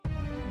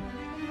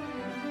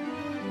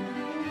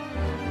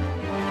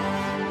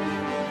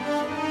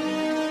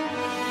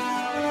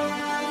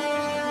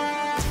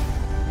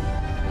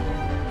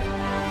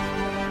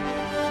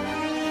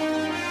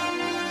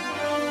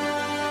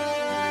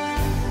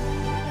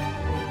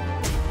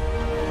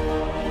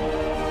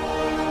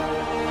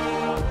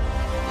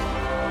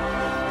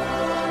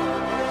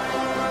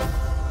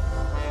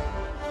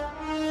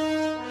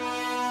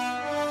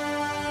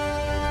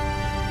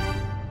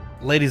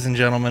Ladies and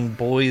gentlemen,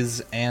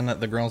 boys and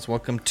the girls,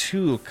 welcome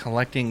to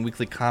Collecting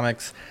Weekly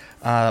Comics.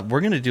 We're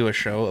going to do a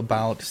show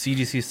about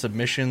CGC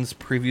submissions,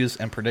 previews,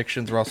 and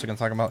predictions. We're also going to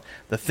talk about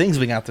the things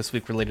we got this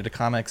week related to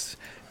comics.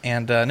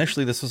 And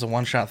initially, this was a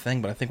one-shot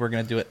thing, but I think we're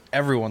going to do it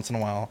every once in a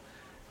while.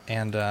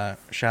 And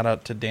shout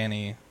out to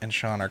Danny and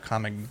Sean, our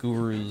comic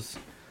gurus,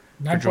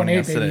 for joining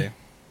us today.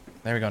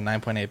 There we go,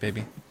 9.8,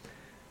 baby.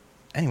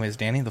 Anyways,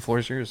 Danny, the floor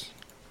is yours.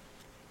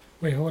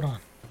 Wait, hold on.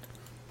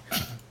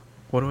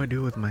 What do I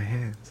do with my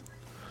hands?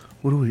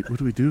 What do we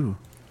do?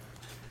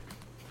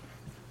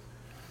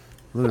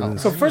 Look at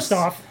this. So first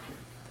off,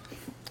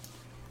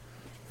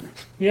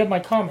 we have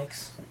my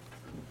comics.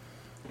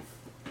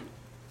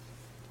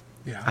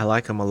 Yeah, I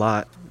like them a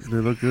lot. They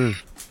look good.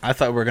 I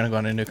thought we were going to go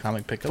on a new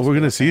comic pickups. Oh, we're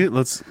going to see it?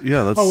 Let's.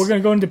 Oh, we're going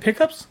to go into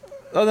pickups?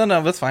 Oh,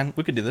 no, that's fine.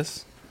 We could do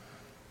this.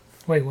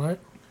 Wait, what?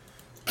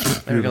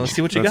 There we go. Let's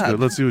see what you got. Good.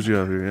 Let's see what you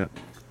have here, yeah.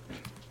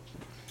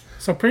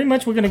 So pretty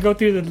much we're going to go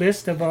through the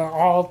list of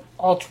all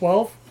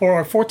 12 or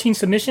our 14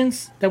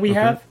 submissions that we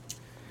have.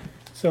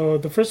 So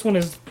the first one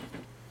is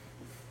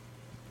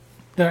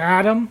the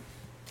Atom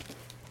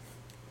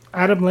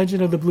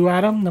Legend of the Blue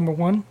Atom, number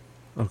 1.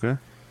 Okay.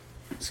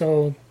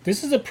 So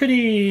this is a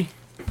pretty,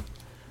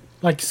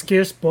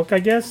 scarce book, I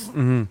guess.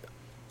 Mm-hmm.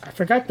 I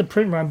forgot the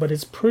print run, but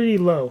it's pretty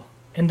low.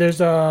 And there's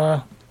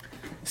a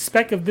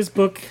spec of this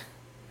book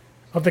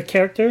of the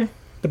character.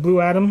 The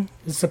Blue Atom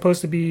is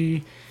supposed to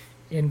be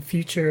in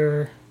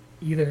future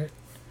either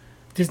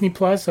Disney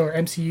Plus or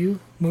MCU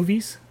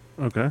movies.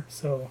 Okay.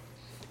 So,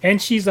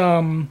 and she's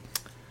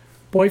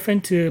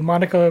boyfriend to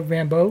Monica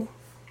Rambeau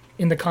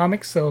in the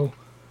comics, so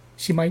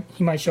he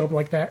might show up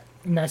like that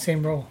in that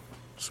same role.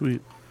 Sweet.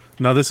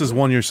 Now this is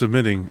one you're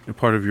submitting,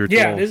 part of your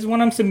Yeah, this is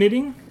one I'm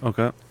submitting.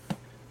 Okay.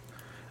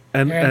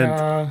 And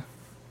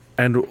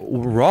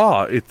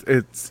raw,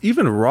 it's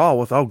even raw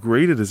without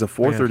graded is a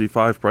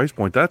 $435 price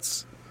point.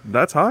 That's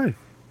high.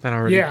 That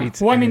already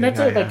beats. Well, I mean that's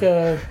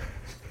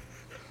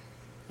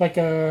like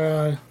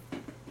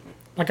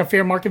a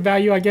fair market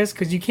value, I guess,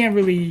 because you can't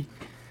really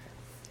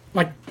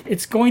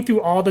it's going through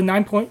all the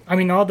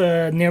all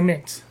the near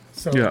mints.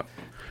 So yeah.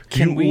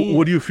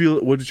 What do you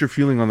feel? What is your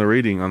feeling on the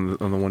rating on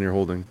the one you're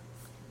holding?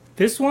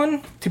 This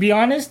one, to be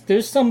honest,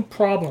 there's some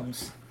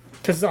problems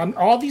because on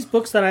all these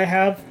books that I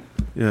have,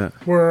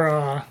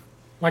 were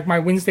my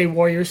Wednesday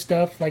Warrior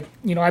stuff. I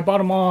bought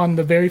them all on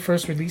the very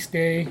first release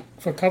day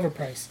for cover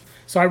price.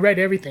 So I read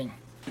everything.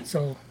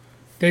 So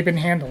they've been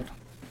handled.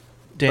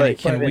 Danny,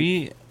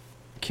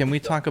 can we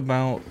talk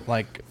about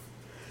I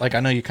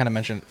know you kind of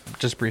mentioned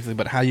just briefly,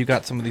 but how you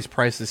got some of these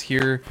prices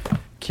here?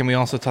 Can we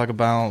also talk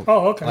about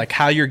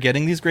how you're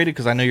getting these graded?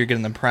 Because I know you're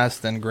getting them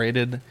pressed and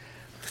graded,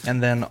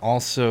 and then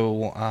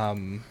also, I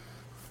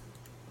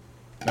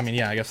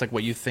guess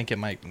what you think it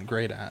might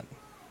grade at.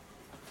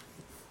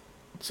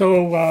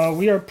 So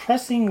we are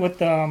pressing with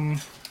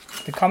the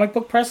comic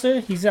book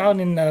presser. He's out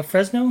in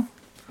Fresno,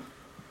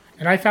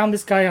 and I found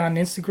this guy on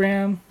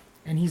Instagram,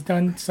 and he's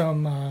done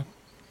some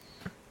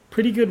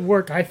pretty good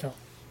work, I felt.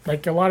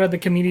 A lot of the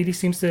community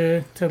seems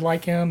to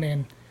like him,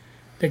 and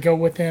they go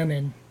with him.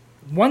 And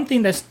one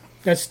thing that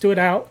stood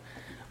out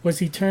was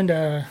he turned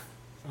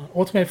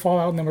Ultimate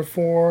Fallout number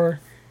 4,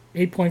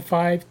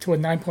 8.5 to a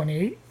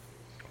 9.8.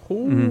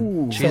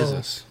 Ooh,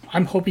 Jesus! So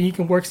I'm hoping he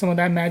can work some of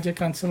that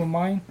magic on some of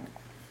mine.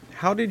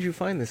 How did you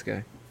find this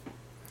guy?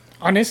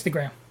 On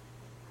Instagram.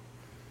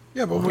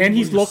 Yeah, but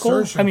he's local.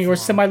 Or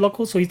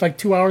semi-local, so he's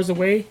 2 hours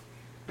away.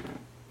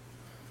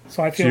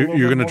 So I feel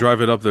you're gonna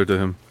drive it up there to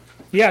him.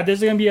 Yeah,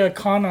 there's gonna be a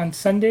con on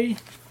Sunday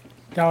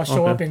that I'll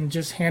show up and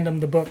just hand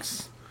him the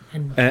books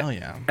and hell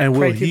yeah, and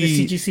pray to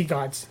the CGC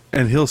gods.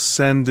 And he'll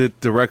send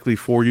it directly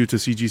for you to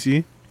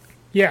CGC.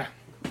 Yeah.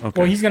 Okay.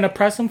 Well, he's gonna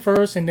press them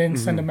first and then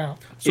send them out.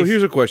 So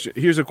here's a question.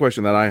 Here's a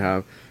question that I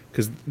have,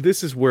 because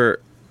this is where,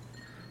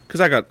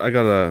 because I got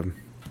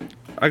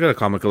a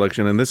comic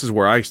collection, and this is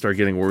where I start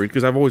getting worried,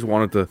 because I've always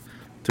wanted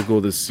to go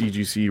this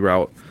CGC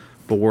route,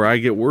 but where I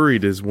get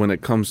worried is when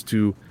it comes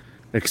to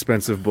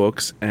expensive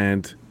books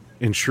and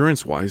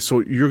insurance wise. So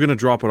you're gonna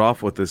drop it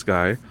off with this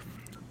guy,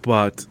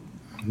 but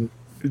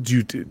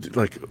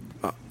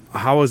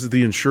how is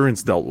the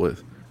insurance dealt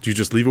with? Do you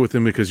just leave it with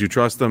him because you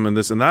trust them and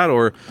this and that,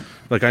 or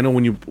I know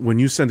when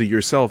you send it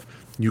yourself,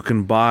 you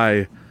can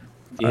buy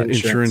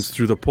insurance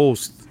through the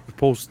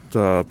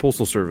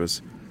postal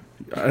service.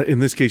 In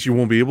this case, you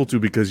won't be able to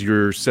because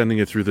you're sending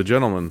it through the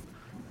gentleman.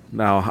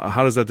 Now,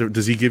 how does that?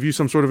 Does he give you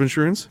some sort of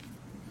insurance?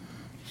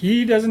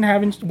 He doesn't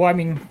have.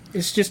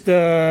 It's just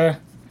I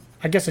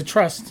guess a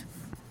trust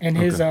and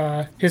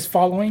his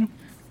following.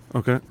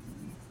 Okay.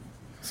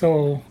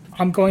 So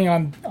I'm going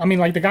on.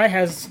 The guy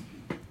has,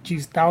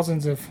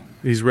 thousands of.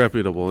 He's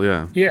reputable,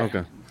 yeah. Yeah.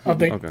 Okay.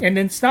 And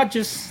it's not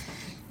just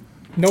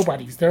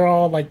nobodies. They're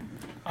all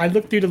I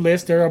looked through the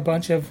list. There are a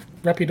bunch of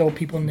reputable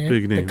people in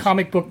the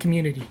comic book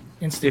community.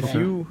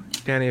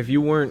 Danny, if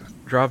you weren't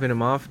dropping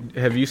him off,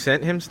 have you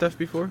sent him stuff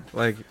before?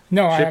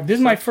 No, this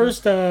is my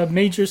first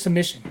major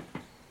submission.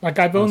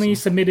 I've only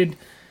submitted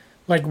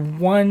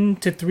 1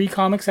 to 3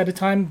 comics at a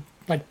time,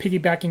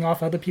 piggybacking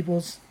off other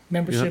people's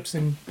memberships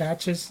and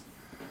batches.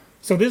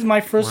 So this is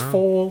my first Wow.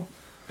 full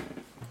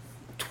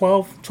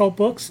 12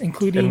 books,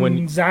 including And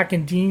when- Zach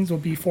and Dean's will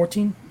be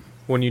 14.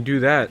 When you do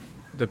that,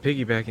 the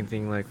piggybacking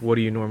thing, like, what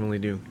do you normally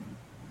do?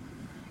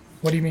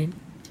 What do you mean?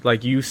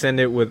 Like, you send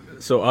it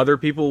with, so other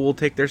people will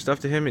take their stuff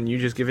to him and you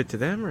just give it to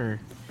them, or?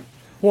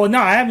 Well, no,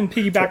 I haven't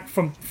piggybacked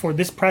for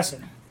this presser.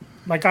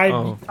 Like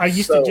Oh. I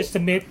used to just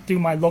submit through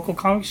my local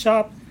comic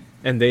shop.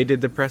 And they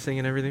did the pressing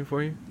and everything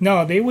for you?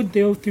 No, they would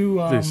go through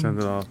They send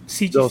it off.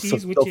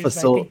 CGCs, which is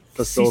I think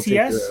facilitate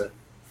CCS.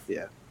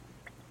 yeah.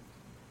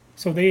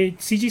 So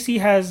CGC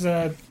has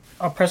a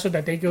presser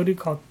that they go to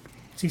called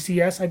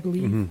CCS, I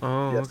believe.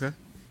 Oh, Yes. okay.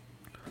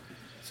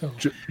 So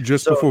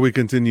Just So- before we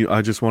continue,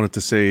 I just wanted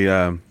to say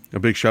a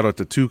big shout out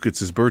to Took. It's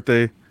his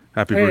birthday.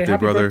 Happy hey, birthday, happy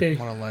brother. birthday.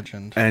 What a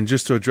legend. And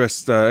just to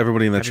address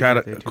everybody in the Happy chat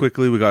birthday, Took.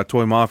 quickly, we got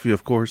Toy Mafia,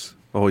 of course,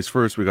 always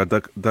first. We got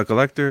Duck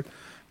Collector,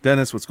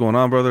 Dennis, what's going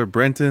on, brother?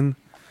 Brenton,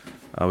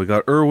 we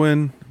got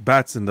Erwin,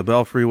 Bats in the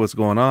Belfry, what's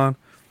going on?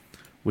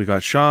 We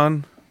got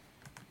Sean,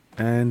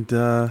 and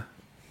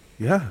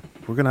yeah,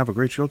 we're gonna have a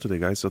great show today,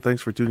 guys. So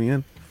thanks for tuning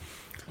in.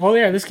 Oh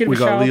yeah, let's give We a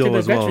got shout out Leo to the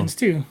as well. veterans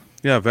too.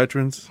 Yeah,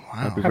 veterans. Wow.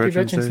 Happy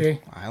Veterans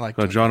Day. I like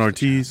Got doing John this.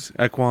 Ortiz,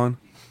 Equan,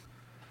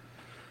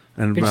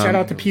 and Big shout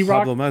out to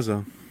P-Rock. Pablo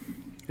Meza.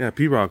 Yeah,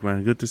 P-Rock,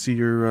 man. Good to see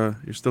you're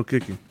still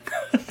kicking.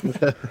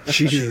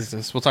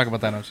 Jesus. We'll talk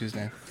about that on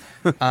Tuesday.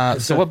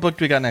 So what book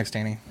do we got next,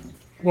 Danny?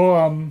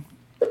 Well,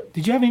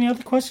 did you have any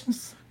other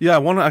questions? Yeah,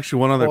 one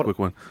other quick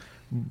one.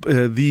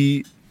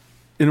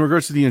 In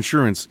regards to the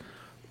insurance,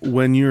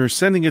 when you're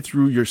sending it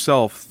through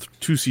yourself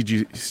through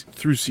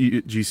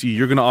CGC,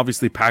 you're gonna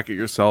obviously pack it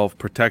yourself,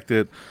 protect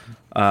it.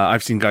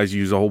 I've seen guys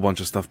use a whole bunch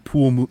of stuff,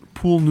 pool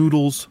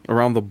noodles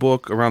around the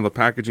book, around the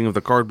packaging of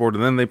the cardboard,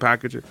 and then they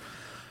package it.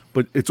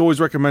 But it's always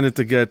recommended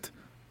to get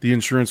the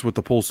insurance with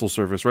the postal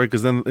service, right?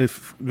 Because then,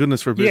 if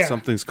goodness forbid Yeah.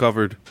 something's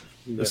covered,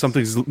 if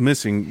something's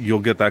missing, you'll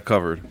get that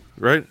covered,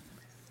 right?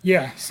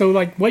 Yeah. So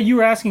like what you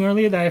were asking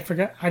earlier that I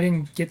forgot, I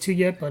didn't get to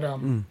yet, but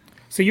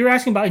so you were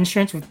asking about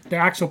insurance with the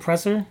actual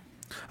presser.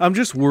 I'm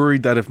just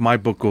worried that if my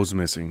book goes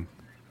missing,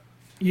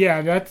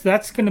 Yeah,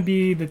 that's gonna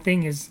be the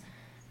thing is,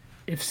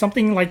 if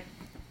something like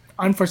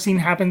unforeseen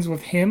happens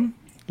with him,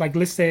 like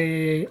let's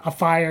say a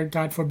fire,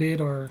 God forbid,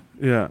 or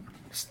yeah,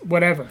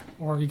 whatever,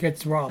 or he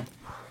gets robbed,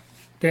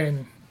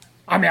 then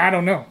I mean I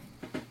don't know.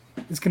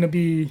 It's gonna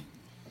be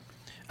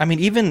I mean,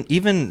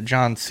 even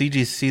John,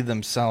 CGC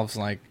themselves,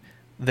 like,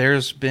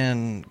 there's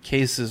been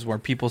cases where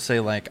people say,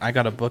 like, I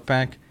got a book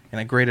back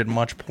and it graded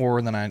much poorer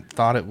than I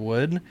thought it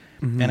would,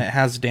 and it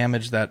has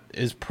damage that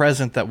is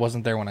present that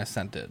wasn't there when I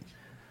sent it.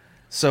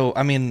 So,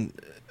 I mean,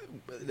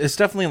 it's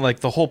definitely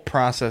like the whole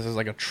process is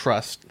like a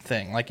trust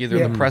thing. Like either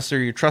Yeah. the presser,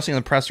 you're trusting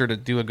the presser to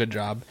do a good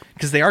job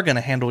because they are going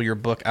to handle your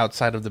book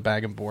outside of the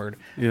bag and board.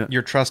 Yeah.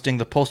 You're trusting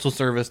the postal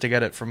service to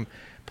get it from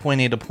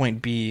point A to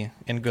point B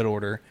in good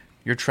order.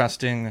 You're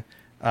trusting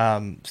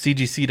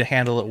CGC to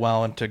handle it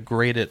well and to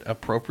grade it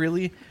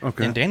appropriately.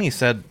 Okay. And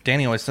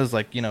Danny always says,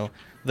 like, you know,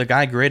 the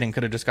guy grading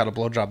could have just got a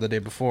blowjob the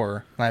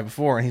night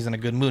before, and he's in a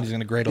good mood. He's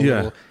going to grade a Yeah.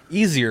 little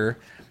easier,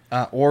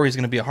 or he's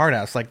going to be a hard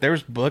ass. Like,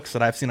 there's books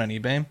that I've seen on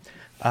eBay,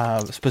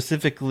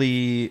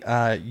 specifically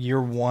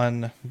Year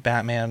One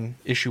Batman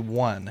issue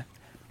 1.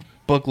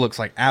 Book looks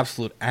like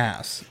absolute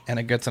ass, and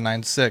it gets a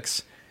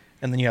 9.6,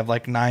 and then you have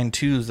like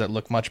 9.2s that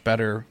look much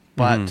better,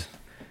 but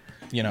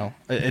you know,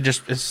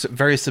 it's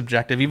very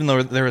subjective. Even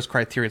though there is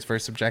criteria, it's very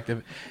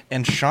subjective.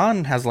 And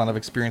Sean has a lot of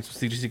experience with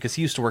CGC because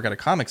he used to work at a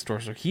comic store,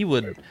 so he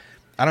would.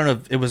 I don't know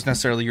if it was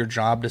necessarily your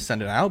job to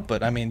send it out,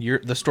 but I mean,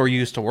 the store you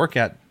used to work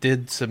at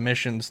did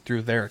submissions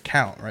through their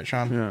account, right,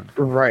 Sean? yeah.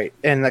 Right,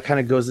 and that kind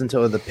of goes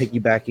into the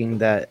piggybacking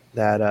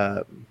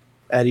that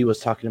Eddie was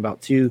talking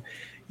about too.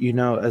 You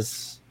know,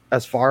 as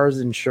far as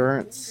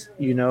insurance,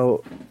 you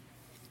know,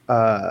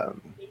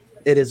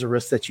 it is a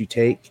risk that you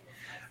take.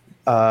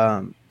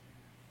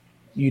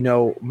 You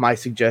know, my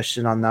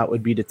suggestion on that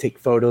would be to take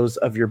photos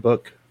of your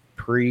book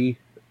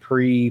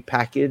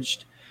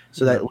pre-packaged,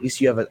 so that at least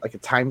you have a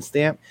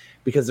timestamp.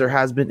 Because there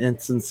has been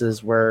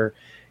instances where,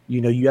 you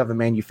know, you have a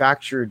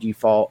manufacturer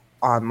default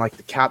on like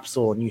the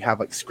capsule and you have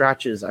like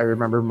scratches. I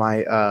remember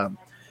my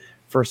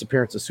first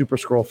appearance of Super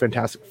Scroll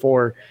Fantastic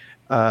Four.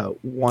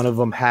 One of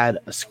them had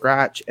a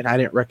scratch and I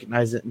didn't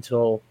recognize it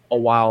until a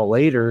while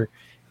later.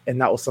 And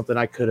that was something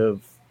I could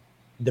have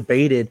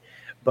debated.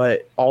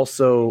 But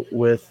also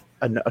with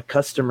a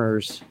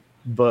customer's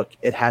book,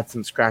 it had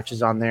some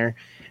scratches on there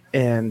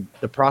and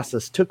the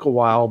process took a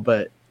while,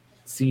 but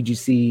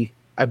CGC,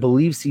 I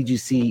believe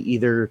CGC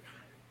either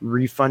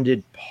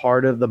refunded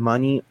part of the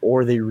money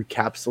or they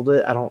recapsuled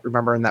it. I don't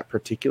remember in that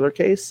particular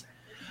case,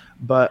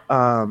 but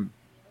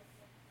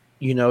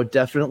you know,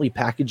 definitely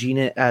packaging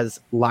it as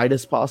light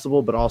as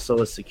possible, but also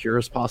as secure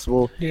as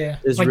possible. yeah.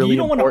 Is Like really you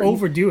don't want to important.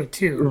 overdo it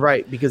too.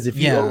 Right, because if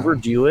you Yeah.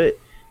 overdo it,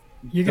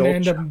 You're gonna They'll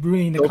end up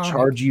ruining the they'll comic.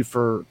 charge you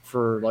for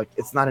like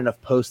it's not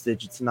enough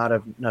postage, it's not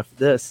enough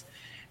this,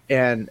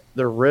 and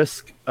the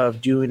risk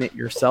of doing it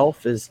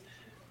yourself is,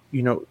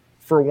 you know,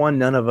 for one,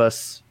 none of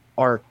us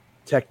are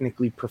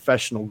technically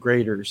professional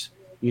graders,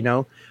 you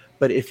know,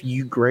 but if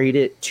you grade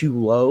it too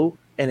low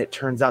and it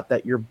turns out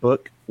that your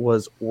book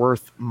was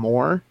worth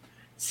more,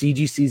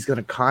 CGC is going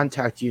to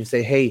contact you and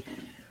say, hey,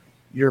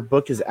 your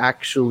book is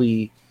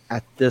actually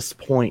at this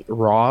point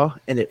raw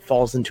and it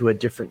falls into a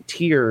different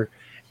tier,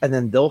 and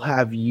then they'll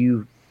have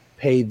you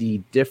pay the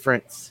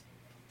difference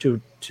to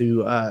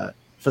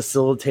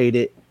facilitate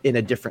it in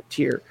a different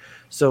tier.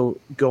 So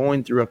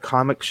going through a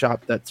comic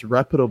shop that's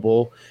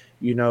reputable,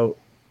 you know,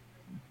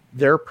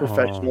 they're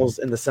professionals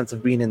in the sense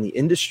of being in the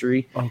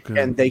industry,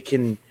 and they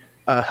can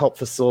help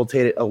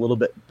facilitate it a little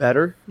bit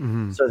better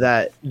so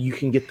that you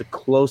can get the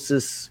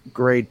closest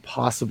grade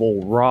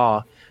possible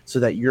raw, so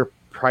that you're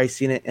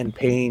pricing it and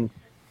paying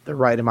the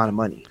right amount of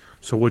money.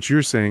 So what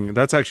you're saying,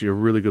 that's actually a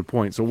really good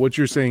point. So what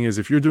you're saying is,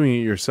 if you're doing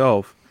it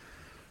yourself,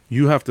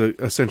 you have to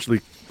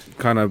essentially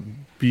kind of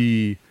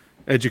be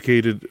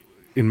educated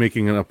in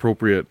making an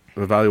appropriate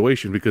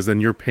evaluation, because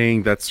then you're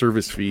paying that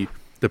service fee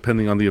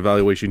depending on the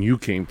evaluation you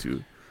came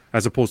to,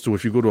 as opposed to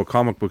if you go to a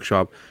comic book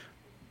shop,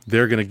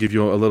 they're going to give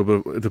you a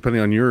little bit,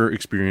 depending on your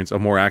experience, a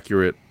more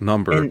accurate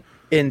number.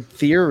 In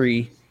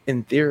theory,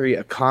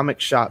 a comic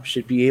shop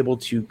should be able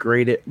to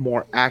grade it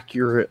more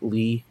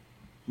accurately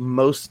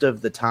most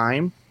of the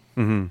time,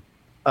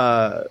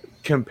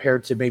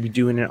 compared to maybe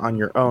doing it on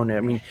your own.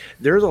 I mean,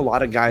 there's a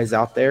lot of guys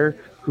out there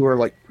who are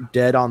like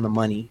dead on the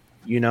money,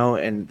 you know,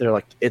 and they're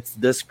like, it's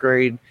this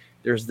grade,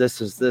 there's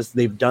this is this.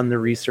 They've done the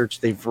research,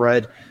 they've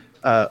read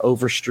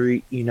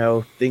Overstreet, you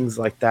know, things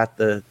like that,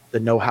 the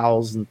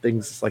know-hows and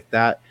things like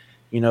that.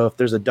 You know, if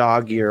there's a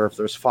dog ear, if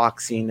there's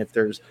foxing, if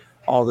there's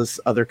all this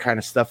other kind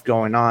of stuff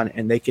going on,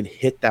 and they can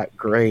hit that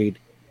grade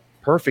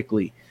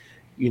perfectly,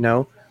 you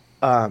know.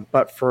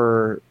 But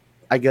for,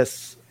 I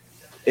guess,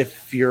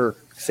 if you're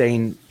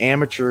saying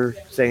amateur,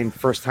 saying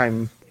first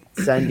time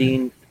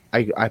sending,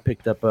 I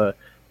picked up a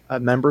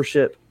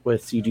membership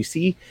with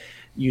CGC.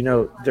 You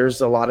know,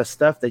 there's a lot of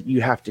stuff that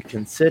you have to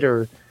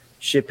consider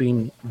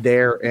shipping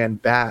there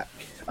and back,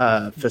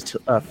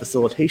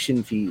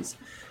 facilitation fees,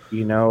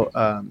 you know,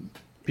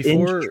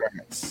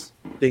 insurance,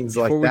 things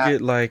like that. Before we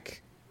get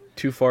like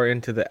too far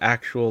into the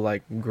actual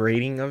like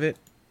grading of it,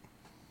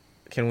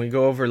 can we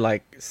go over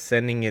like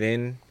sending it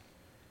in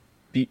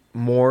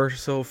more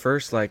so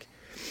first? Like,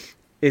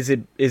 is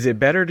it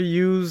better to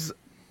use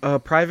a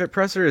private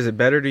presser? Is it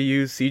better to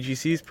use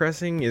CGC's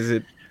pressing?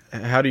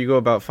 How do you go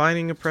about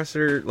finding a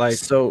presser? Like,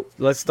 so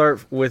let's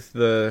start with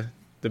the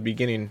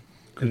beginning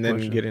and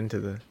then get into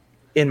the.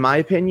 In my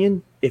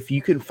opinion, if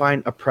you can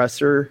find a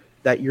presser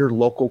that your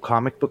local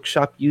comic book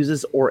shop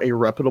uses, or a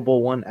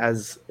reputable one,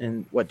 as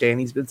in what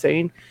Danny's been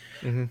saying,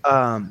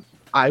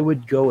 I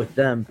would go with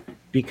them,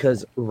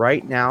 because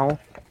right now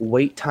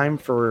wait time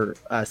for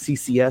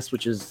CCS,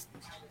 which is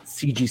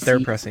CGC, their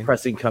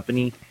pressing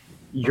company,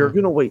 you're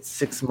gonna wait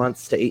 6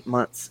 months to 8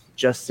 months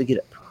just to get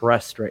it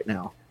pressed right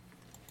now.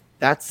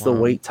 That's the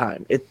wait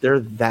time. They're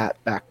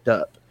that backed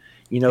up.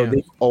 You know,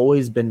 they've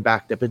always been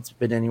backed up. It's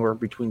been anywhere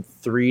between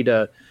 3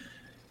 to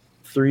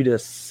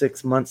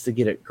 6 months to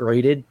get it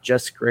graded,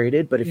 just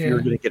graded. But if you're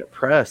going to get it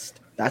pressed,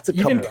 that's a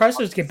couple. Even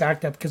pressers get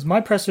backed up, because my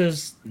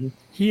pressers,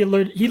 he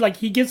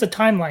gives a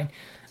timeline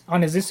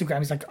on his Instagram.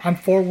 He's like, I'm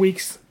 4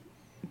 weeks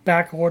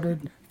back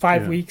ordered,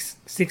 5 weeks,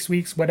 6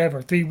 weeks,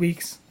 whatever, 3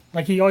 weeks.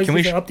 Like, he always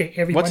gives an update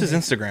every What's Monday.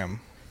 his Instagram?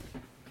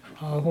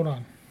 Hold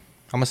on.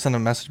 I'm gonna send a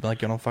message, be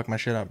like, "Yo, don't fuck my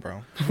shit up,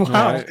 bro."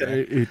 Wow.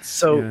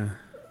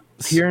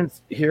 Here at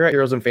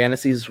Heroes and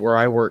Fantasies, where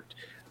I worked,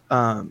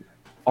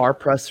 our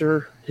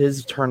presser,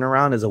 his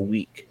turnaround is a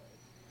week,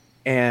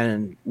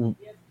 and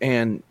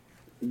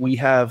we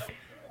have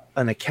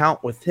an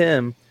account with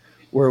him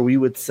where we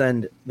would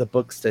send the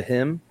books to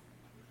him,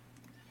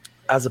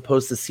 as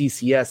opposed to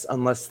CCS,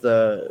 unless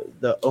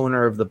the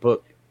owner of the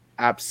book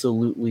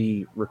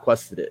absolutely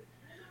requested it,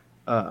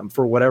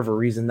 for whatever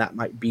reason that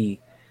might be.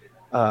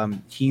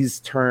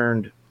 He's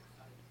turned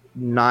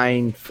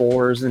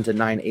 9.4s into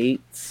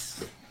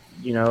 9.8s,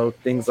 you know,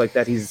 things like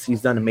that.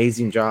 He's done an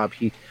amazing job.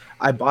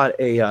 I bought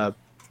a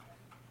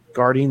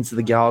Guardians of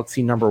the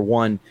Galaxy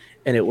 #1,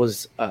 and it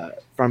was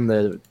from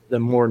the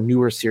more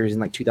newer series in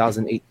like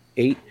 2008,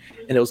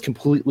 and it was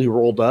completely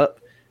rolled up,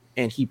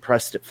 and he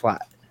pressed it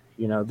flat.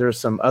 You know, there's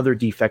some other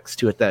defects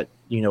to it that,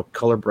 you know,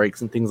 color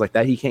breaks and things like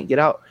that he can't get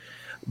out,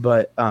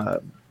 but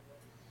I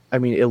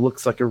mean, it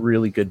looks like a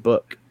really good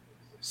book.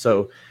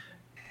 So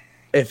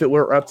if it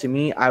were up to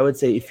me, I would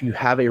say if you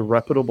have a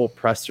reputable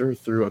presser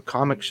through a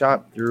comic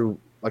shop, through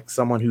like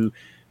someone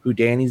who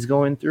Danny's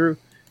going through,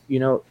 you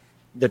know,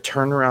 the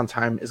turnaround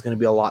time is going to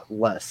be a lot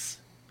less,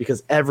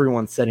 because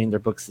everyone's sending their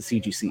books to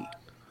CGC.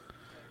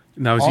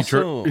 Now,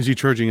 is he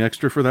charging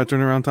extra for that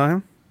turnaround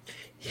time?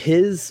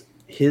 His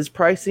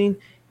pricing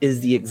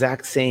is the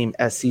exact same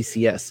as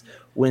CCS.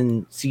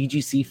 When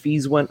CGC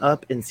fees went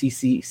up and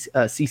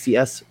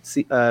CCS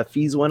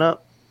fees went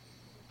up,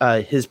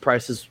 his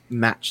prices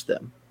matched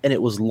them. And it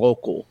was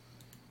local.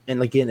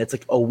 And again, it's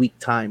like a week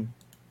time.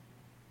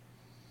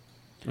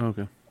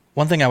 Okay.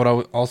 One thing I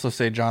would also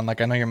say, John,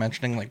 like I know you're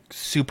mentioning like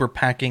super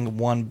packing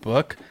one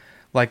book.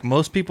 Like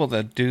most people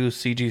that do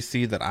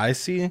CGC that I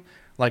see,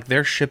 like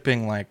they're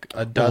shipping like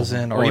a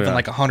dozen or even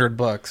like 100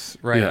 books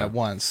at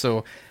once.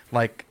 So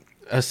like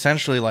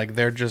essentially like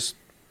they're just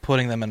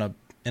putting them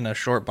in a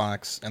short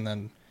box and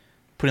then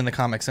putting the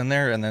comics in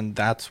there, and then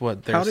that's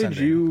what they're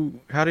sending.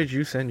 How did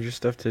you send your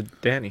stuff to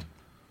Danny?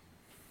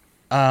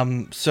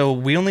 So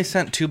we only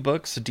sent 2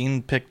 books.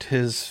 Dean picked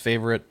his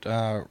favorite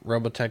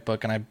Robotech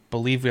book, and I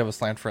believe we have a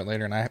slant for it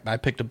later. And I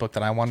picked a book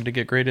that I wanted to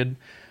get graded.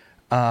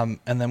 And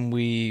then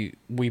we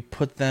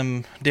put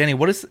them. Danny,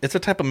 what is? It's a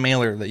type of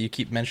mailer that you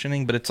keep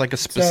mentioning, but it's like a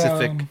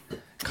specific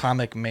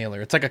comic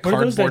mailer. It's like a What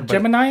are those, cardboard.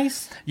 like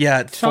Geminis? Yeah,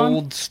 it Sean?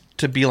 folds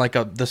to be like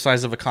the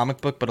size of a comic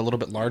book, but a little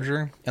bit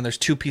larger. And there's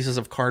 2 pieces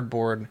of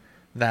cardboard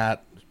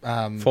that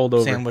Fold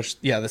over. sandwich.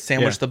 Yeah, the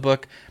sandwich Yeah. the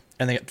book,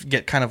 and they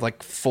get kind of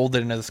like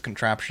folded into this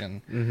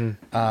contraption.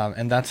 Mm-hmm.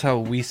 And that's how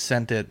we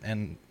sent it.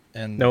 And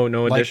No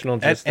like, additional.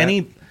 Just that?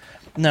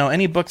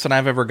 any books that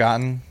I've ever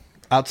gotten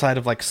outside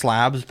of like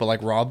slabs, but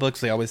like raw books,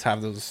 they always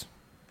have those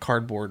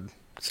cardboard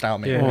style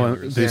Yeah.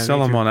 mailers. Oh, they sell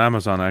me them too. on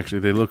Amazon. Actually,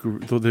 they look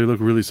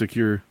really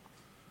secure.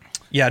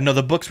 Yeah, no,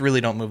 the books really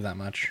don't move that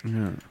much.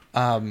 Yeah.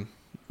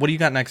 What do you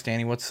got next,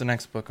 Danny? What's the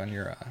next book on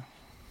your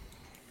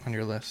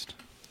list?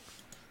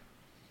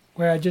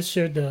 Where I just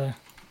shared the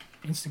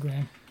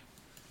Instagram.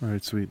 All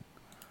right, sweet.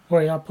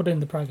 Wait, I'll put it in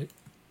the private.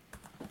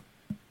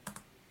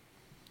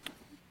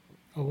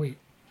 Oh wait,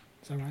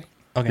 is that right?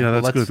 Okay, Yeah,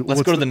 well, that's let's good.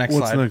 let's go to the next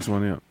What's slide. the next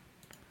one? Yeah.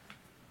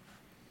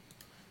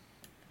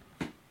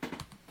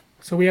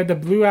 So we have the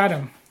Blue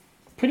Atom.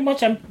 Pretty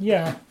much,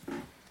 yeah.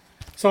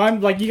 So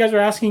I'm like you guys were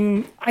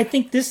asking. I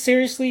think this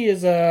seriously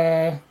is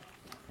a.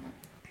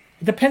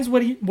 It depends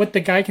what the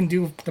guy can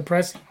do with the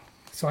pressing.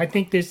 So I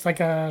think there's like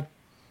a.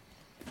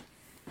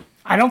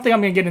 I don't think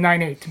I'm gonna get a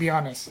 9.8 to be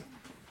honest.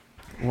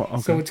 Well,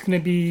 okay. So it's gonna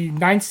be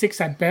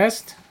 9.6 at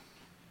best,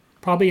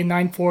 probably a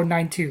 9.4,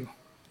 9.2,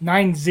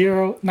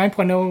 9.0,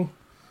 9.0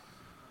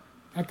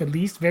 at the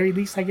least, very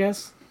least, I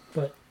guess.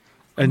 But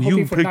and hoping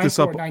you for picked this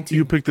 9.4, up. 9.2.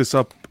 You picked this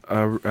up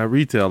at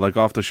retail, like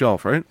off the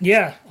shelf, right?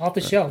 yeah, off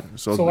the shelf.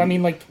 so So I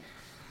mean, like,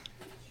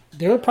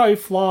 there are probably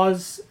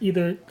flaws.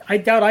 Either I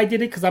doubt I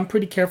did it because I'm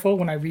pretty careful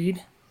when I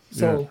read.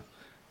 So,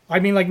 I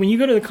mean, like when you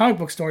go to the comic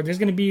book store, there's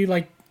gonna be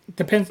like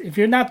depends if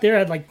you're not there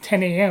at like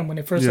 10 a.m. when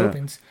it first Yeah.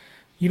 opens,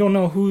 you don't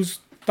know who's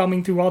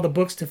thumbing through all the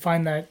books to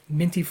find that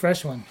minty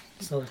fresh one.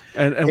 So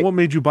And what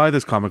made you buy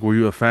this comic? Were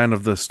you a fan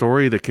of the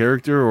story, the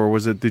character, or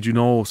was it? Did you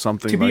know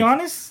something? to be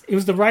honest, it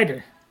was the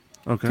writer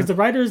okay. because the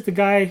writer is the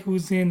guy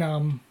who's in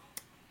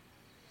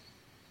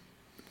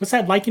what's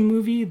that Lycan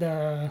movie,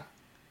 the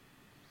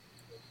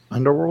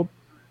Underworld.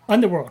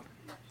 Underworld.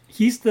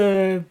 He's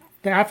the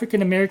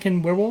African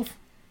American werewolf,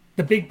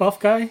 the big buff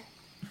guy.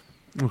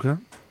 Okay.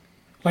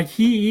 Like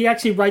he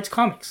actually writes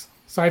comics.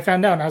 So I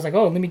found out and I was like,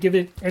 oh, let me give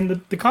it. And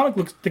the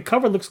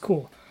cover looks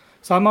cool.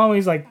 So I'm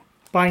always like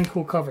buying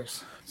cool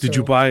covers. Did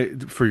you buy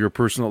for your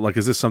personal? Like,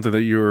 is this something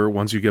that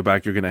once you get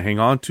back, you're going to hang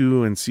on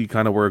to and see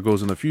kind of where it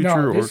goes in the future?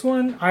 No, or this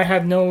one I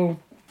have no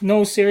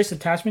serious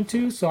attachment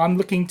to. So I'm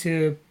looking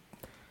to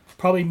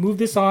probably move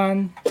this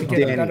on to get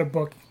Danny. a better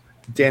book.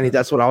 Danny,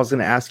 that's what I was going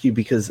to ask you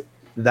because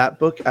that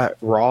book at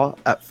Raw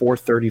at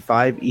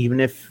 435, even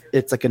if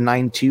it's like a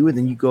 9.2 and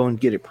then you go and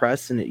get it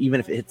pressed, and even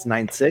if it hits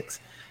 9.6,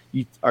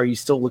 are you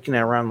still looking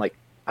at around like,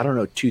 I don't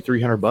know,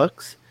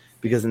 $200-300?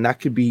 Because then that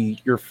could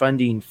be your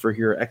funding for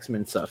your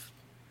X-Men stuff.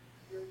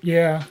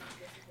 Yeah.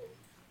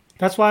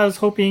 That's why I was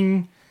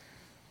hoping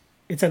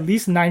it's at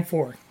least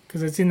 9.4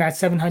 because it's in that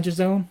 700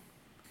 zone.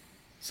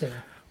 So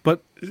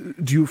But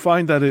do you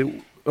find that it?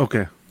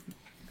 Okay.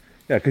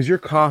 Yeah, because your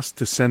cost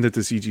to send it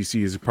to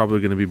CGC is probably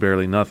going to be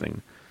barely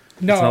nothing.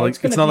 no,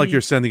 It's not like you're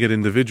sending it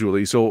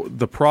individually. So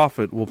the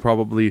profit will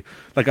probably,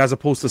 like, as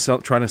opposed to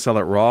trying to sell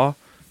it raw,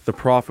 the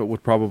profit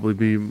would probably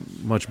be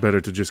much better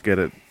to just get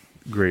it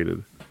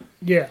graded.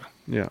 Yeah.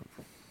 Yeah.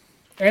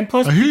 And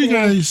plus, I hear you people-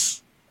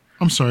 guys.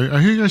 I'm sorry. I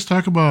hear you guys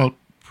talk about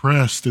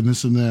pressed and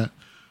this and that.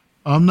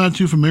 I'm not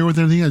too familiar with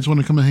anything. I just want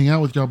to come and hang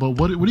out with y'all. But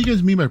what do you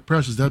guys mean by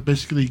press? Is that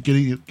basically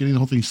getting the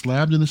whole thing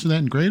slabbed and this and that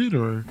and graded,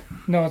 or?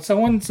 No,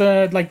 someone's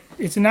like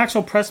it's an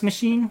actual press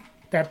machine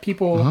that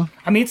people. Uh-huh.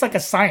 I mean, it's like a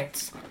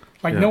science.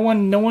 Like Yeah. no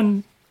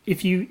one.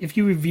 If you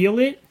reveal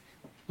it,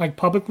 like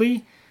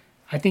publicly,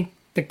 I think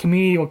the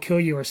community will kill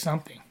you or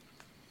something.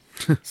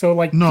 So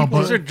like No, people-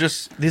 but-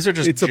 These are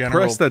just It's a general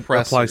press that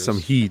applies pressers. some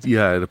heat.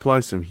 Yeah, it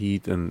applies some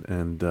heat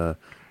and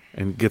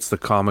gets the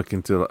comic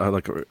into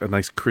like a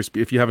nice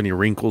crispy. If you have any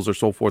wrinkles or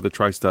so forth, it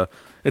tries to.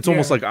 It's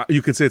almost Yeah. like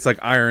you could say it's like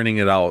ironing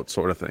it out,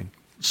 sort of thing.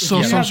 So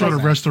Yeah. some Yeah, sort of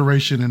that's-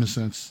 restoration in a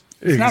sense.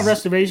 it's not Ex-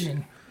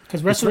 restoration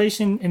because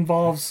restoration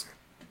involves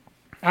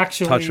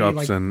actually touch-ups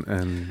like,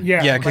 and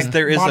Yeah, because like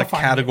there is a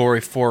modifying it.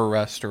 category for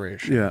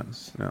restoration. yeah.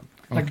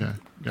 Like, Okay.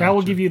 That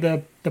will gotcha. give you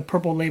the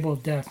purple label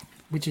of death,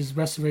 which is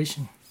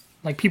restoration.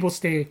 Like people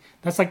stay.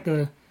 That's like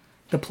the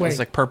plague. It's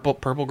like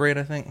purple grade,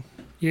 I think.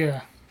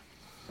 Yeah.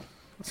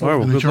 All right,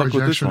 well, And they good luck charge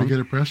with this extra to one. get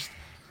it pressed.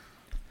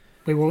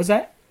 Wait, what was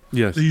that?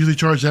 Yes. They usually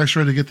charge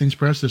extra to get things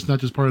pressed. It's not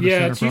just part of the Yeah,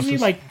 standard it's usually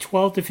process. like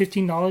 $12 to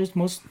 $15.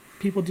 Most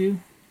people do,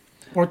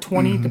 or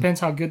 20 depends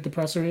how good the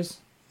presser is.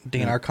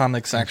 Dean, our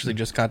comics actually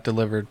just got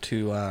delivered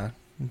to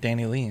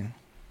Danny Lee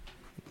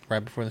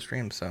right before the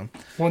stream. So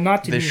Well,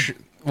 not to they me.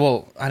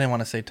 Well, I didn't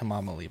want to say to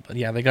Mama Lee, but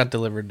yeah, they got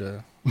delivered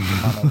to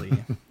Mama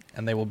Lee,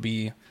 and they will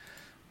be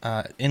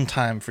in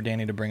time for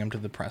Danny to bring them to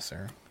the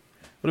presser.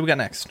 What do we got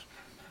next?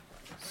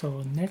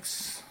 So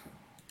next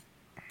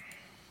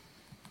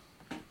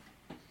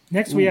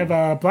we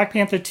have Black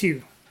Panther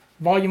 2,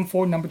 Volume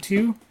 4, Number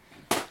 2.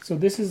 So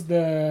this is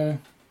the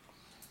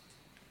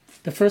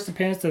first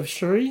appearance of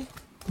Shuri,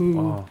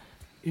 who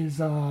is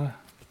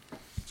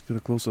Let's get a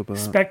close up of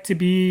that. expect to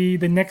be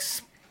the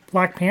next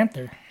Black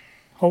Panther,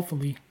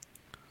 hopefully.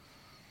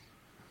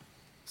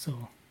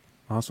 So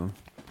Awesome.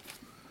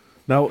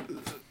 Now,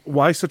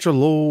 why such a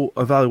low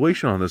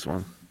evaluation on this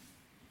one?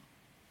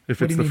 If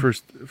What it's do the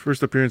you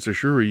first appearance of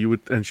Shuri,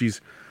 and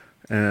she's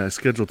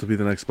scheduled to be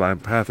the next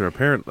Black Panther,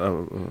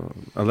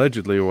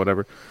 allegedly or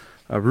whatever,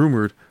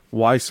 rumored.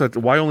 Why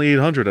only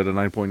 800 at a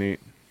 9.8?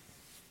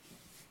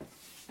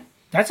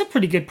 that's a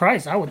pretty good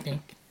price, I would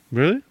think.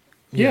 Really?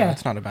 Yeah.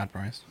 That's not a bad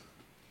price.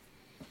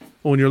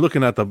 Well, when you're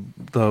looking at the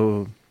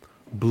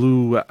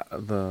blue,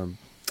 the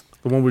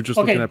one we were just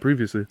Okay. looking at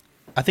previously.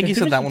 I think The he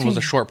said that difference one was a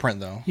between- short print,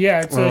 though.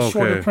 Yeah, it's a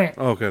shorter print.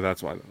 Okay,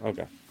 that's why.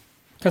 Okay.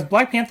 Because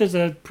Black Panther's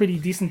a pretty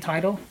decent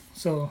title.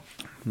 So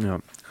Yeah.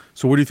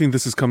 So what do you think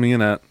this is coming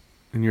in at,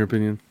 in your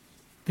opinion?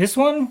 this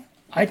one,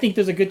 I think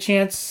there's a good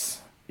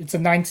chance it's a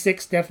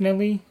 9.6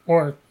 definitely.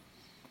 Or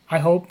I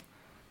hope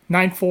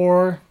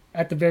 9.4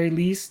 at the very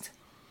least.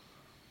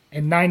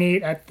 And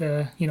 9.8 at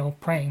the,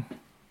 praying.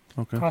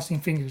 Okay. Crossing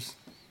fingers.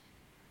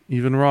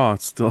 Even raw,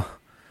 it's still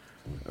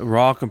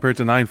raw compared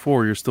to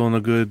 9.4. You're still in a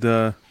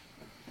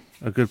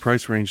good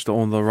price range to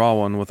own the raw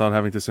one without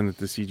having to send it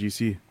to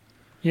CGC.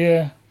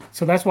 Yeah.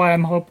 So that's why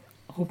I'm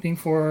hoping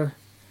for...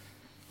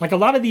 Like a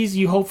lot of these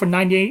you hope for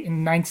 9.8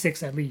 and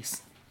 9.6 at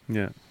least.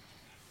 Yeah.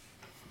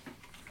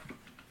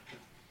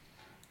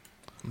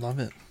 Love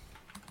it.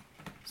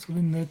 So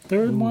then the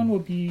third one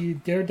would be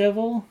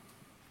Daredevil.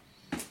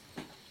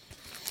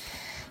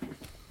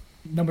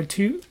 Number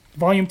 2,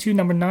 Volume 2,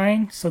 Number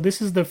 9. So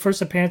this is the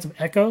first appearance of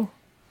Echo.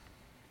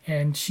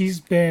 And she's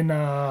been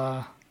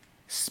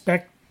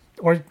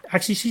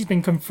she's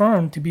been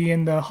confirmed to be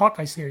in the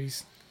Hawkeye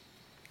series.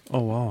 Oh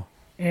wow.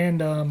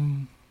 And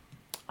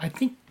I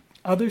think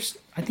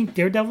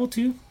Daredevil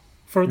too,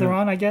 further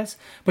on, I guess.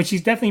 But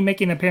she's definitely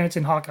making an appearance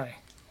in Hawkeye.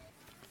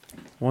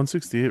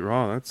 168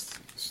 raw. That's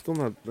still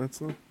not.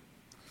 It's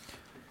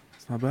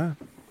not bad.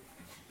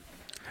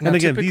 Now, And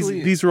again,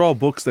 typically- these are all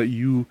books that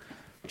you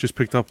just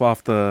picked up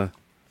off the.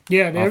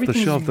 Yeah, the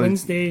everything's shelf that-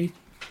 Wednesday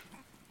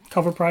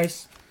cover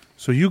price.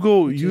 So you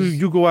go is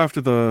you go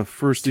after the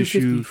first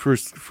issue,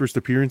 $2.50. first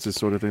appearances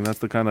sort of thing. That's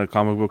the kind of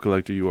comic book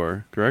collector you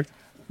are, correct?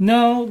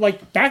 No,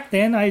 like back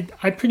then, I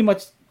pretty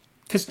much,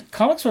 because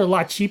comics were a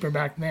lot cheaper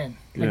back then.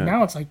 Like Yeah.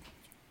 now it's like,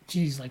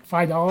 geez, like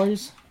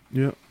 $5.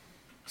 Yeah.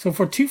 So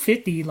for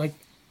 $2.50, like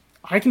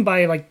I can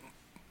buy like,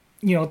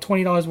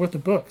 $20 worth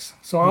of books.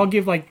 So I'll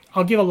give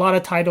a lot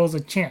of titles a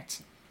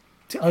chance,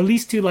 at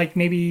least to like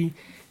maybe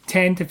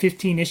 10 to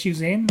 15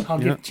 issues in. I'll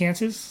Yeah. give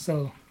chances.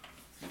 So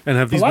And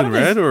have these lot been of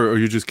this- read, or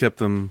you just kept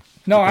them?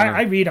 no, to kinda-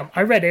 I read them.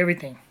 I read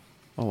everything.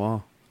 Oh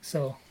wow.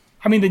 So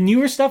I mean the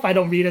newer stuff I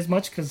don't read as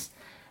much because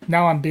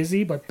now I'm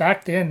busy. But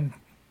back then,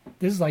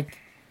 this is like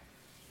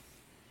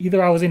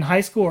either I was in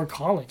high school or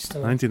college.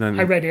 So 1990.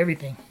 I read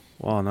everything.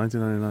 Wow,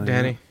 1999.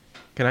 Danny,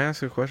 can I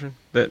ask a question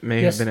that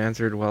may Yes. have been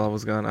answered while I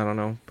was gone? I don't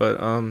know, but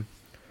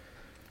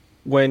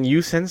when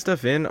you send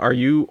stuff in, are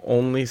you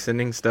only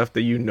sending stuff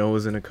that you know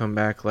is gonna come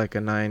back like a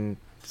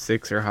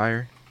 9.6 or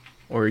higher,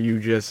 or are you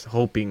just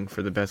hoping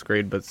for the best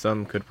grade? But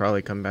some could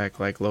probably come back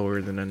like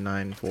lower than a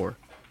 9.4.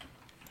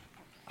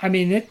 I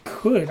mean, it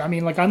could. I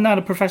mean, like I'm not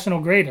a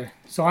professional grader,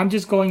 so I'm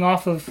just going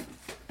off of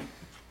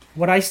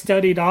what I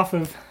studied off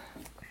of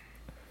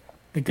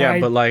the guy.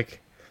 Yeah, but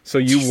like, so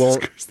you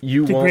won't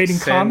degrading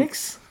send,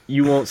 comics.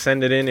 You won't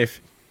send it in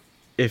if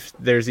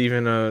there's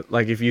even a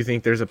like if you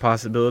think there's a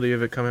possibility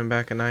of it coming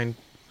back a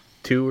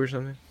 9.2 or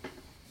something.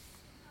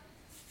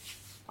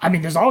 I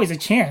mean, there's always a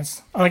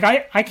chance. Like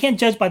I can't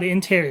judge by the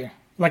interior.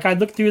 Like I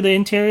look through the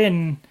interior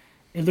and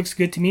it looks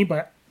good to me,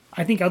 but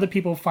I think other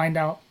people find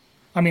out.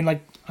 I mean,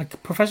 like a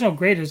professional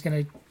grader is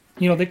gonna,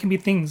 there can be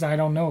things I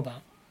don't know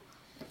about.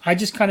 I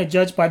just kind of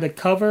judge by the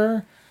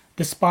cover,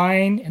 the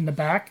spine, and the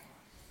back,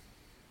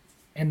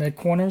 and the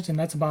corners, and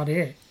that's about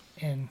it.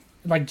 And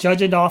like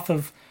judge it off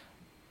of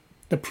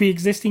the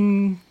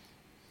pre-existing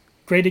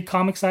graded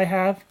comics I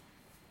have,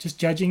 just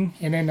judging.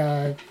 And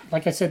then,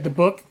 like I said, the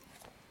book,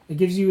 it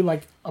gives you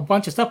like a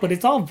bunch of stuff, but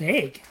it's all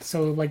vague.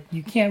 So like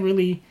you can't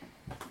really,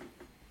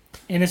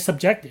 and it's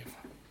subjective.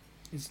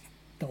 It's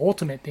the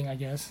ultimate thing, I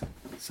guess.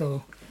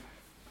 So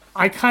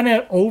I kind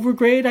of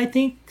overgrade, I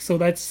think. So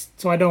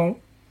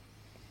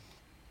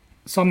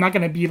I'm not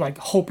going to be like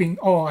hoping,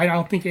 I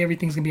don't think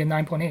everything's going to be a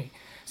 9.8.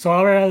 So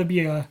I'd rather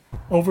be a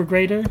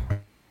overgrader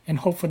and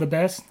hope for the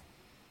best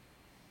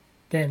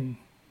than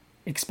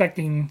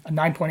expecting a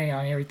 9.8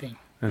 on everything.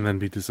 And then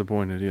be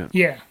disappointed. Yeah.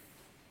 Yeah.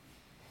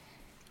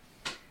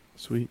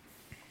 Sweet.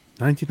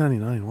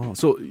 1999. Wow.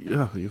 So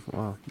yeah.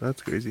 Wow.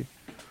 That's crazy.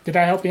 Did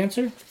I help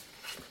answer?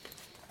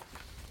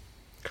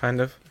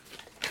 Kind of.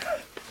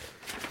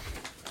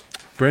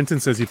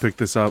 Brenton says he picked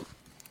this up.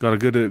 Got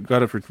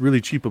it for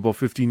really cheap about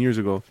 15 years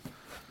ago.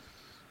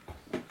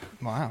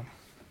 Wow.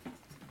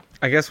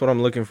 I guess what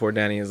I'm looking for,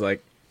 Danny, is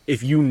like,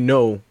 if you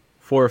know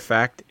for a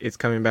fact it's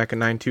coming back in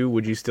 9.2,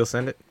 would you still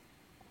send it?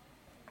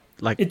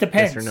 Like, It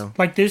depends. yes or no?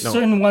 Like there's No.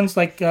 certain ones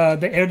like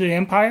the Heir to the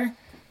Empire.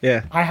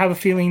 Yeah. I have a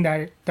feeling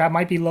that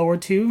might be lower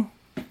too,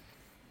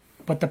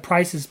 but the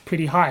price is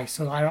pretty high.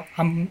 So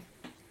I'm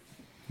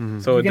So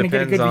you're it gonna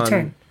get a depends good on.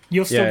 return.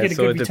 You'll still Yeah, get a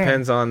so good it return.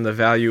 depends on the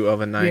value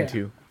of a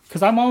 9.2.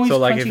 Because I'm always So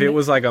like, if crunching it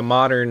was like a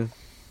modern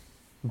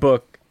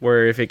book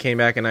where if it came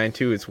back in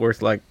 9.2, it's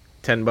worth like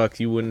 $10,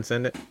 you wouldn't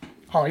send it.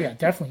 Oh yeah,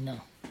 definitely no.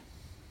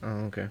 Oh,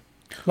 okay.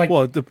 Like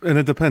Well, and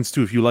it depends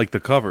too if you like the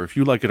cover. If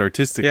you like it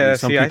artistically, Yeah.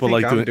 some See, people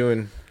I think like I'm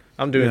doing.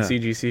 doing Yeah.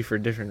 CGC for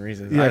different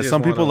reasons. Yeah, I just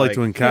some people wanna, like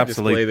to encapsulate-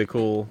 display the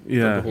cool.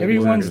 Yeah. the cool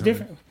everyone's book.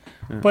 different.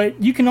 But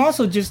you can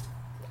also just,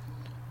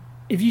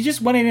 if you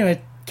just want it in a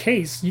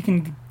case, you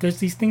can. There's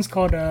these things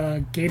called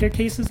Gator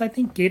cases. I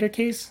think Gator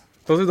case.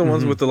 Those are the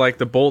ones with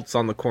the bolts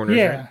on the corners.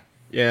 Yeah. Right?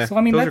 Yeah. So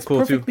I mean those that's are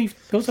cool too. perfectly.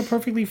 Those are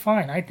perfectly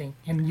fine, I think,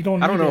 and you don't.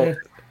 Need I don't know. to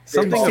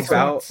Something six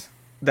about months.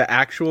 the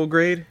actual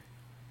grade,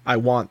 I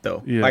want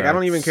though. Yeah, Like I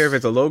don't even care if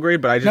it's a low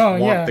grade, but I just No,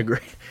 want yeah. the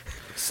grade.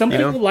 Some You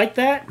know? people like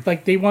that.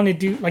 Like they want to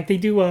do like they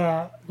do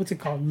what's it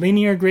called,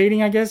 linear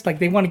grading, I guess. Like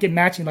they want to get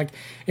matching. Like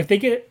if they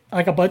get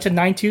like a bunch of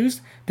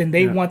 9.2s, then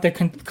they want their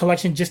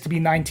collection just to be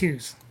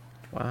 9.2s.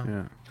 Wow.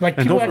 Yeah. Like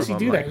And people don't- actually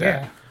do like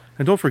that. that.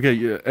 And don't forget,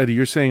 Eddie,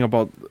 you're saying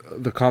about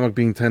the comic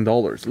being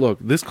 $10. Look,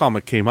 this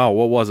comic came out.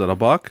 What was it?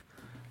 $1?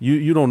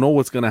 You don't know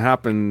what's going to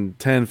happen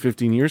 10,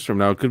 15 years from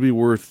now. It could be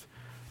worth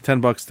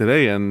 $10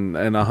 today and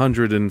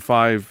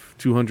 105,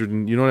 200.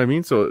 And, you know what I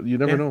mean? So you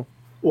never Yeah. know.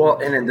 Well,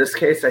 and in this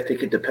case, I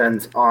think it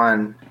depends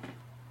on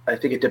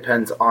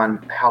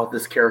how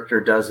this character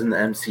does in the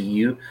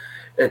MCU.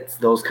 It's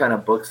those kind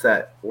of books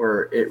that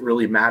where it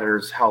really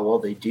matters how well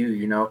they do.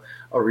 You know,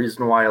 a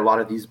reason why a lot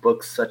of these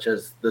books, such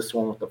as this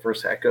one with the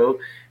first Echo,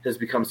 has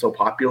become so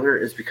popular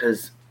is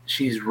because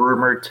she's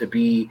rumored to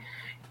be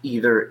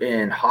either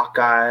in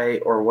Hawkeye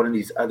or one of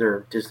these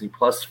other Disney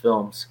Plus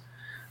films,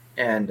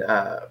 and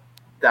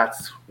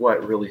that's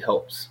what really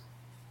helps.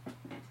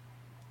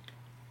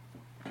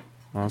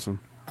 Awesome.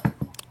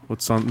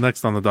 What's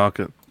next on the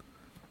docket?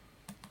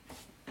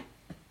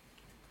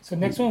 So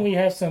next one we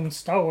have some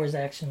Star Wars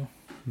action.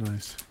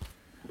 Nice.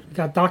 We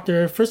got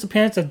first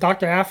appearance of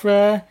Dr.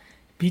 Aphra,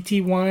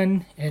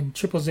 BT-1, and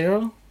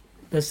 000,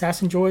 the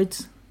assassin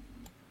droids.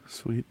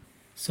 Sweet.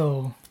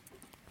 So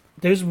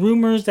there's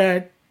rumors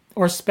that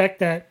or spec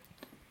that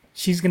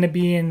she's gonna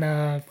be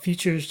in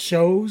future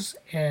shows,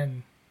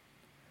 and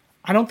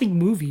I don't think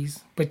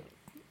movies, but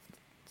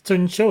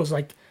certain shows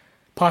like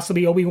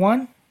possibly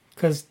Obi-Wan,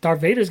 because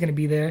Darth Vader's gonna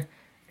be there,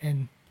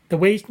 and the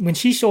way when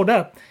she showed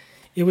up,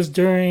 it was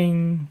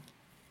during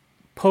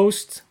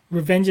post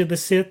Revenge of the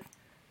Sith,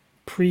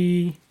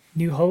 pre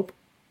New Hope,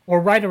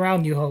 or right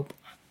around New Hope.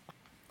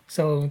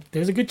 So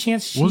there's a good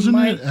chance she Wasn't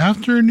might. it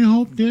after A New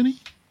Hope, Danny?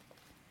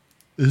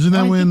 Isn't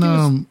that I when think it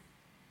was-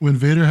 when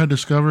Vader had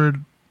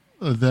discovered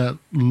that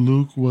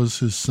Luke was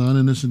his son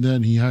and this and that,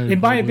 and he hired? It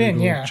might have Obi to been,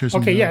 go yeah. chase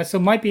him Okay, down? yeah. So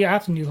it might be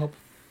after New Hope.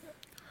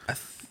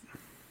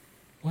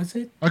 Was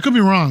it? I could be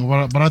wrong,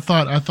 but I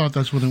thought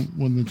that's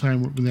when the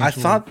time when the I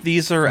actual- thought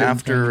these are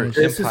after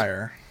This is-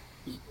 Empire.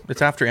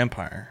 It's after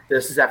Empire.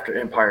 This is after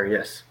Empire,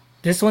 yes.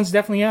 This one's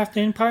definitely after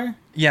Empire.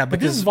 Yeah, But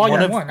because this is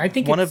Volume one One. of I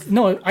think one it's, of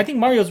no. I think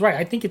Mario's right.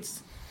 I think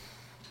it's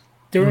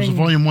There during was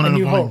a volume 1 A and a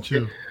New volume Hope.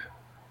 2.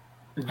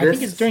 I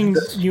think it's during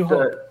New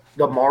Hope.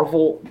 The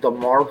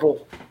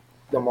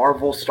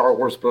Marvel Star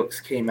Wars books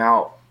came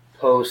out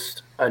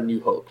post A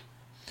New Hope.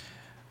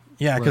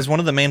 yeah, because one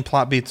of the main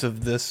plot beats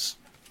of this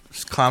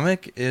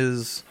comic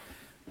is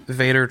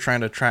Vader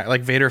trying to track,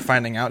 like Vader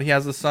finding out he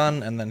has a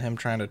son, and then him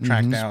trying to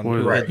track down who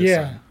Spoiler. had the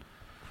Yeah, son.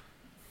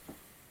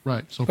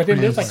 Right. So but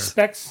then there's like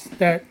pre-Empire. specs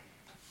that,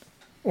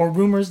 or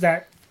rumors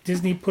that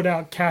Disney put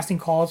out casting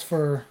calls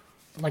for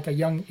like a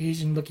young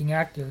Asian-looking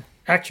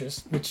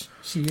actress, which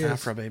she is.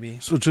 Afro baby.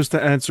 So just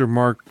to answer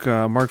Mark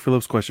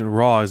Phillips' question,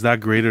 Raw, is that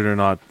graded or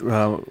not?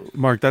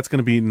 Mark, that's going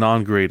to be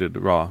non-graded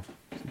Raw.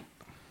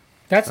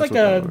 That's like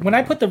what when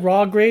I put the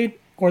raw grade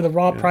or the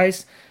raw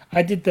price,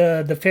 I did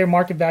the fair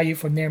market value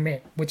for near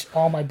mint, which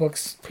all my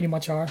books pretty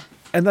much are.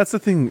 And that's the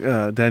thing,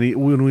 Danny.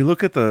 When we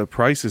look at the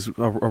prices,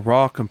 a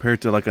Raw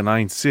compared to like a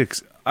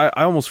 9.6, I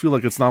almost feel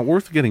like it's not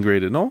worth getting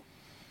graded. No,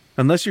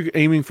 unless you're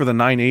aiming for the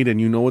 9.8 and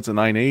you know it's a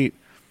 9.8.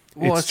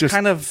 Well, it's just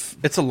kind of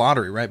it's a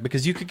lottery, right?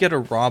 Because you could get a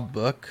raw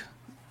book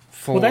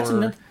for Well, that's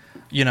another-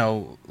 you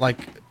know, like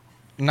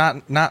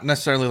not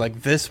necessarily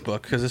like this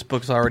book, because this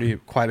book's already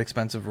quite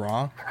expensive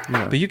raw.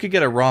 Yeah. But you could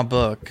get a raw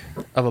book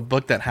of a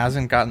book that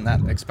hasn't gotten that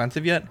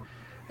expensive yet,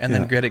 and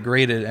then Yeah. get it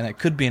graded, and it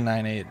could be a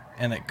 9.8,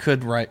 and it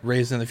could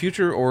raise in the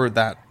future, or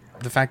that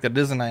the fact that it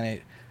is a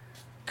 9.8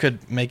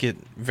 could make it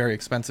very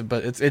expensive.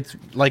 But it's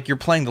like you're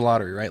playing the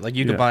lottery, right? Like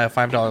you could Yeah. buy a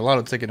 $5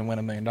 lotto ticket and win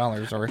 $1 million,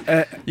 or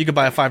Uh, you could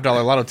buy a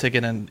 $5 lotto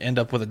ticket and end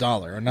up with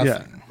 $1 or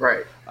nothing.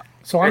 Right.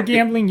 So I'm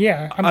gambling,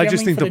 yeah. I'm I just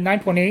gambling think for the- the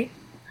 9.8,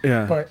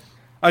 Yeah, but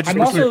I just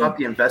I'm personally- also- About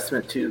the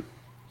investment too.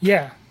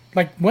 yeah.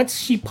 like once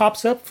she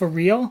pops up for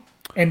real,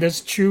 and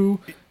there's true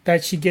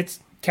that she gets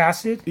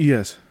casted,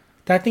 Yes.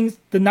 that thing's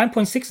the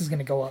 9.6 is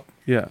gonna go up.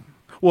 Yeah.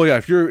 Well, yeah.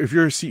 If you're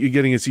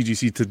getting a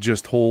CGC to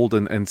just hold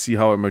and see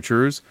how it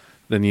matures,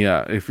 then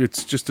yeah. If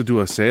it's just to do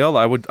a sale,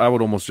 I would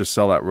almost just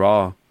sell that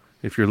raw.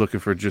 If you're looking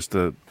for just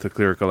to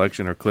clear a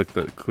collection or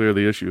clear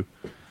the issue.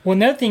 Well,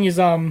 another thing is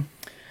the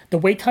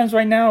wait times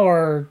right now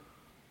are,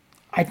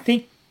 I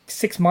think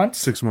 6 months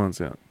 6 months,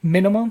 yeah.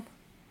 minimum,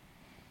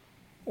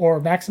 or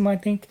maximum, I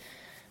think.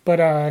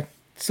 But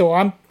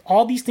so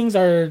all these things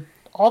are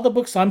all the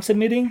books I'm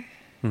submitting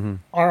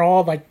are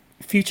all like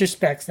future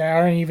specs that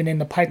aren't even in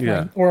the pipeline,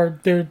 Yeah. or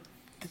they're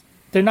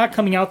not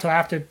coming out till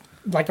after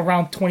like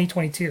around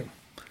 2022.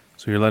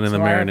 So you're letting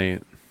them So I-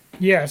 marinate.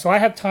 Yeah, so I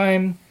have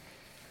time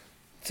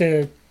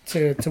to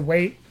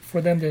wait for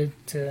them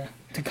to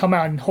come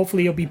out, and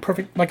hopefully it'll be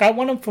perfect. Like I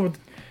want them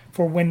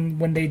for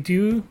when they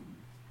do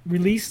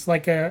release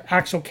like a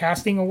actual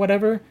casting or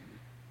whatever,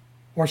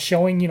 or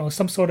showing, you know,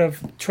 some sort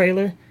of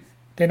trailer,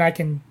 then I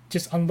can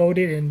just unload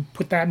it and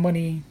put that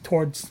money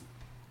towards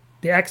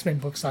the X-Men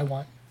books I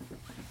want.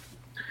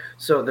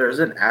 So there's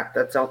an app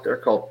that's out there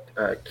called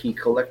Key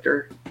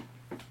Collector,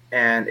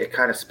 and it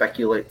kind of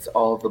speculates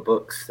all of the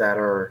books that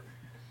are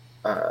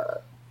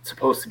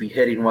supposed to be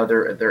hitting,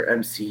 whether they're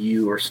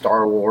MCU or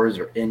Star Wars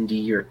or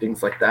indie or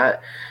things like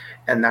that.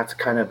 And that's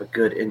kind of a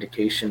good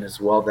indication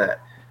as well that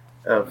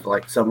of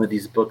like some of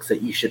these books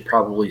that you should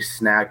probably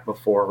snag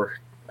before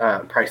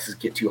prices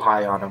get too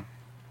high on them.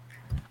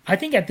 I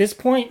think at this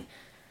point,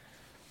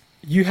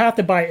 you have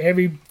to buy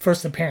every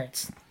first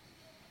appearance.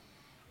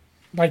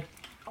 Like,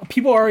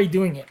 people are already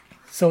doing it,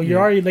 so you're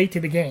already late to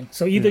the game.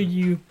 So either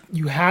you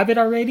have it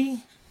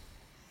already,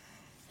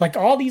 like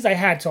all these I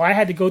had, so I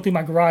had to go through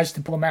my garage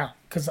to pull them out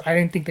because I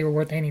didn't think they were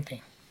worth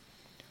anything.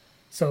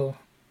 So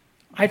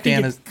I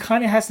think Dan, it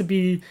kind of has to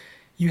be,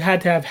 you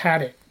had to have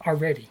had it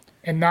already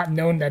and not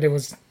known that it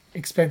was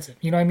expensive.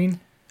 You know what I mean?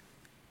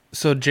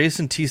 So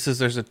Jason T says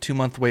there's a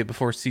 2-month wait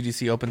before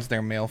CGC opens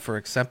their mail for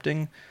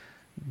accepting.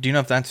 Do you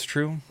know if that's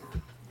true?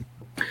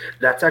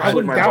 That's actually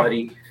wouldn't my doubt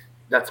buddy.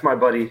 That's my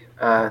buddy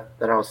that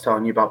I was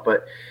telling you about.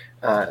 But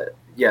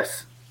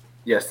yes,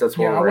 that's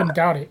where Yeah, I we're wouldn't at.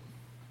 doubt it.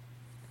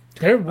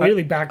 They're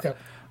really backed up.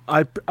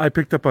 I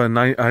picked up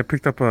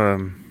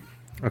a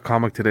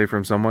comic today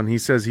from someone. He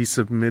says he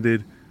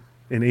submitted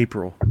in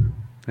April,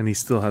 and he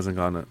still hasn't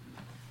gotten it.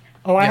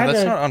 Oh, I Yeah, had that's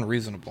to. not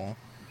unreasonable.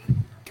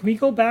 Can we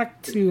go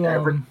back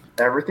to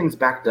Everything's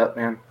backed up,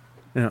 man.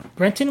 Yeah.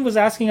 Brenton was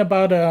asking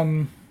about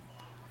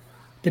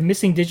the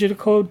missing digital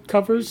code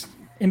covers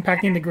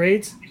impacting the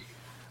grades.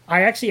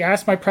 I actually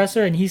asked my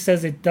presser, and he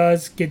says it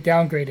does get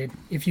downgraded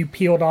if you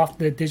peeled off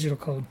the digital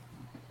code.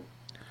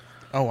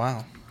 Oh,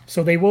 wow.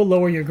 So they will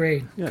lower your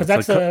grade because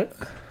it's that's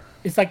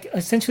it's like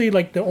essentially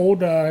like the old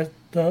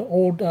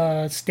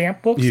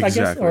stamp books, I guess,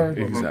 Exactly, or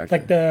exactly.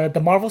 like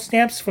the Marvel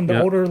stamps from the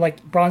Yeah. older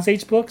like Bronze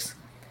Age books.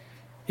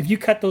 If you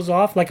cut those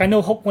off, like I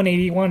know Hulk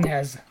 181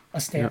 has a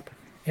stamp,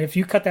 and if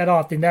you cut that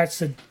off, then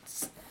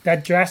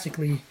that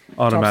drastically drops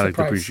Automatic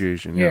the price.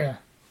 depreciation. Yeah.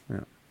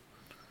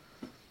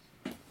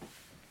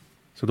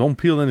 So don't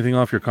peel anything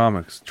off your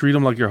comics. Treat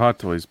them like your Hot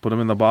Toys. Put them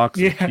in the box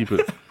and Yeah. keep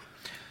it.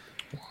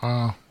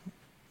 Wow.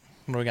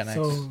 What do we got next?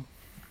 So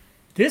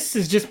this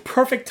is just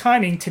perfect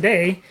timing.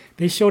 Today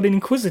they showed an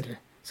Inquisitor,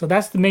 so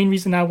that's the main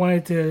reason I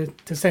wanted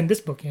to send this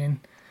book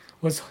in,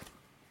 was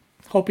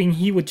hoping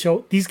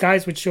these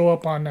guys would show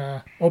up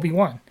on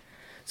Obi-Wan.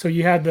 So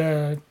you had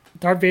the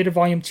Darth Vader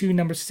Volume 2,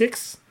 Number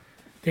 6.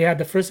 They had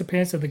the first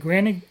appearance of the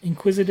Grand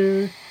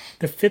Inquisitor,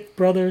 the 5th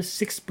brother,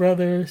 6th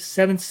brother,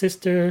 7th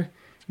sister,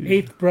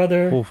 8th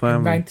brother, Whole and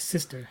family. 9th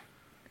sister.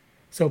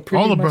 So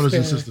pretty All the much brothers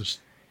and the sisters.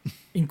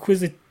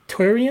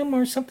 Inquisitorium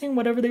or something,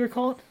 whatever they were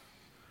called.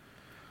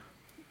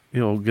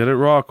 Get it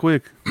raw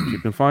quick. You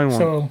can find one.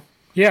 So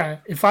yeah,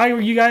 if I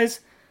were you guys,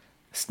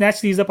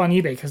 snatch these up on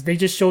eBay because they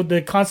just showed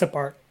the concept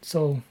art.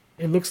 So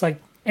it looks like,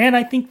 and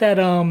I think that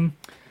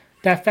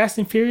that Fast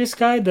and Furious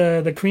guy,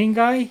 the Korean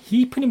guy,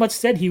 he pretty much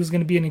said he was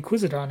going to be an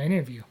Inquisitor on an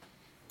interview,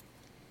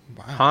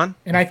 Han?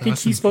 and I think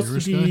Fast he's and supposed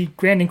to Furious be guy?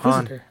 Grand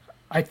Inquisitor.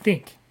 I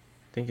think,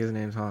 I think his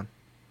name's Han.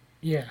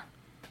 yeah,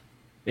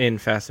 In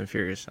Fast and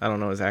Furious. I don't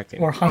know his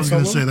acting. or I Han was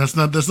gonna Solo. say that's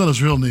not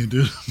his real name,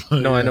 dude.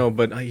 But, No, I yeah, know,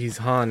 but he's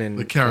Han in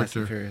The Fast character.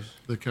 and Furious.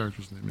 the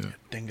character's name. Yeah.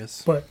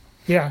 Dingus. But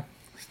yeah,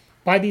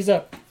 buy these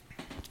up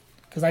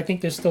because I think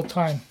there's still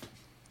time.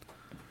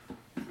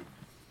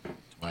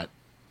 What?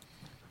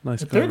 Nice.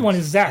 The third one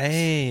is Zach.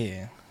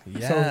 Hey.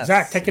 Yes, So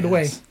Zach, take it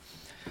away.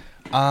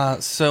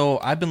 So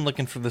I've been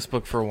looking for this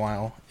book for a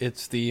while.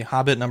 It's the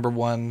Hobbit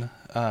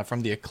 #1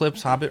 from the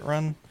Eclipse Hobbit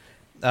run.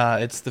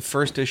 It's the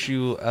first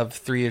issue of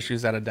 3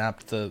 issues that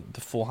adapt the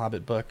full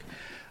Hobbit book.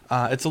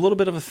 It's a little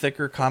bit of a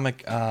thicker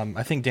comic.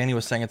 I think Danny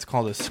was saying it's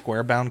called a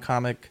square bound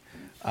comic.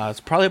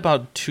 It's probably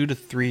about 2 to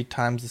 3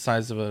 times the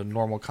size of a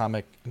normal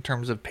comic in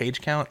terms of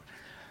page count.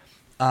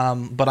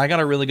 But I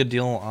got a really good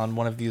deal on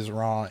one of these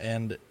raw,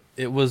 and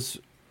it was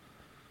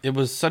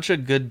such a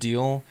good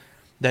deal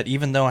that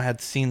even though I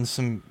had seen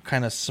some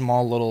kind of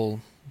small little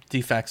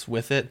defects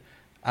with it,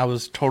 I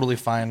was totally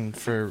fine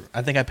for.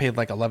 I think I paid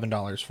like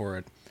 $11 for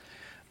it.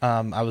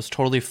 I was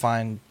totally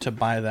fine to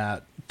buy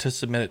that to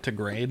submit it to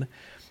grade.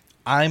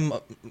 I'm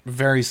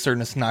very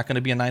certain it's not going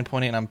to be a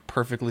 9.8, and I'm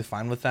perfectly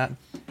fine with that.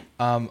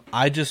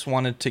 I just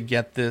wanted to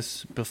get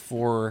this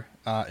before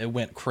it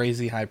went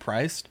crazy high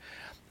priced,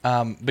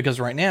 because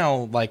right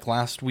now, like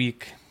last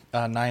week,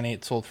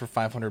 9.8 sold for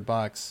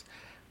 $500,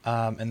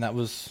 and that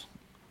was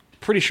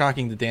pretty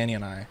shocking to Danny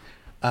and I.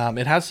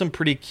 It has some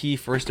pretty key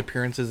first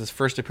appearances. His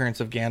first appearance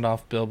of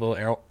Gandalf,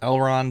 Bilbo,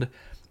 Elrond,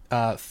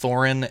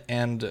 Thorin,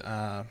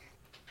 and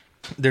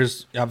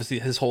there's obviously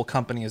his whole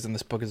company is in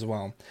this book as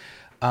well.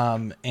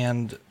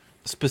 And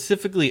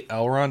specifically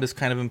Elrond is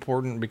kind of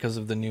important because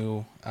of the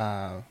new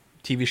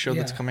TV show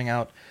that's coming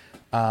out.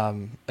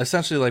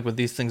 Essentially, like with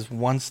these things,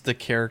 once the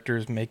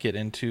characters make it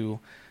into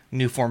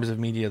new forms of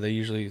media, they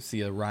usually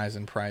see a rise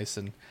in price.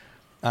 And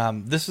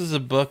this is a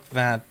book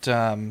that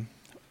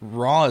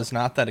raw is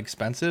not that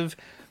expensive,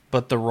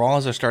 but the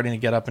raws are starting to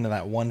get up into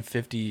that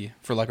 150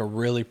 for like a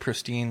really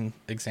pristine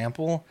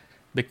example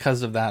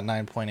because of that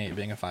 9.8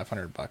 being a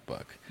 $500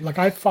 book. Like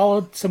I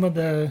followed some of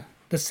the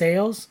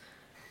sales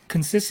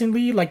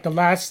consistently, like the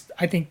last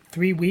I think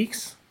 3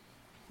 weeks.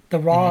 The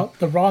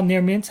raw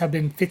near mints have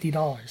been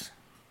 $50.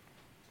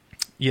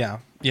 Yeah.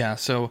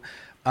 So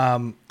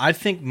I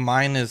think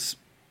mine is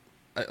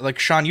like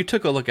Sean. You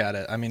took a look at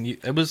it. I mean,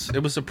 it was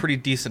a pretty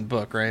decent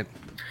book, right?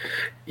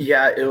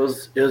 Yeah, it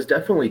was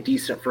definitely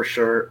decent for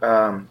sure.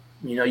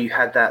 You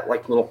had that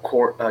like little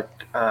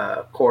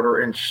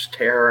quarter-inch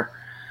tear,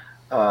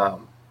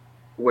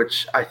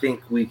 which I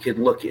think we could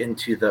look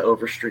into the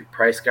Overstreet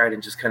price guide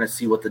and just kind of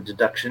see what the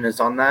deduction is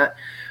on that.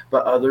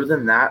 But other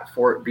than that,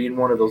 for it being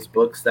one of those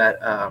books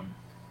that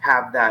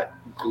have that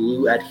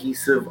glue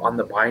adhesive on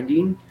the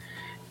binding,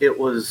 it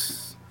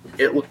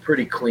looked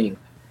pretty clean.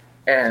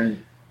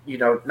 And,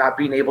 not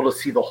being able to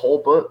see the whole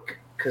book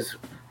because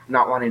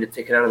not wanting to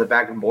take it out of the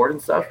bag and board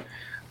and stuff,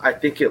 I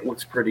think it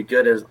looks pretty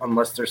good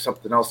unless there's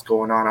something else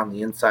going on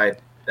the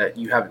inside that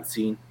you haven't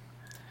seen.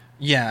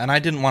 Yeah, and I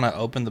didn't want to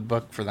open the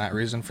book for that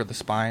reason, for the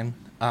spine.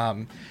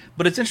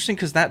 But it's interesting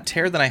because that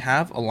tear that I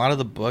have, a lot of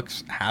the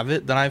books have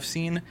it that I've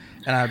seen,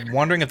 and I'm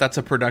wondering if that's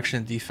a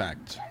production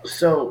defect.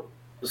 So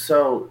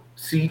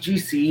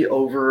CGC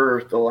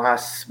over the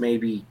last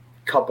maybe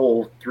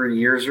 3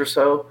 years or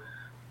so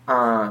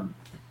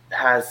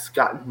has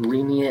gotten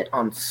lenient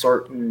on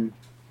certain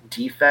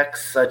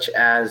defects, such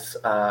as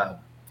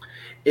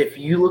if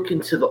you look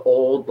into the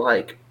old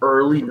like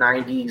early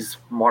 90s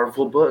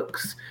Marvel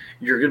books,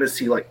 you're going to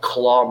see like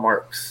claw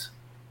marks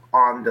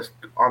on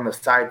the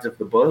sides of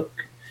the book,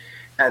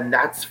 and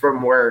that's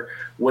from where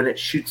when it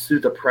shoots through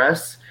the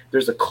press,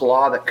 there's a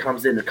claw that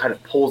comes in and kind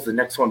of pulls the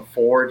next one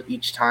forward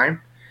each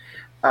time.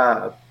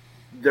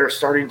 They're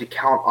starting to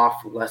count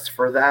off less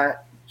for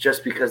that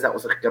just because that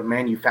was like a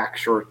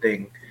manufacturer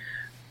thing.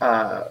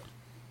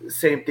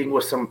 Same thing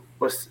with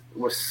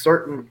with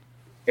certain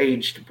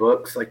aged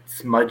books like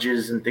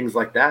smudges and things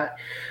like that.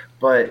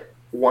 But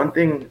one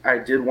thing I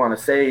did want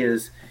to say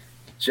is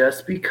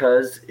just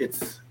because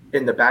it's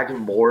in the bag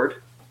and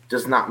board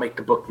does not make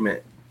the book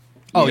mint.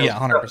 Oh, yeah,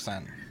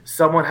 100%.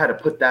 Someone had to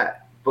put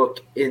that book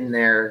in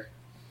there.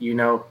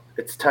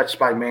 It's touched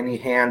by many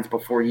hands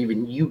before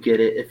even you get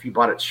it if you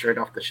bought it straight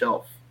off the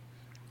shelf.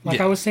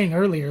 I was saying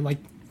earlier, like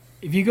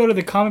if you go to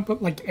the comic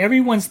book, like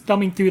everyone's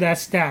thumbing through that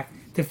stack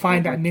to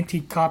find that minty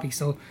copy.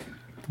 So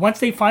once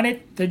they find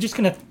it, they're just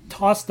gonna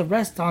toss the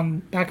rest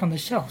back on the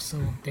shelf. So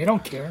they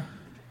don't care.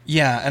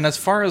 Yeah, and as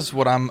far as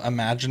what I'm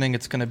imagining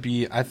it's going to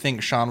be, I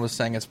think Sean was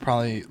saying it's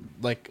probably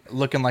like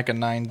looking like a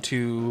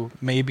 9.2,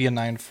 maybe a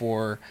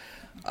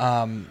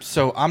 9.4.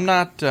 So I'm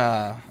not,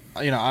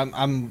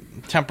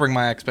 I'm tempering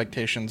my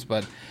expectations,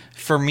 but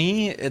for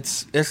me,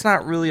 it's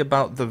not really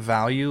about the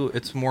value.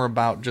 It's more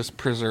about just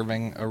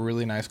preserving a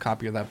really nice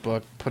copy of that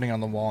book, putting it on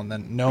the wall, and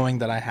then knowing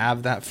that I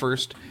have that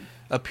first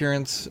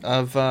appearance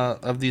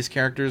of these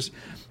characters.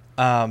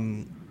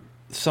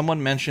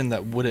 Someone mentioned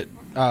that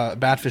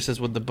Badfish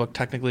says, would the book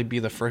technically be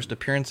the first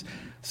appearance?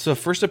 So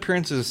first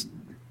appearance is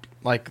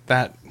like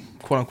that,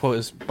 quote unquote,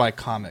 is by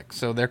comic.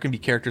 So there can be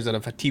characters that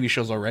have had TV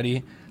shows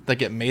already that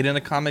get made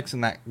into comics,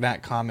 and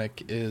that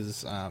comic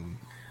is,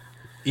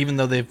 even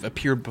though they've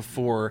appeared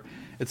before,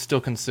 it's still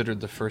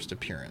considered the first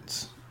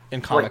appearance in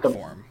comic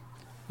form.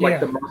 Like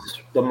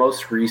the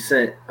most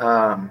recent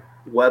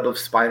Web of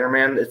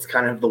Spider-Man, it's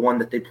kind of the one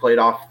that they played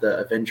off the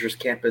Avengers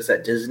campus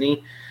at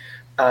Disney.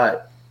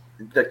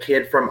 The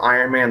kid from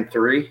Iron Man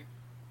 3,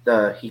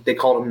 they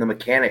called him the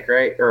mechanic,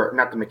 right? Or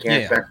not the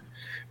mechanic,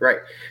 right?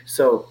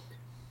 So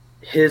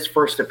his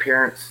first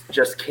appearance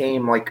just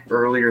came like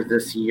earlier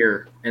this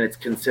year, and it's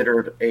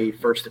considered a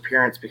first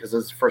appearance because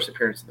it's the first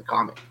appearance in the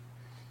comic.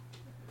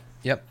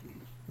 Yep.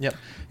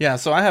 Yeah.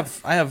 So I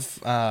have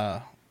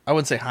I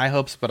wouldn't say high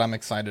hopes, but I'm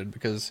excited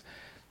because,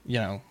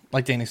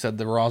 like Danny said,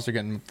 the raws are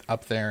getting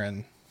up there,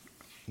 and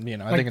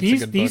I think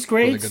it's a good book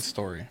with a good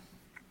story.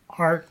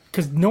 Are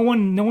because no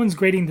one's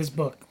grading this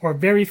book, or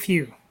very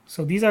few.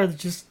 So these are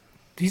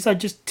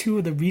just two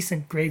of the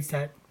recent grades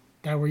that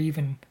were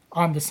even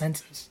on the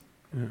census.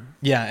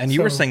 Yeah, and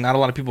you were So- saying not a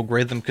lot of people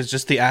grade them because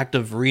just the act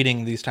of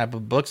reading these type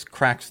of books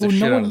cracks the Well, shit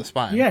no out one, of the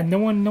spine. Yeah, no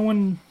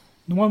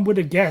one would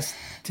have guessed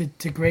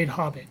to grade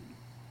Hobbit.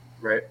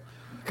 Right.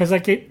 Because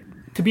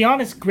to be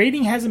honest,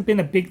 grading hasn't been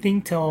a big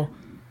thing till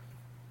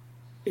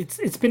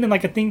it's been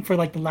like a thing for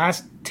like the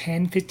last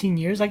 10, 15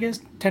 years, I guess,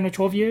 10 or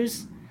 12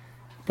 years.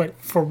 But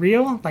for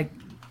real, like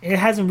it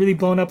hasn't really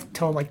blown up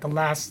till like the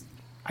last,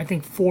 I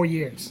think, 4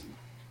 years,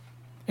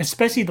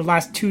 especially the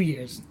last 2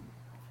 years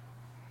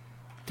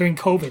during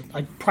COVID.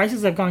 Like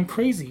prices have gone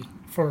crazy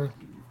for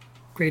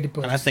graded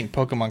books. And I think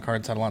Pokemon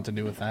cards had a lot to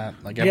do with that.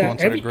 Like Yeah, everyone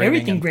started grading.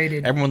 everything and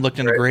graded. Everyone looked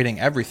into Right. grading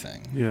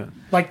everything. Yeah.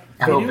 like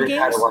video COVID had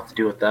games. a lot to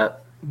do with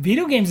that.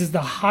 Video games is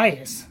the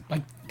highest.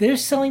 Like they're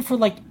selling for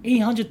like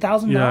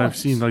 $800,000. Yeah, I've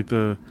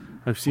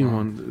seen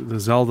one, the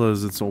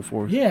Zeldas and so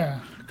forth. Yeah.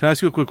 Can I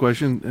ask you a quick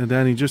question,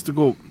 Danny? Just to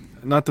go,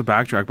 not to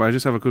backtrack, but I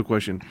just have a quick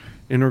question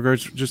in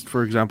regards, just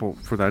for example,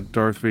 for that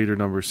Darth Vader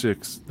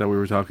 #6 that we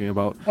were talking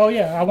about. Oh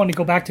yeah, I want to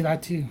go back to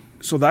that too.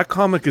 So that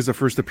comic is the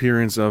first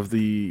appearance of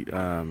the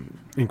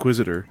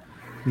Inquisitor.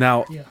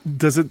 Now, Yeah.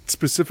 does it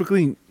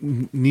specifically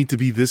need to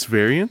be this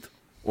variant,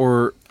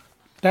 or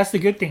That's the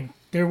good thing.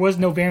 There was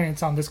no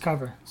variants on this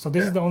cover, so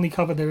this is the only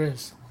cover there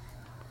is.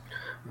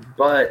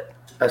 But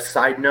a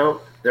side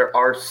note, there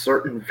are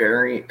certain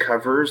variant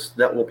covers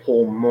that will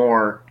pull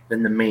more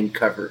than the main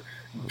cover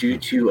due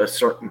to a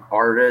certain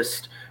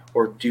artist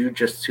or due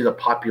just to the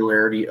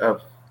popularity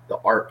of the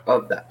art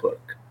of that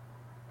book.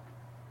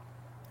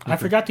 I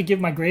forgot to give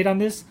my grade on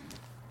this.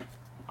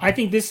 I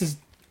think this is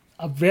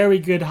a very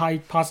good high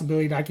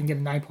possibility that I can get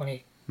a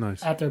 9.8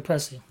 nice? after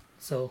pressing.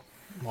 So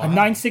a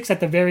 9.6 at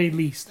the very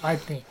least, I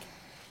think.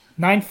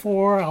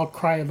 9.4, I'll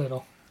cry a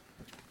little.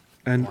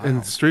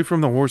 And straight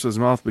from the horse's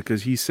mouth,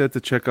 because he said to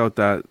check out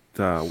that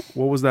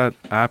what was that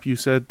app you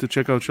said to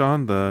check out,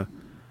 Sean? The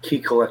Key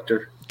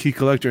Collector. Key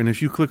Collector. And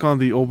if you click on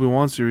the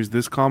Obi-Wan series,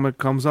 this comic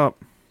comes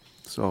up.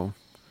 So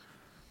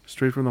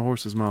straight from the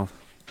horse's mouth.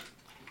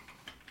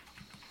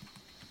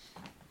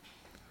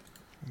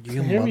 You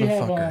So here we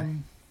have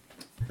motherfucker.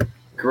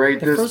 Grade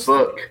The this first-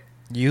 book.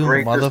 You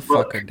Rate this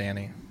book. motherfucker,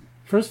 Danny.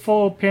 first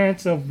full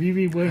appearance of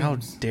Riri How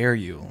Williams. dare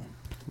you?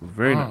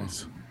 Very Wow.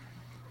 nice.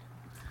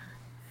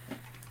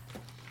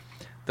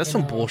 That's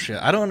some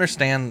bullshit. I don't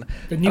understand.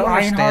 The new I don't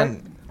Ironheart?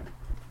 understand.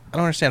 I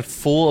don't understand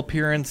full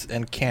appearance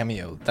and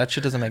cameo. That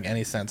shit doesn't make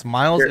any sense.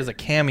 Miles Here- is a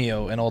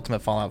cameo in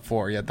Ultimate Fallout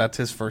 4, yet that's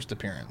his first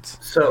appearance.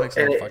 That So makes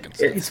no and fucking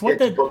sense. It's what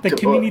book the to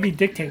community book.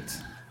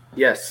 dictates.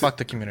 Yes. Fuck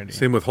the community.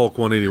 Same with Hulk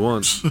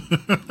 181.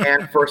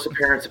 And first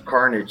appearance of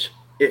Carnage.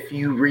 If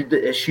you read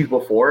the issue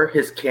before,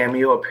 his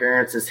cameo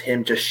appearance is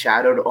him just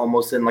shadowed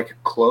almost in like a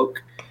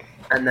cloak.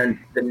 And then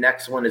the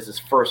next one is his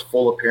first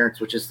full appearance,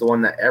 which is the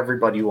one that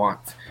everybody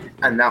wants.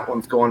 And that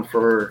one's going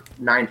for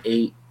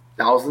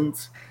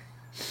 9,800s.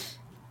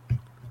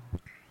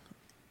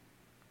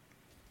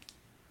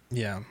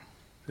 Yeah.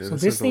 Yeah, So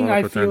this this has a thing lot I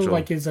of feel potential.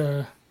 like is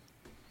a.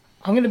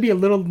 I'm gonna be a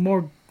little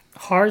more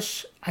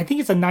harsh. I think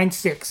it's a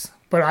 9.6,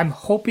 but I'm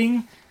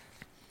hoping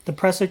the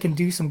presser can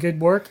do some good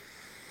work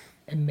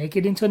and make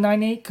it into a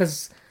 9.8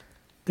 because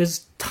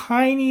there's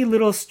tiny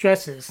little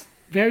stresses,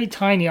 very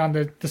tiny on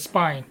the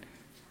spine,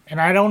 and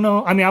I don't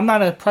know. I mean, I'm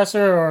not a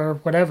presser or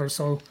whatever,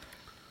 so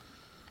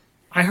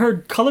I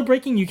heard color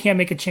breaking you can't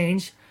make a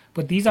change,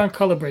 but these aren't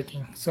color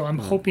breaking, so I'm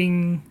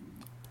hoping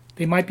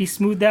they might be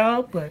smoothed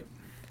out, but.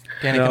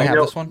 Danny, No. can I have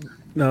No. this one?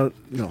 No.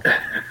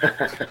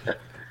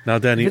 Now,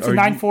 Danny, If it's a are you-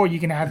 9.4, you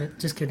can have it.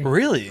 Just kidding.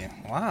 Really?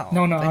 Wow.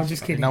 No, Thank I'm you.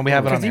 just kidding. No, we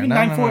have it on Because there. even No,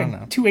 9.4 no.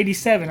 and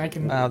 287, I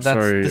can. That's,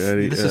 Sorry, this,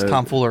 Eddie, this is uh,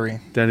 tomfoolery.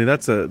 Danny,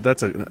 that's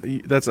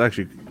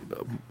actually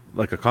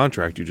like a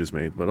contract you just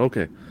made, but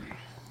okay.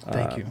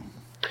 Thank you.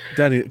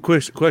 Danny,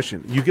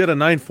 question. You get a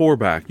 9.4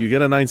 back. You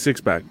get a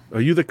 9.6 back.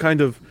 Are you the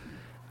kind of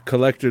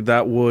collector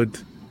that would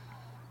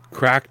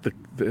crack the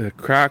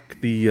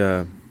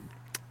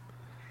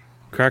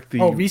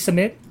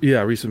resubmit?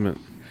 yeah, resubmit?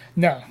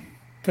 No.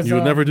 Because You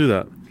would never do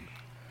that.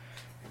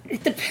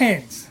 It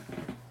depends.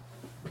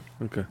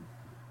 Okay.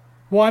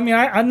 Well, I mean,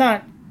 I'm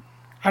not.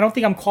 I don't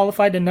think I'm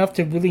qualified enough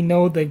to really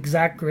know the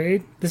exact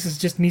grade. This is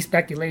just me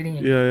speculating.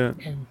 And, Yeah.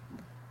 And,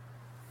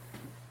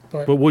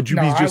 But would you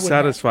no, be I just would not.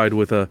 satisfied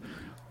with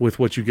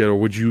what you get, or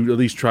would you at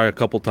least try a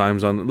couple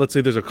times on? Let's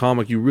say there's a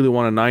comic you really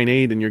want a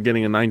 9.8 and you're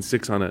getting a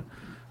 9.6 on it.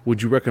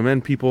 Would you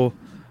recommend people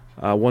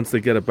once they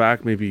get it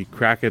back, maybe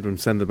crack it and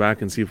send it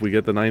back and see if we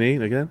get the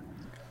 9.8 again?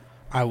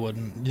 I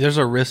wouldn't. There's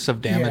a risk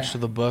of damage Yeah. to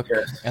the book,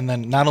 Yes. and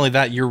then not only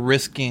that, you're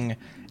risking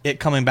it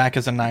coming back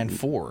as a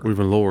 9.4. Or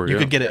even lower? You yeah.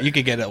 could get it. You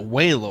could get it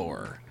way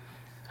lower.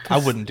 I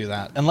wouldn't do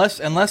that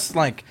unless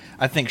like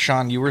I think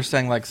Sean, you were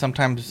saying like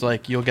sometimes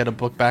like you'll get a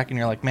book back and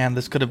you're like, man,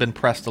 this could have been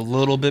pressed a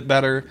little bit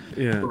better.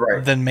 Yeah.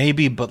 Right. Then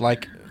maybe, but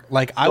like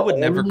I The would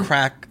never only-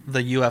 crack the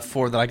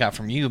UF4 that I got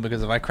from you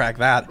because if I crack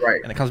that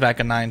Right. and it comes back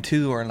a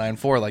 9.2 or a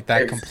 9.4, like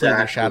that completely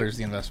Exactly. shatters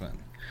the investment.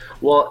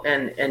 Well,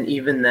 and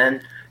even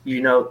then,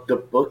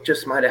 the book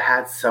just might have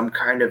had some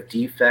kind of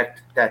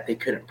defect that they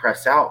couldn't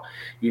press out.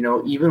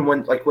 Even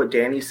when, like what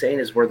Danny's saying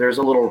is where there's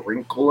a little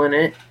wrinkle in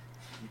it,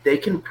 they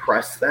can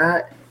press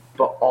that,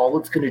 but all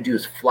it's going to do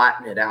is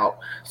flatten it out.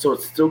 So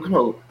it's still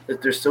going to,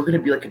 there's still going to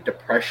be like a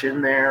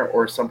depression there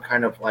or some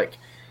kind of like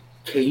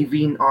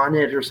caving on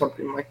it or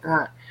something like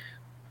that.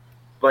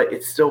 But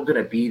it's still going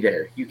to be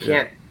there. You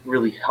can't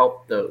really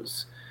help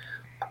those.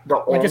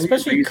 Like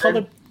especially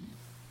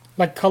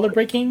color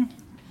breaking,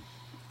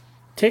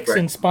 ticks Right.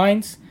 and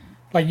spines.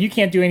 Like you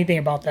can't do anything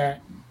about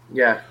that.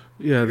 Yeah.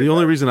 Yeah, the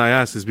only reason I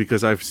asked is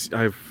because I've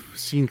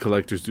seen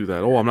collectors do that.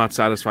 Oh, I'm not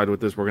satisfied with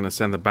this. We're going to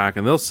send it back,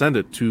 and they'll send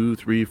it 2,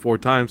 3, 4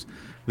 times.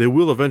 They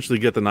will eventually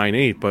get the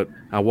 9.8, but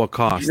at what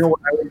cost? You know what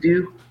I would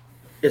do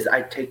is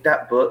I'd take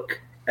that book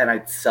and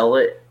I'd sell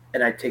it,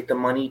 and I'd take the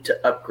money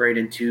to upgrade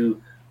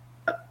into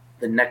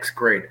the next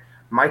grade.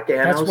 My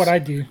Thanos. That's what I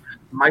do.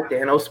 My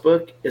Thanos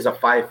book is a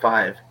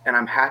 5.5, and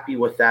I'm happy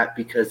with that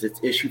because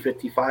it's issue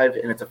 55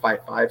 and it's a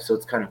 5.5, so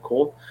it's kind of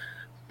cool.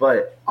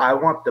 But I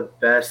want the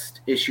best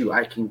issue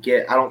I can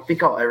get. I don't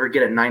think I'll ever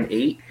get a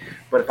 9.8,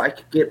 but if I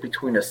could get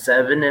between a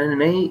 7 and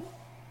an 8,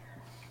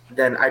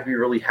 then I'd be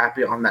really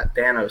happy on that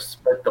Thanos.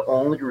 But the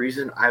only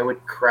reason I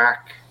would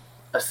crack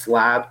a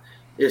slab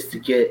is to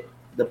get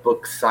the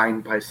book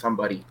signed by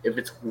somebody, if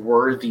it's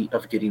worthy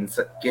of getting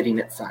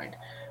it signed.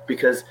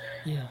 Because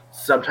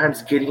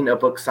sometimes getting a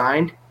book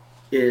signed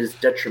is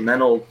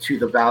detrimental to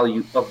the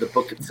value of the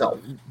book itself.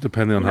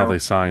 Depending on how they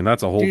sign,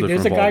 that's a whole Dude,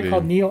 different there's a guy ballgame.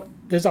 called Neil.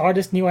 There's an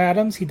artist, Neil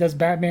Adams. He does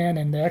Batman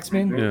and the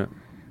X-Men. Yeah.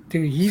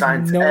 Dude, he's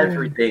Signs known.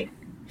 everything.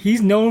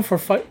 He's known for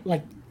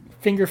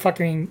finger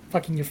fucking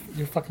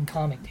your fucking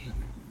comic, dude.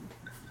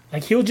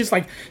 Like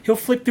he'll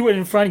flip through it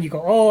in front of you.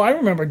 Go, oh, I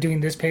remember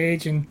doing this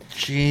page, and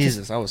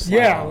Jesus, I was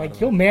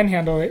he'll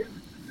manhandle it.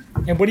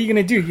 And what are you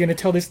gonna do? You're gonna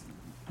tell this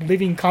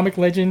living comic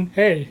legend,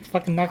 hey,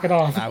 fucking knock it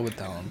off. I would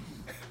tell him.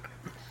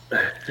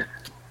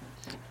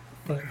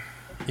 But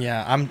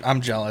Yeah,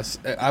 I'm jealous.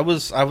 I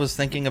was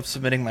thinking of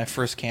submitting my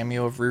first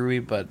cameo of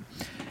Riri, but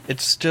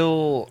it's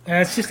still.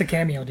 it's just a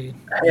cameo, dude.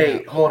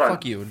 Hey, hold on.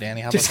 Fuck you,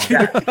 Danny. How Just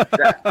about kidding.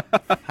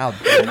 that? How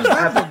dare you?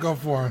 That book go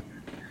for?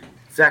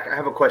 Zach, I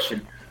have a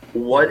question.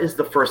 What is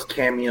the first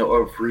cameo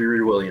of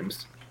Riri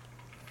Williams?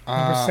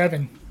 Number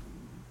 7.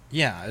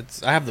 Yeah,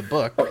 I have the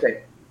book.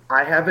 Okay,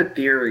 I have a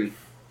theory.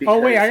 Oh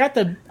wait,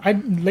 because I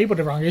labeled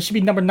it wrong. It should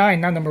be number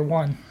 9, not number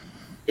 1.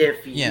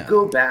 if you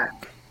go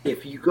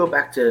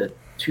back to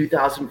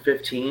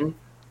 2015,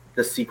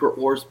 the Secret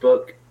Wars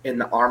book and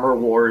the Armor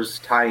Wars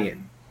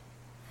tie-in,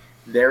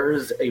 there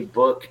is a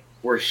book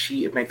where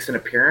she makes an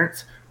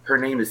appearance. Her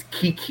name is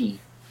Kiki.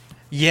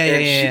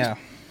 Yeah.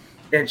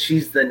 And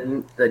she's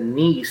the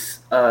niece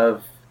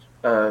of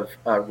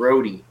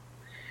Rhodey,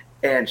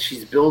 and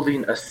she's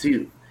building a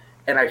suit.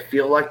 And I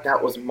feel like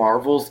that was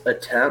Marvel's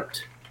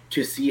attempt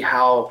to see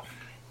how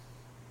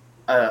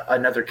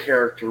another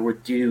character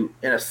would do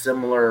in a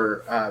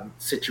similar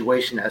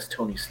situation as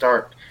Tony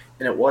Stark.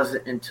 And it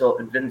wasn't until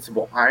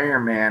Invincible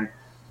Iron Man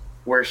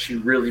where she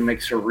really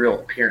makes her real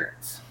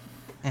appearance.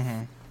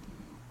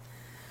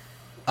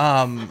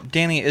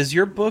 Danny, is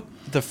your book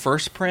the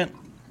first print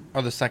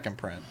or the second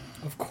print?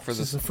 Of course, For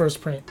it's the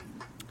first print.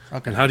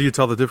 Okay. And how do you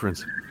tell the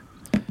difference?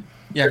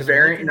 Yeah, The 'cause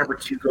variant number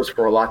 2 goes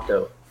for a lot,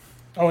 though.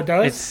 Oh, it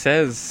does? It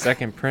says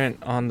second print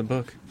on the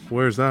book.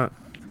 Where's that?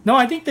 No,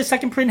 I think the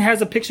second print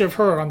has a picture of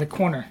her on the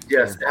corner.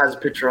 Yes, it has a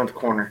picture on the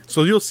corner.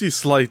 So you'll see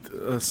slight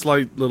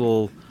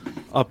little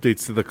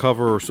updates to the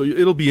cover, so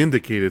it'll be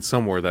indicated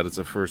somewhere that it's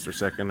a first or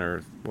second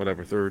or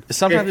whatever third.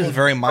 sometimes it's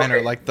very minor,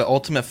 Okay. like the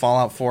Ultimate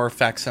Fallout 4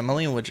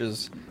 facsimile, which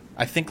is,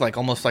 I think, like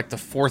almost like the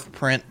 4th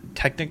print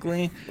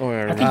technically. Oh yeah, I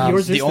I remember. think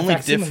yours is The only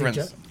facsimile, difference.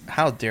 Jeff.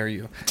 How dare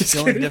you? Just The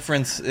only kidding.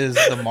 difference is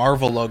the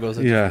Marvel logo is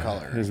a Yeah, different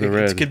color. is the It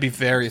red. could be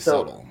very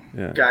So- subtle.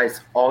 Yeah.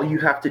 Guys, all you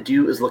have to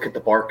do is look at the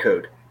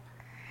barcode.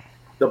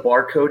 The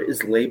barcode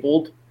is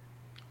labeled.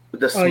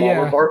 The smaller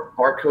yeah.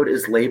 barcode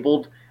is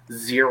labeled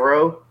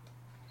 0,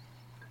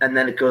 and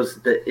then it goes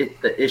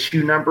the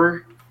issue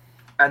number,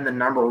 and the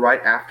number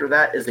right after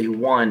that is a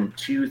 1,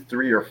 2,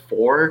 3, or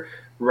 4,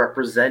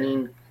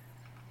 representing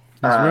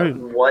That's right.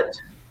 what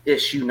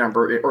issue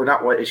number, or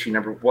not what issue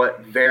number,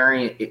 what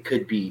variant it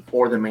could be,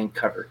 or the main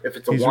cover. If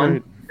it's a He's 1,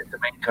 right. it's the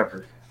main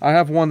cover. I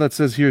have one that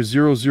says here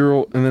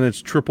 00, and then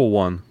it's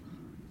 111.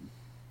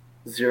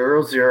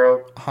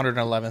 00.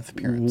 111th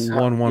appearance.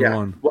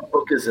 111. What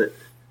book is it?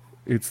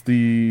 It's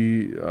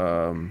the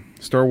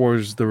Star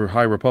Wars: The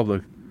High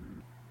Republic.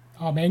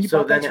 Oh man, you So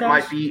bought then that it trash?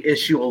 might be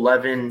issue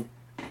 11.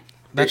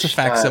 That's a ish,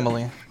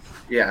 facsimile.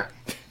 Yeah.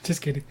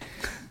 Just kidding.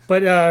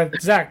 But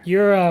Zach,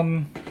 you're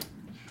Don't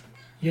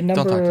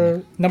talk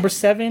to number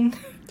 7,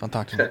 Don't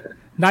talk to me.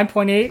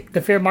 9.8.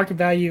 The fair market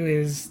value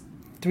is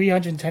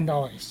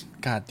 $310.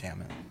 God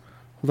damn it.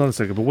 Hold on a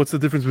second, but what's the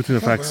difference between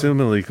a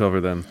facsimile cover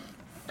then?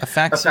 A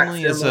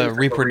facsimile is facsimile is a like a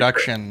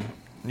reproduction.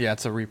 Yeah,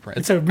 it's a reprint.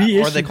 It's a reissue,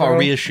 Or they call bro.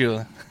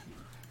 reissue.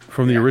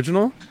 From the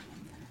original?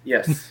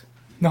 Yes.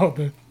 No,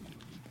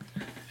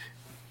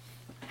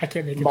 I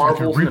can't make it.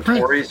 Marvel's reprint.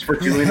 notorious for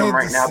doing them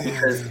right now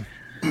because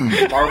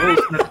Marvel's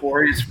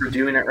notorious for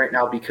doing it right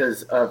now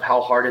because of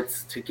how hard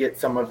it's to get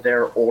some of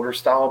their older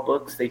style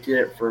books. They did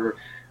it for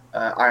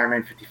Iron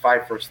Man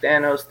 55 First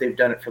Thanos. They've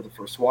done it for the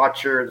First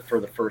Watcher, for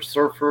the First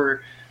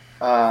Surfer.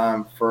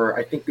 For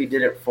I think they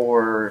did it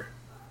for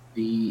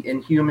the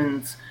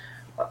Inhumans,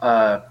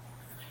 uh,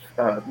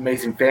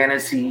 Amazing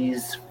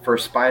Fantasies, for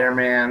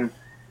Spider-Man.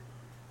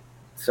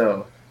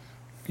 So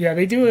Yeah,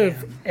 they do it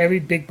with every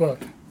big book,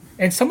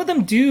 and some of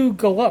them do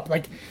go up.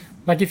 Like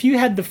if you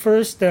had the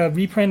first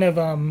reprint of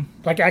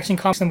like Action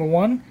Comics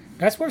 #1,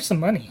 that's worth some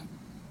money.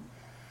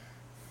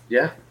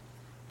 yeah,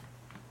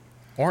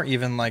 Or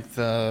even like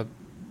the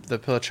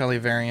Pilicelli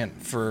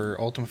variant for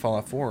Ultimate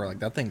Fallout 4, like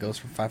that thing goes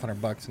for $500,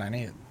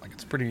 9.8. Like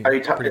it's pretty. are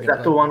you talking? pretty Is that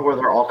the book. one where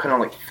they're all kind of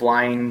like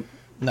flying?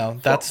 No,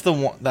 that's the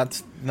one.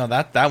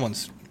 That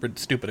one's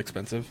stupid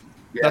expensive.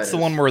 Yeah, That's it the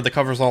is. one where the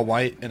cover's all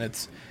white and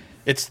it's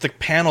the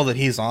panel that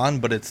he's on,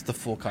 but it's the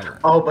full cover.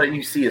 Oh, but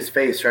you see his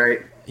face, right?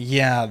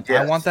 Yeah, I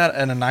Yes. want that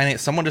and a 9.8.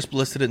 Someone just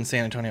listed it in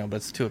San Antonio, but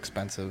it's too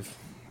expensive.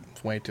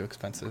 It's way too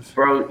expensive.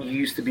 Bro, you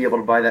used to be able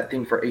to buy that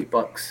thing for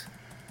 $8.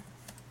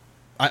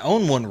 I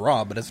own one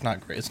raw, but it's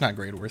not great. It's not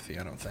grade worthy,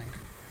 I don't think.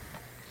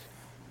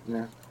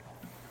 Yeah.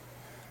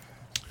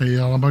 Hey,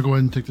 y'all, I'm going to go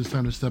ahead and take this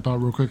time to step out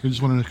real quick. I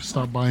just wanted to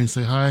stop by and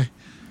say hi.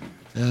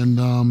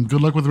 And good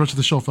luck with the rest of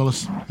the show,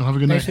 fellas. Y'all have a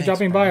good Thanks night. for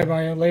dropping by,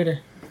 Mario.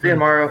 Later. See you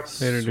tomorrow.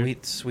 Later, dude.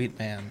 Sweet, sweet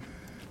man.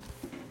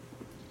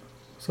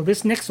 So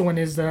this next one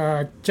is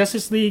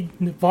Justice League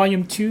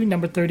Volume 2,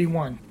 number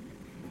 31.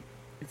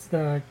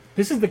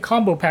 This is the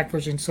combo pack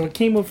version. So it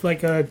came with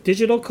like a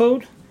digital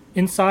code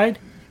inside,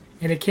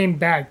 and it came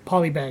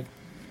poly bag.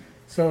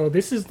 So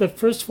this is the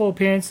first full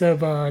appearance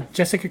of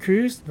Jessica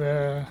Cruz,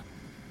 the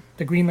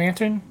Green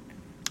Lantern.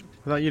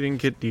 I thought you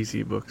didn't get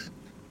DC books.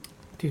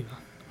 Dude,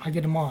 I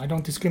get them all. I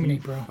don't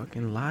discriminate, bro.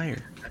 Fucking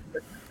liar.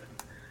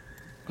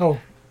 Oh,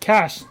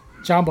 Cash,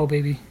 Jumbo,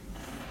 baby.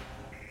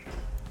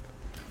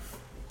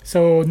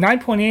 So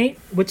 9.8,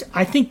 which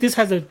I think this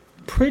has a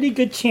pretty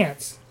good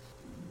chance.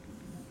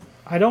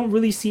 I don't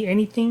really see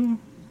anything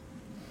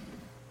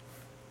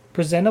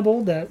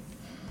presentable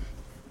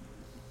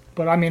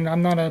but I mean,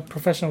 I'm not a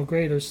professional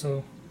grader,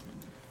 so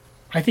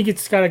I think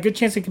it's got a good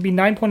chance it could be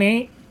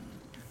 9.8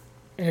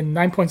 and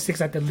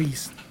 9.6 at the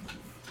least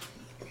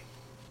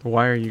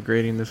Why are you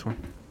grading this one?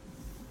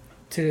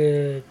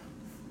 to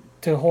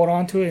hold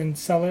on to it and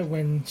sell it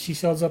when she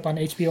shows up on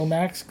HBO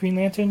Max Green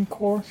Lantern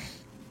Corps.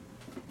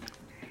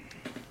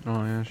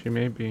 Oh yeah, she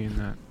may be in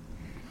that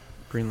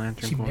Green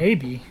Lantern. She Corps. may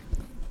be.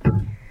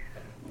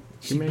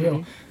 She may will.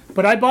 be.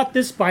 But I bought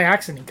this by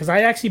accident because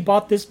I actually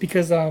bought this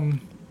because I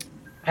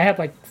have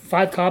like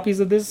 5 copies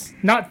of this.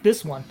 Not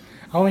this one.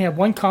 I only have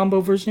one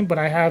combo version, but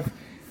I have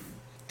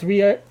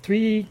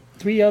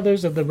three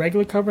others of the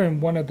regular cover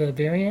and one of the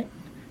variant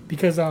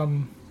because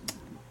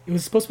it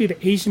was supposed to be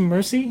the Asian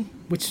Mercy,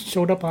 which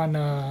showed up on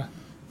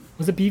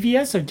was it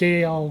BVS or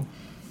JL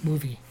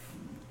movie?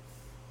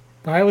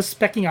 But I was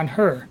specking on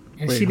her,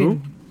 and Wait, she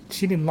who?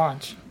 didn't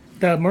launch.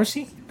 The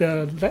Mercy,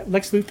 the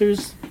Lex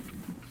Luthor's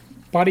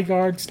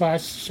bodyguard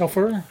 /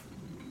 chauffeur.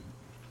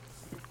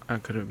 I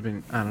could have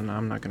been. I don't know.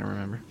 I'm not gonna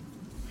remember.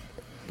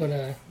 But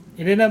it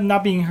ended up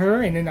not being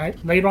her, and then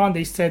later on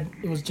they said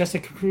it was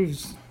Jessica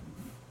Cruz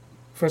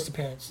first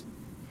appearance.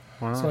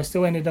 Wow. So I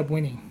still ended up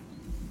winning.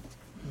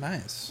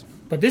 Nice.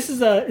 But this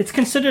is it's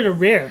considered a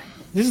rare.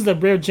 This is a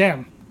rare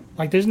gem.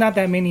 Like there's not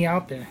that many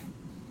out there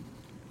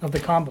of the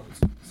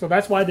combos. So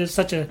that's why there's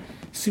such a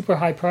super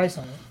high price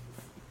on it.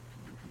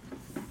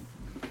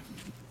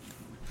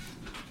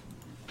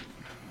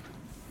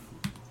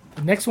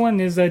 The next one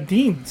is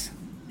Dean's.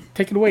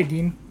 Take it away,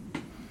 Dean.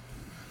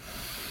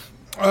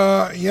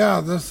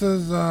 Yeah, this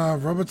is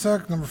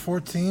Robotech number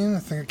 14. I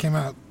think it came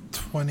out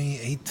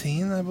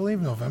 2018, I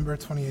believe, November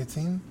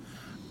 2018.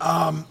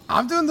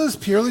 I'm doing this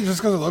purely just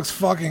because it looks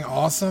fucking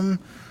awesome.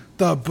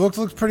 The book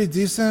looks pretty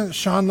decent.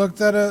 Sean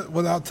looked at it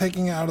without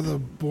taking it out of the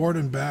board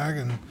and bag,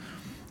 and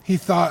he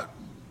thought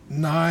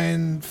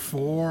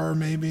 9.4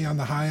 maybe on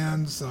the high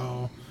end.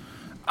 So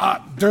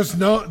there's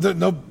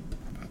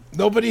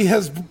nobody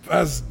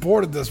has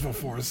boarded this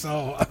before,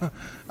 so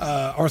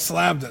or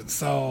slabbed it.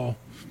 So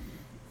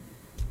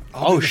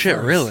I'll be the Shit,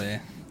 first. really?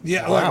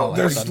 Yeah, Wow, like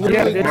there's that's Yeah,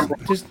 literally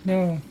there's just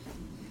no.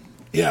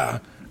 yeah.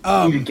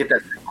 You need to get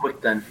that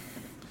quick then.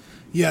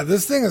 Yeah,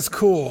 this thing is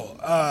cool.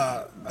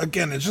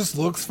 Again, it just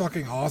looks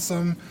fucking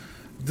awesome.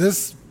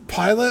 This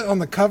pilot on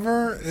the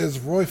cover is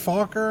Roy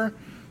Fokker.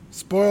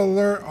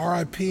 Spoiler alert,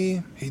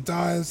 R.I.P. He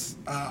dies.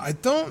 I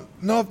don't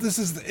know if this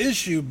is the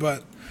issue,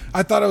 but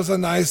I thought it was a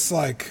nice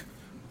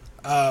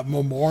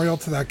memorial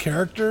to that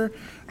character.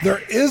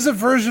 There is a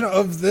version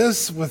of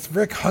this with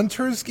Rick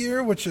Hunter's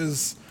gear, which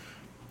is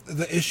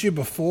the issue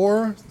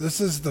before.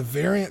 This is the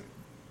variant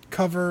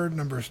cover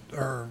number,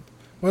 or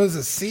what is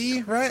it,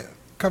 C, right?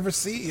 Cover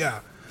C?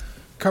 Yeah.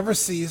 Cover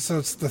C, so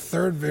it's the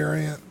third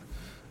variant.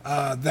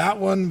 That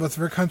one with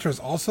Rick Hunter is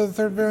also the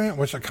third variant,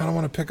 which I kind of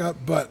want to pick up,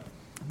 but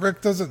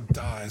Rick doesn't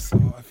die,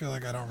 so I feel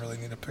like I don't really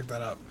need to pick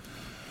that up.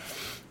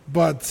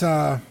 But,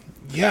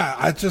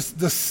 yeah,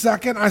 the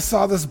second I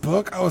saw this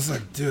book, I was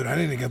like, dude, I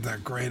need to get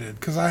that graded,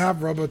 because I have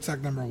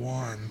Robotech number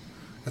 1.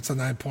 It's a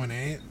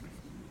 9.8.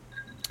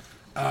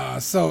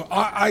 So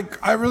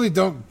I really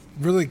don't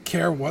really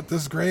care what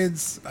this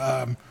grades.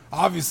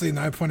 Obviously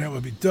 9.8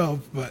 would be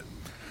dope, but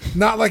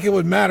not like it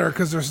would matter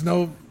because there's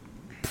no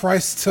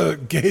price to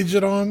gauge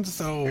it on.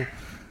 So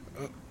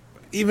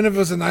even if it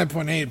was a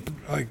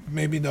 9.8, like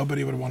maybe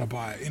nobody would want to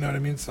buy it. You know what I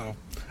mean? So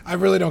I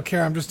really don't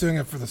care. I'm just doing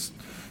it for this.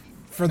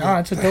 No,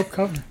 it's a dope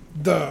cover.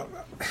 The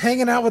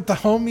hanging out with the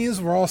homies,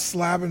 we're all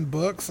slabbing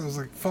books. I was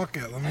like, fuck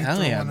it, let me Hell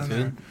throw yeah, one in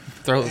dude.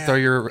 there. Throw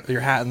your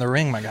hat in the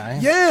ring, my guy.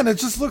 Yeah, and it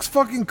just looks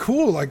fucking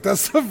cool. Like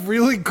that's a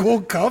really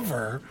cool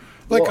cover.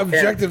 Like Well,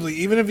 objectively,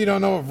 even if you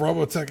don't know what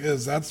Robotech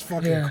is, that's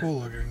fucking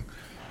cool looking.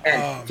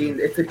 And Dean,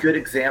 it's a good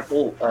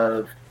example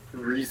of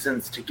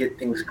reasons to get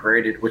things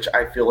graded, which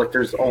I feel like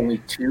there's only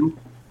two.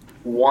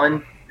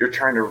 One, you're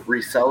trying to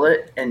resell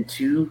it, and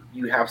two,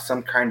 you have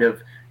some kind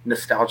of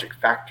nostalgic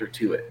factor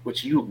to it,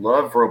 which you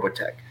love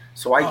Robotech.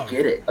 So I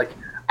get it. Like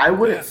I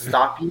wouldn't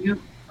stop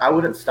you. I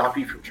wouldn't stop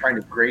you from trying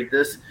to grade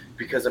this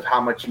because of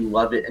how much you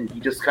love it and you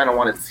just kind of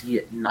want to see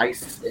it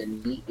nice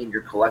and neat in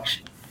your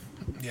collection.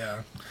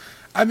 Yeah.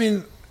 I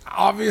mean,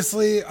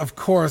 obviously, of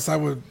course, I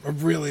would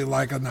really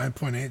like a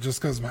 9.8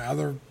 just because my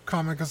other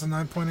comic is a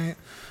 9.8.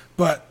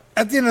 But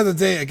at the end of the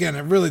day, again,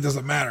 it really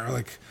doesn't matter.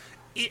 Like,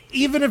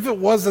 even if it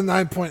was a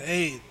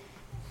 9.8,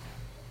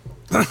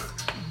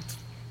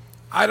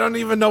 I don't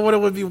even know what it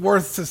would be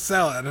worth to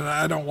sell it, and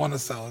I don't want to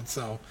sell it.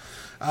 So,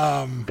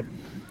 I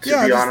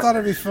just thought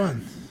it'd be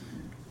fun.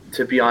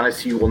 To be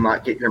honest, you will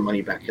not get your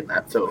money back in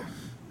that. So,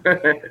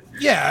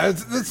 yeah,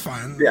 it's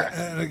fine.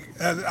 Yeah,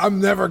 and I'm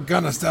never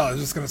gonna sell it.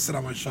 It's just gonna sit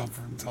on my shelf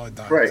until I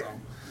die. Right.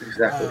 So.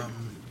 Exactly.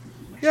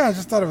 Yeah, I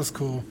just thought it was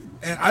cool,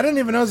 and I didn't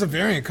even know it was a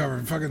variant cover.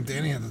 Fucking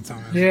Danny had to tell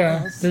me.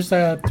 Yeah, there's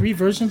 3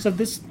 versions of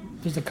this.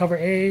 There's a cover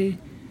A,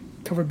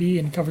 cover B,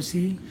 and cover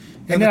C.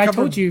 And then I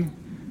told you,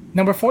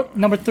 number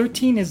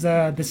 13 is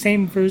the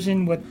same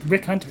version with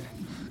Rick Hunter.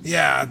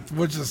 Yeah,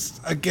 which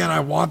is again, I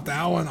want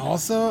that one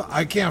also.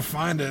 I can't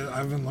find it.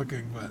 I've been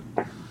looking, but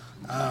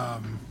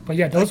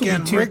yeah, those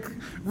again, would be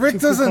Rick two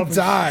doesn't cool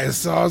die,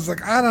 so I was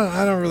like, I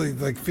don't really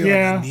like feel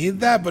like I need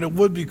that, but it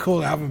would be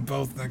cool to have them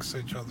both next to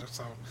each other.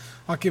 So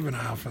I'll keep an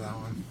eye out for that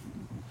one.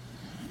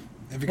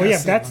 If you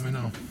guys see it, let me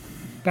know.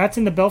 That's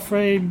in the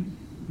Belfry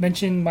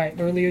mentioned my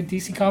earlier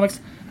DC Comics.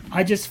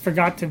 I just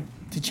forgot to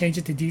change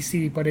it to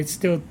DC, but it's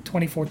still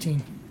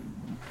 2014.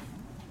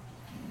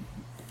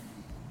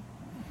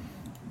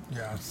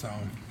 Yeah, so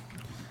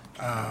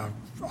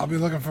I'll be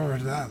looking forward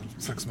to that in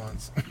 6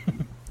 months.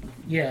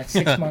 Yeah,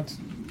 6 months.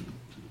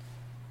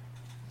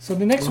 So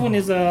the next one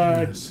is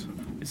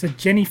it's a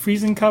Jenny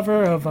Friesen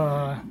cover of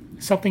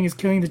Something is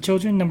Killing the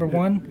Children,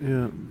 #1.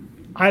 Yeah.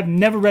 I've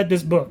never read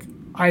this book.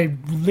 I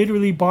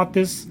literally bought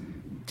this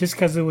just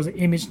because it was an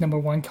Image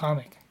 #1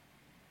 comic.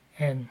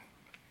 And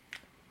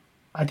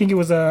I think it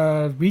was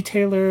a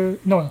retailer,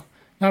 no,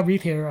 not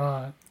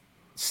retailer,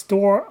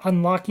 store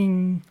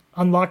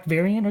unlocked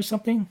variant or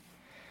something.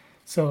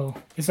 So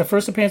it's the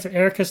first appearance of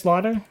Erica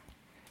Slaughter,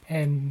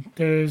 and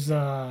there's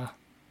a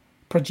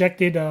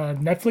projected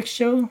Netflix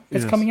show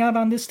that's coming out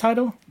on this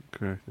title.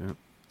 Correct. Yeah.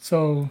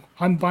 So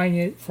I'm buying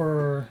it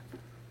for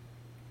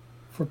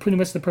pretty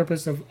much the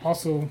purpose of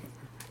also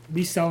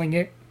reselling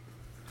it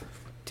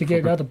to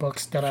get other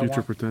books that I want.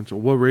 Future potential.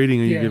 What rating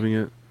are you giving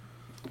it?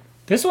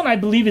 This one I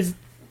believe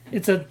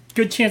it's a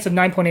good chance of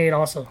 9.8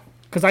 also,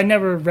 because I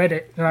never read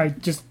it and I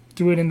just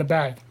threw it in the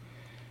bag.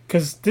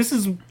 Because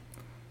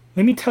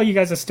let me tell you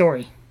guys a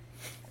story.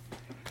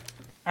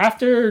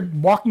 After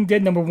Walking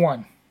Dead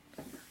 #1,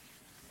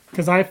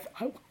 because I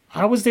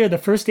was there the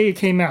first day it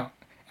came out.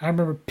 I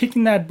remember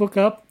picking that book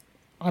up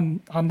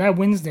on that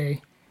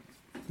Wednesday,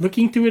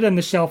 looking through it on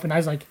the shelf, and I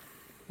was like,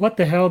 what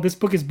the hell? This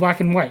book is black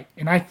and white.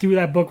 And I threw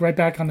that book right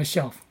back on the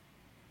shelf.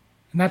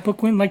 And that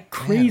book went like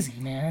crazy,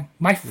 man.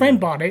 My friend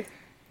bought it,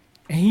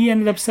 and he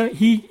ended up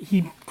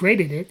he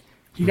graded it.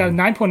 He got a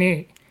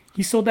 9.8.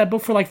 He sold that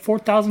book for like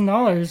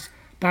 $4,000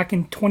 back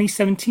in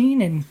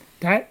 2017, and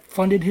that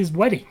funded his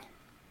wedding.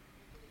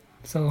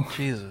 So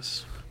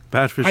Jesus.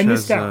 Badfish I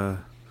missed has. out.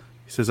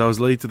 He says I was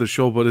late to the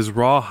show, but is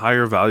Raw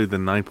higher value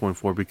than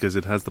 9.4 because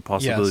it has the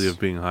possibility of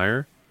being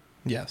higher?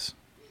 Yes.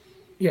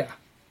 Yeah.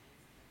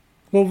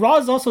 Well, Raw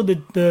is also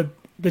the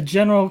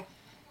general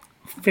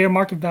fair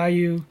market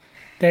value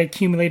that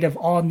accumulated of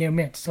all near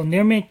mint. So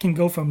near mint can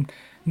go from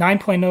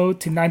 9.0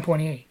 to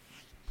 9.8.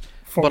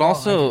 But Raw,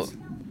 also,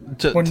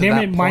 or to near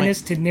that mint point,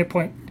 minus to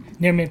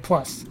near mint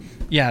plus.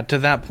 Yeah, to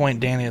that point,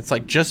 Danny, it's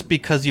like just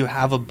because you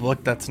have a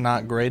book that's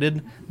not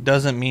graded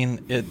doesn't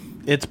mean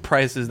its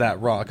price is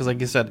that raw. Because like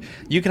you said,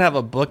 you can have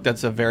a book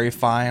that's a very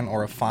fine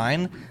or a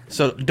fine.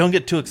 So don't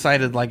get too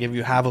excited. Like if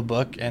you have a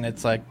book and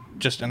it's like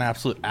just an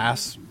absolute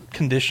ass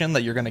condition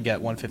that you're going to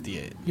get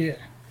 158. Yeah,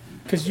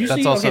 because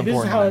usually that's also this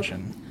is important how to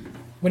mention.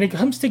 When it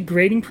comes to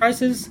grading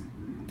prices,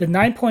 the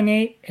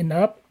 9.8 and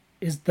up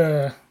is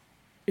the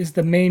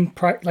main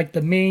like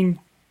the main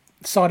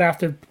sought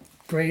after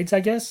grades, I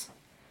guess.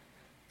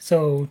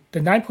 So the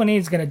 9.8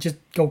 is gonna just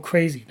go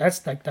crazy.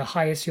 That's like the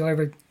highest you'll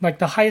ever, like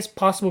the highest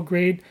possible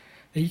grade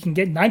that you can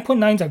get.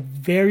 9.9s are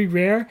very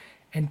rare,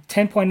 and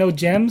 10.0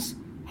 gems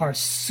are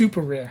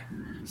super rare.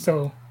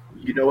 So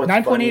you know what's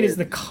 9.8 is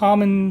the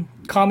common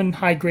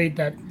high grade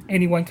that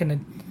anyone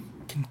can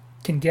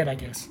get, I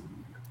guess.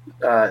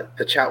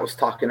 the chat was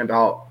talking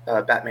about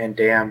Batman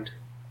Damned,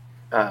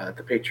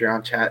 the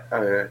Patreon chat,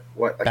 a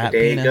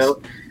day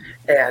ago,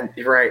 and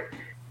right.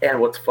 And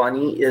what's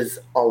funny is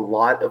a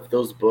lot of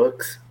those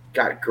books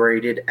got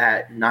graded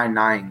at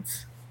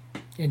 9.9s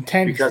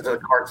Intense. because of the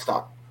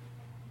cardstock.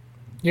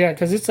 Yeah,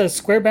 because it's a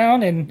square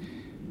bound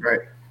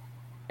Right.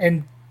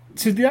 and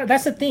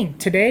that's the thing.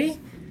 Today,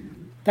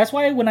 that's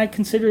why when I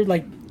consider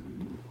like,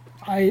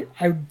 I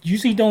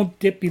usually don't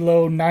dip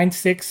below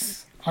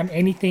 9.6 on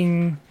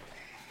anything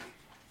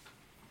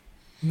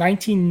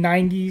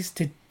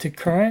 1990s to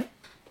current,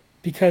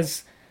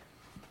 because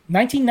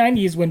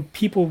 1990 is when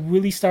people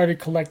really started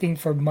collecting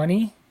for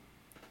money.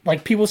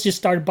 Like people just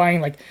started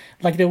buying like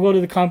they'll go to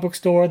the comic book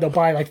store, they'll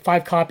buy like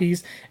 5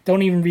 copies,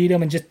 don't even read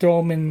them, and just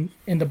throw them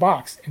in the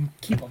box and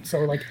keep them. So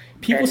like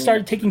people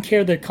started taking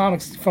care of their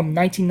comics from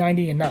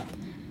 1990 and up.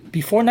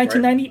 Before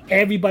 1990,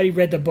 everybody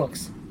read the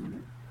books.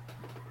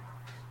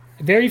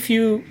 Very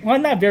few, well,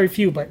 not very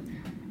few, but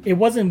it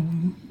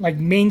wasn't like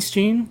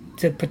mainstream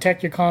to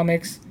protect your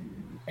comics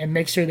and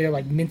make sure they're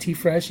like minty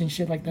fresh and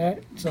shit like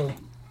that. So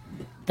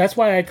that's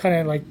why I kind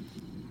of like,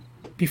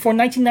 before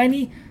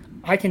 1990,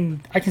 I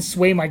can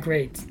sway my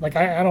grades. Like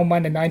I don't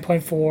mind a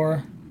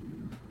 9.4,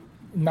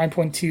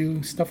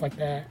 9.2, stuff like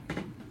that.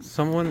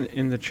 Someone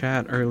in the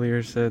chat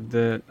earlier said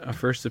that a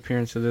first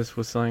appearance of this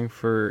was selling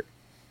for,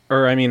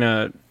 or I mean,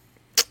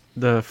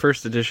 the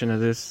first edition of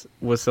this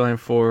was selling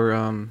for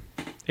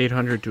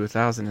 800 to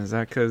 1,000. Is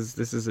that because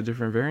this is a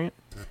different variant?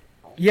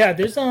 Yeah,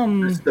 there's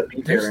This is the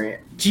B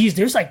variant. Geez,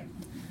 there's like,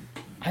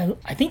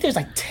 I think there's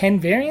like 10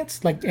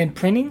 variants like in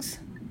printings.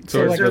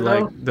 So is like, it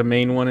like the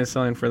main one is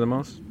selling for the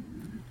most?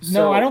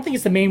 No, I don't think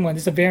it's the main one.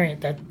 It's a variant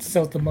that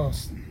sells the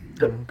most.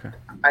 Okay.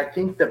 I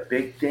think the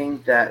big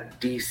thing that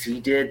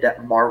DC did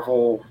that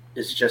Marvel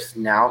is just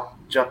now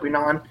jumping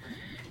on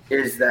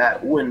is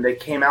that when they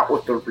came out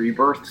with the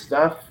Rebirth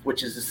stuff,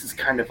 which is this is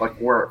kind of like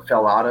where it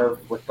fell out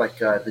of with like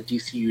the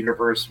DC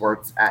universe where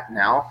it's at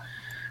now,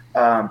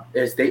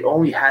 is they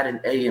only had an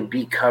A and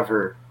B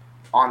cover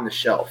on the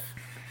shelf.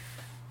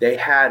 They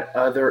had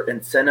other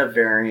incentive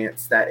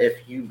variants that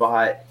if you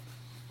bought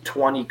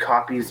 20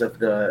 copies of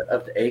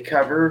the A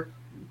cover,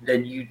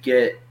 then you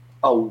get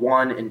a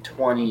 1 in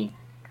 20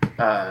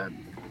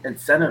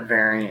 incentive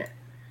variant.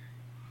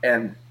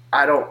 And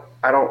I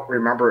don't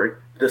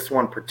remember this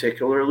one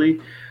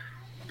particularly,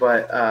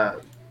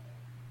 but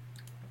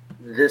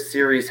this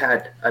series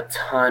had a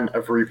ton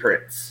of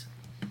reprints.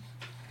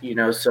 You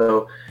know,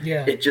 so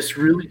Yeah. it just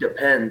really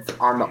depends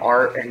on the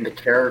art and the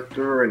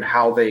character and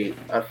how they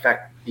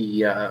affect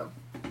the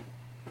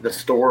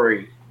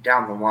story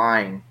down the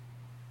line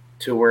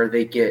to where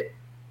they get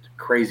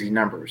crazy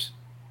numbers.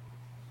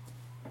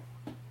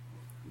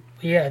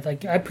 Yeah,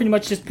 like I pretty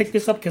much just picked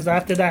this up because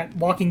after that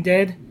Walking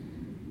Dead,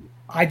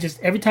 I just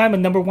every time a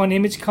 #1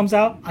 image comes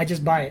out, I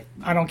just buy it.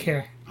 I don't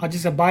care. I'll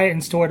just buy it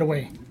and store it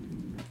away,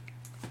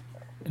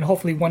 and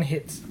hopefully one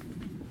hits.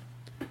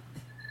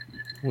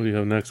 What do you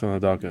have next on the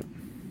docket?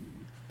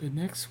 The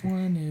next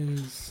one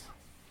is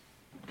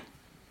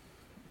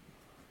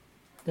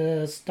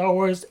the Star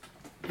Wars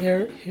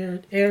Heir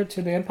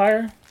to the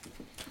Empire,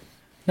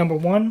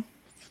 #1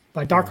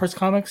 by Dark Horse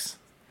Comics.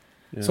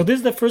 Yeah. So this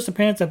is the first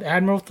appearance of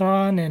Admiral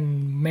Thrawn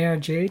and Mara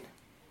Jade.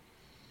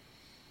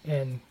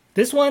 And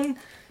this one,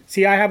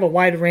 see, I have a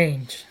wide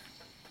range.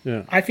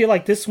 Yeah. I feel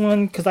like this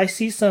one, because I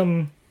see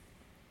some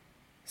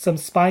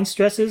spine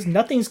stresses.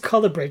 Nothing's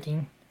color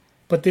breaking,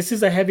 but this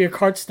is a heavier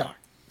cardstock.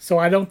 So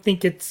I don't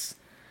think it's...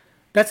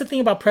 That's the thing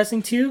about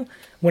pressing too.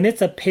 When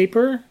it's a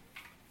paper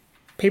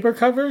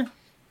cover,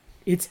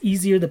 it's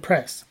easier to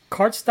press.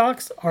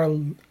 Cardstocks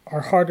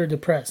are harder to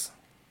press.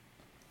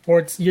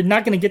 Or you're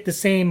not going to get the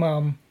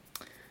same...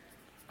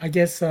 I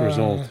guess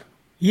result.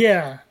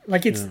 Yeah,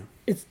 like it's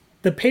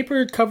the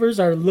paper covers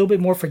are a little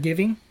bit more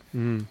forgiving.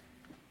 Mm.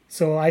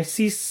 So I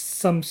see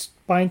some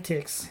spine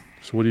ticks.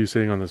 So what are you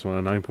saying on this one?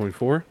 A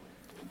 9.4?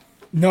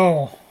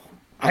 No,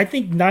 I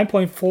think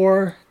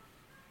 9.4.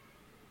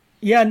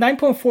 Yeah,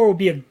 9.4 would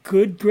be a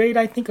good grade,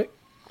 I think,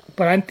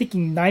 but I'm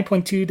thinking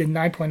 9.2 to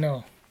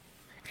 9.0,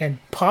 and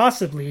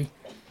possibly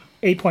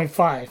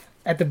 8.5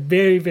 at the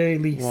very, very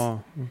least.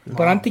 Wow. Okay.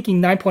 But I'm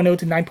thinking 9.0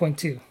 to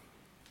 9.2.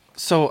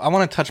 So I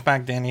want to touch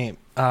back, Danny.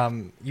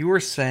 You were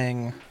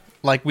saying,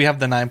 like, we have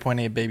the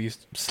 9.8 baby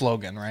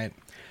slogan, right?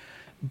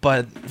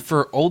 But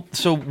for old,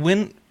 so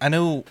when I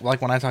know,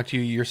 like, when I talk to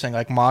you, you're saying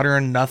like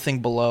modern,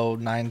 nothing below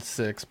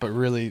 9.6, but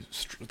really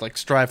like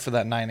strive for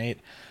that 9.8.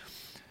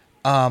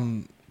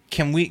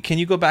 Can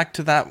you go back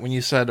to that when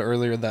you said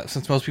earlier that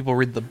since most people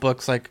read the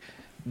books, like,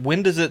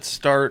 when does it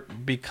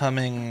start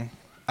becoming?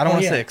 I don't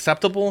want to say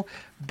acceptable,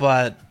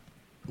 but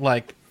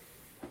like.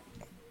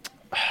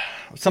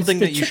 Something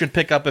that you should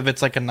pick up if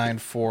it's like a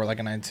 9.4, like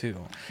a 9.2.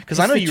 Because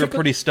I know you were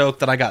pretty stoked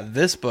that I got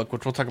this book,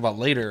 which we'll talk about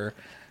later,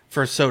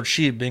 for So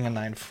Cheap being a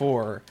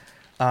 9.4.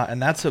 And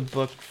that's a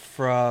book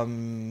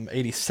from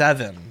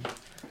 87,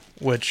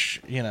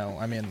 which, you know,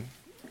 I mean,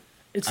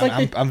 It's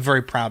I'm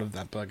very proud of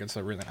that book. It's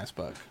a really nice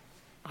book.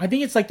 I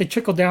think it's like the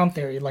trickle down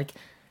theory. Like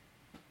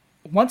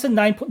once a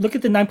look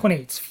at the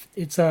 9.8.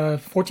 It's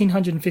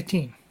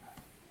 1415.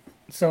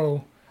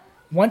 So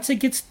once it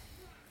gets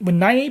when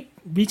 9.8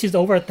 reaches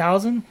over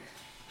 1,000,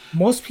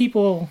 most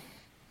people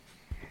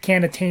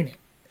can't attain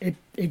it.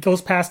 It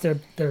goes past their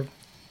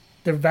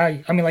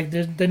value. I mean, like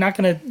they're not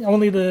gonna,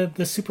 only the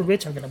super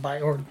rich are gonna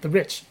buy, or the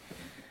rich.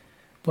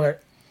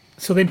 But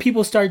so then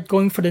people start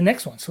going for the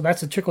next one. So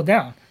that's a trickle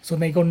down. So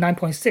they go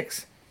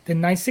 9.6.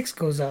 Then 9.6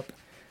 goes up.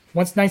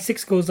 Once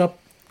 9.6 goes up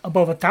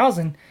above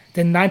 1,000,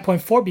 then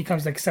 9.4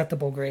 becomes the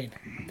acceptable grade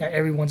that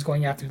everyone's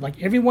going after.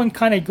 Like everyone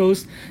kind of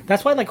goes.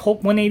 That's why like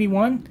Hulk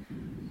 181,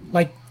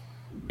 like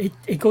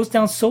it goes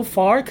down so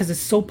far because it's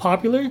so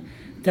popular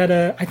that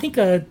I think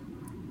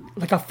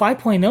like a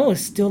 5.0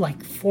 is still like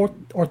 $4,000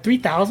 or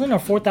 $3,000 or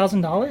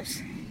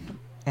 $4,000,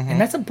 and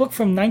that's a book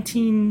from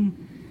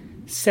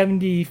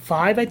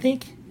 1975, I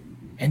think.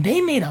 And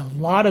they made a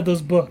lot of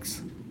those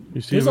books.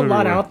 There's a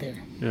lot out there.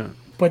 Yeah.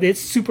 But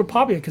it's super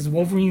popular because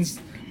Wolverine's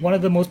one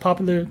of the most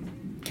popular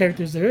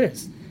characters there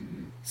is.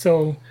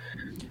 So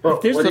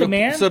if there's a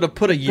demand, so to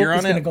put a year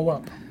on going to it, go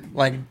up.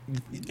 like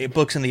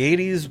books in the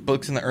 80s,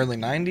 books in the early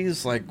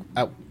 90s, like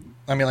I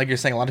mean, like you're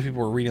saying, a lot of people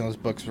were reading those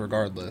books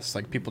regardless.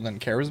 Like people didn't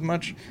care as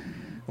much.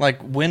 Like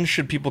when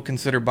should people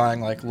consider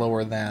buying like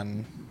lower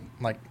than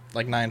like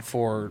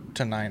 9.4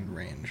 to 9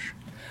 range?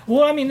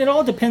 Well, I mean, it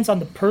all depends on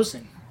the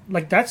person.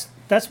 Like that's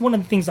one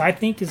of the things I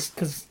think is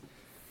because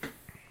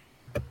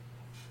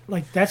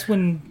like that's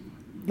when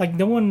like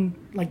no one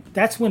like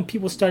that's when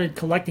people started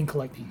collecting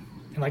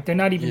and like they're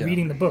not even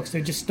reading the books,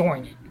 they're just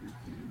storing it.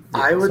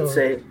 I would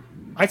say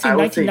I'd say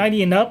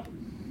 1990 and up,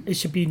 it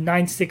should be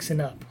 9.6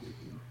 and up.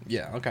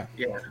 Yeah. Okay.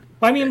 yeah.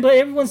 I mean, but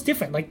everyone's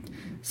different. Like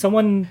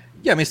someone.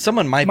 Yeah, I mean,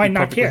 someone might be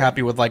not perfectly care.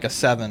 happy with like a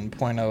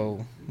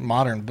 7.0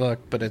 modern book,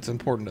 but it's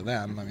important to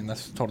them. I mean,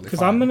 that's totally Because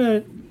fine. I'm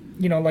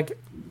gonna, like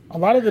a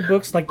lot of the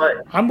books, like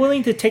But- I'm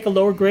willing to take a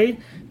lower grade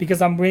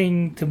because I'm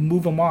willing to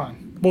move them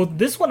on. Well,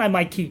 this one I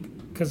might keep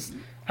because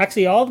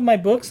actually all of my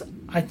books,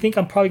 I think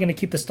I'm probably gonna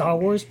keep the Star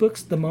Wars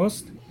books the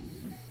most,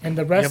 and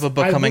the You rest. have a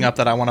book I coming would- up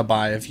that I want to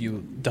buy if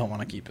you don't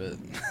want to keep it.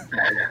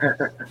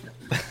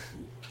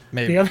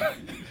 Maybe. The other,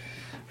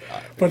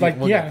 but like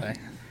We'll get yeah, there. The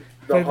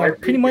But, hard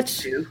like, pretty thing much- is,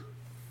 too,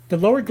 the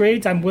lower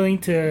grades I'm willing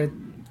to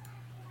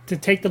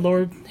take the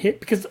lower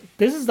hit because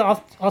this is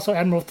also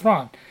Admiral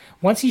Thrawn.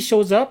 Once he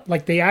shows up,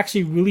 like they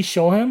actually really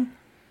show him.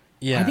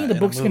 Yeah, I think the in a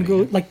book's gonna go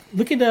movie. like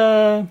look at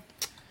the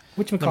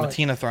whatchamacallit?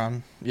 Matina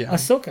Thrawn. Yeah.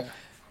 Ahsoka.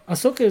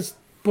 Ahsoka's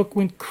book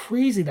went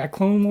crazy. That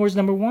Clone Wars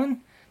 #1.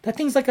 That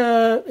thing's like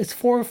it's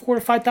 4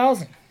 to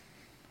 5,000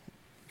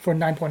 for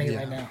 9.8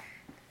 right now.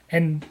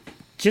 And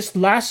just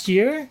last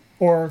year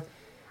or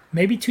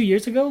maybe 2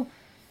 years ago,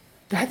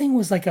 that thing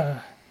was like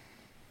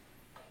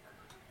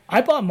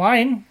I bought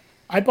mine.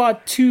 I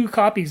bought 2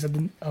 copies of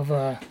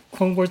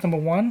Clone Wars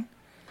 #1.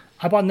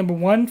 I bought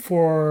 #1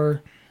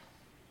 for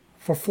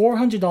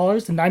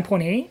 $400, the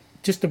 9.8,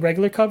 just the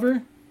regular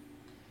cover.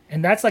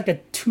 And that's like a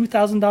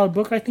 $2,000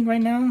 book, I think,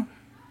 right now.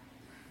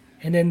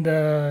 And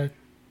then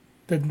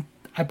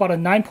I bought a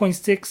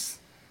 9.6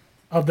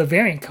 of the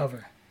variant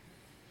cover.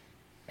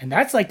 And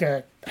that's like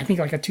I think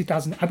like a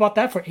 $2,000. I bought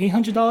that for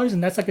 $800,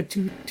 and that's like a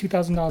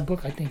 $2,000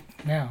 book, I think,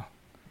 now.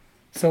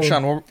 So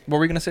Sean, what were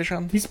we gonna say,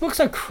 Sean? these books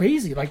are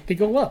crazy. Like they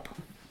go up,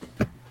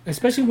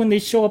 especially when they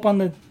show up on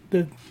the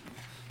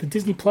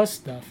Disney Plus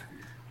stuff.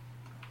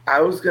 I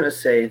was gonna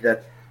say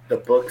that the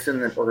books in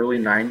the early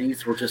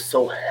 '90s were just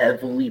so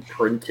heavily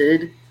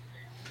printed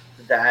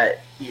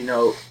that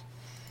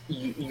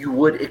you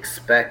would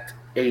expect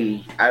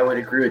I would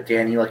agree with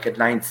Danny, like a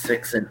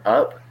 9.6 and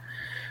up.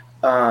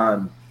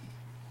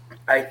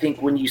 I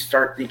think when you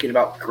start thinking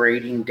about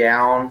grading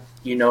down,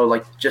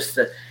 like just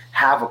to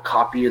have a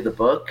copy of the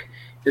book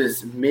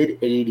is mid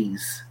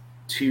 80s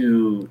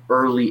to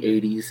early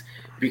 80s,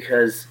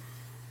 because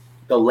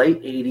the late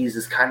 80s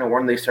is kind of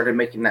when they started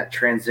making that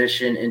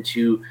transition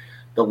into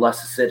the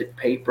less acidic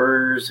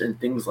papers and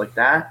things like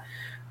that.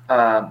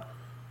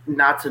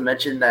 Not to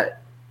mention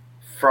that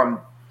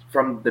from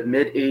the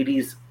mid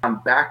 80s on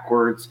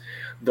backwards,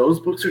 those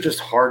books are just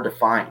hard to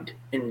find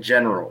in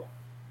general.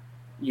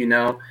 You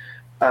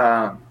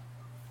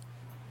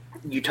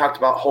talked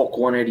about Hulk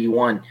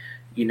 181.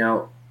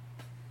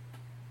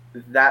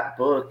 That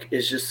book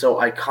is just so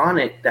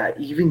iconic that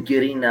even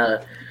getting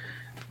a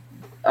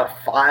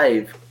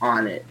 5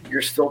 on it,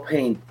 you're still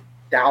paying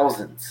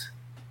thousands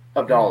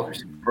of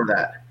dollars for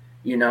that.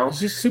 It's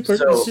just super.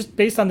 So- it's just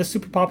based on the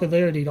super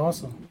popularity,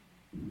 also.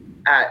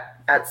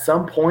 At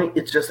some point,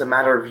 it's just a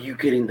matter of you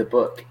getting the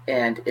book,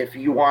 and if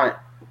you want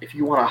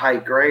a high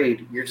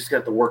grade, you're just gonna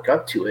have to work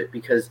up to it,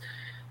 because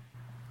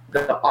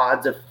the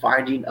odds of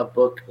finding a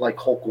book like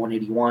Hulk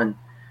 181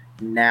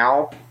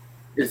 now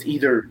is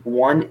either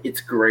one,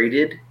 it's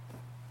graded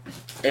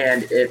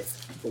and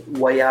it's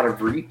way out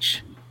of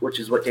reach, which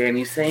is what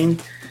Danny's saying,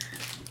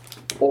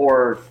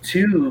 or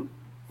 2,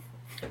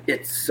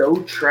 it's so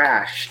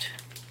trashed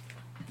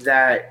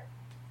that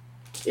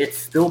it's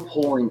still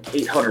pulling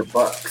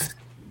 $800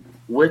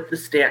 with the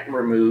stamp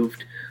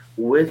removed,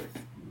 with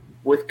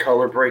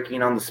color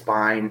breaking on the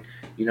spine,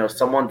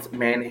 someone's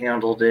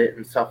manhandled it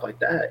and stuff like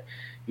that.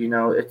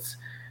 It's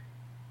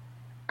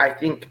I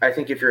think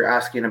if you're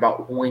asking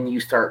about when you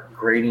start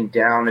grading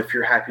down, if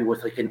you're happy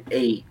with like an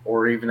 8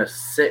 or even a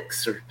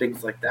 6 or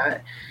things like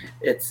that,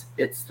 it's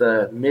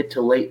the mid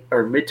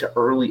to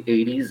early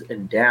 80s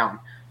and down.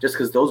 Just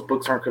because those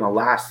books aren't going to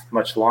last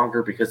much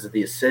longer because of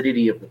the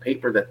acidity of the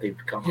paper that they've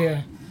become.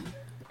 Yeah.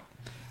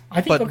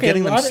 I think, But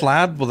getting them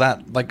slabbed, will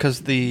that, like,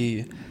 because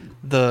the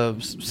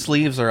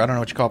sleeves are, I don't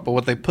know what you call it, but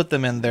what they put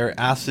them in, they're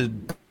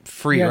acid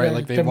free, right?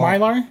 Like the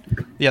Mylar?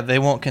 Yeah, they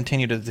won't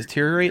continue to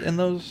deteriorate in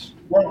those.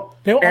 Well,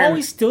 they'll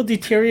always still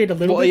deteriorate a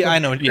little bit. Yeah, I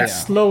know. Yeah,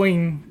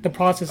 slowing the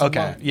process.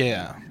 Okay.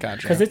 Yeah,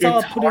 gotcha. Because it's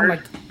all put in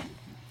like.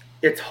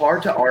 It's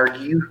hard to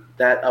argue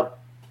that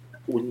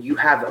when you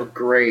have a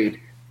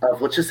grade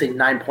of, let's just say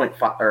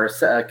 9.5 or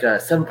like a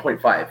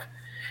 7.5,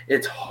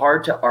 it's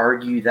hard to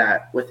argue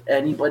that with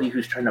anybody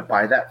who's trying to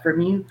buy that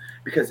from you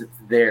because it's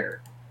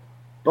there.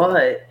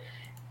 But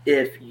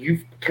if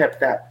you've kept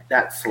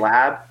that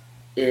slab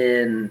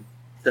in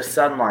the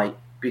sunlight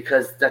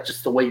because that's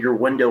just the way your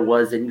window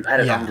was and you had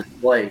it on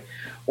display,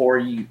 or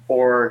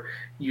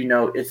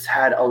it's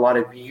had a lot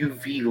of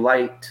UV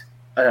light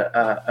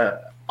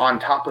on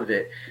top of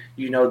it,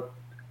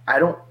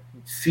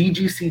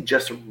 CGC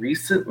just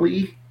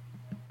recently,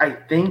 I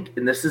think,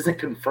 and this isn't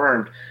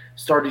confirmed,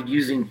 started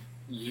using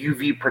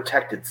UV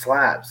protected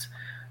slabs.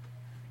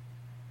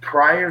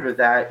 Prior to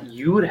that,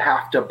 you would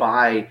have to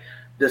buy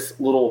this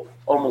little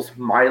almost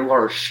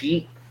Mylar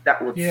sheet that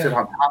would sit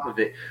on top of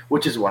it,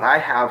 which is what I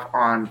have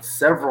on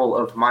several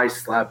of my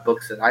slab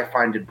books that I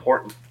find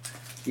important,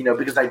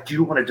 because I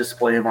do want to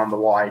display them on the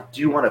wall. I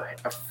do want to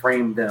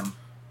frame them.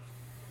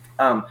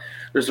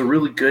 There's a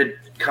really good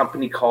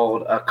company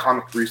called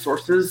Comic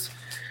Resources.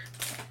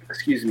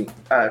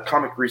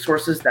 Comic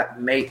Resources that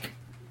make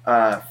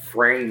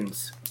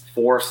frames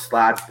for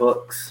slab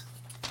books.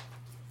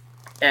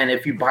 And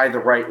if you buy the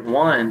right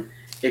one,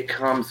 it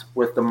comes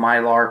with the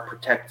Mylar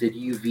protected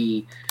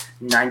UV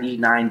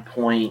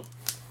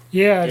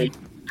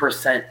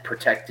 99.8%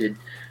 protected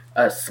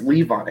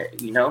sleeve on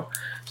it,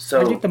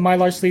 So I think the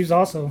Mylar sleeves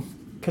also,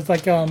 because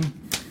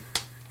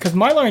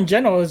Mylar in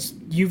general is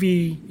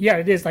UV. Yeah,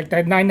 it is like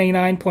that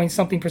 99 point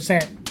something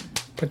percent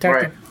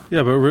protected. Right.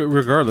 Yeah, but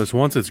regardless,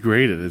 once it's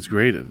graded, it's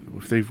graded.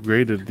 If they've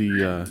graded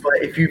the, but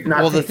if you've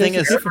not, the thing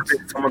is,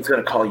 someone's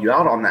going to call you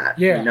out on that.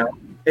 Yeah.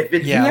 If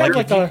it's you have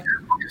like a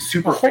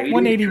super Hulk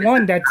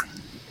 181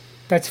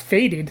 that's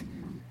faded,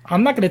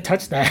 I'm not going to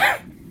touch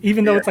that,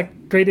 even though it's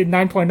like graded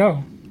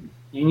 9.0.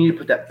 You need to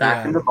put that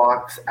back in the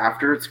box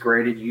after it's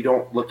graded. You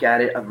don't look at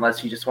it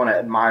unless you just want to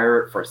admire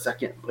it for a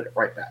second and put it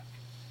right back.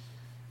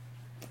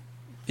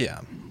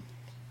 Yeah.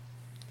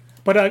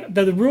 But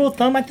the rule of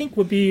thumb, I think,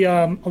 would be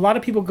a lot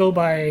of people go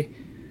by,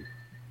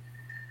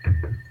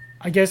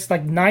 I guess,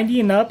 like 90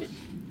 and up.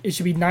 It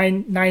should be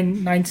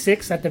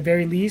 996 at the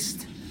very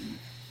least.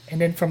 And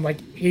then from like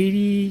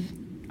 80,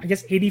 I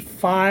guess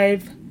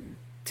 85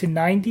 to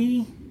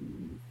 90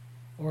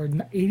 or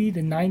 80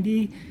 to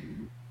 90,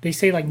 they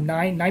say like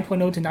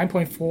 9.0 to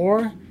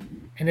 9.4.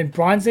 And then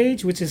Bronze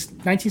Age, which is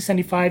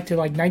 1975 to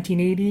like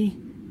 1980,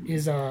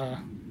 is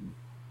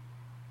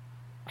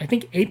I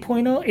think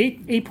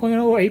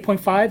 8.0 or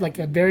 8.5, like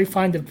a very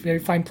fine to very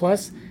fine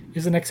plus,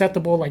 is an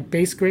acceptable like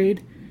base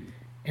grade.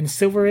 And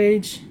Silver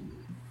Age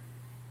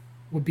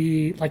would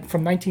be like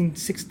from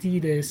 1960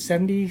 to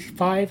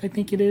 75, I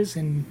think it is.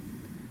 And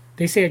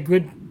they say a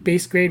good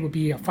base grade would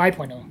be a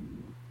 5.0.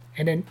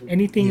 And then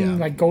anything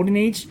like Golden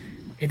Age,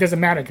 it doesn't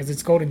matter because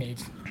it's Golden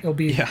Age. It'll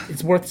be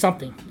it's worth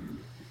something,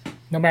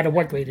 no matter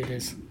what grade it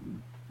is.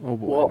 oh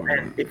boy. Well,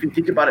 and if you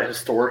think about it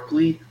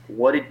historically,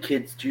 what did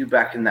kids do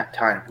back in that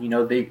time?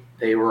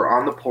 They were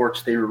on the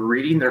porch, they were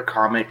reading their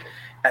comic,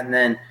 and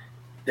then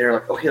they're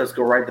like, okay, let's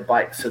go ride the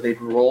bike. So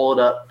they'd roll it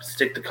up,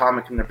 stick the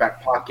comic in their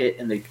back pocket,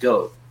 and they'd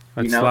go.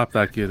 I'd slap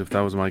that kid if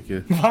that was my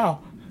kid. Wow.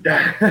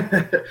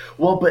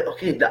 Well, but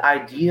okay, the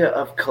idea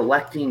of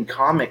collecting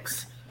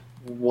comics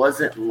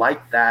wasn't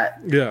like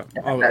that Yeah.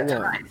 at that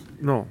time.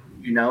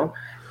 No.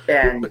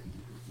 And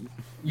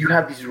you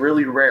have these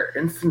really rare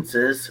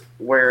instances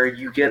where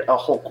you get a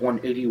Hulk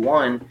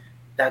 181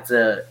 that's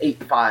a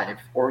 8.5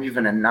 or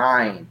even a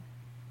 9,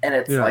 and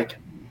it's like,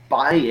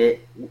 buy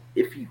it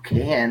if you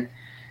can,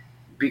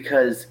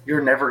 because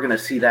you're never going to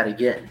see that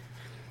again.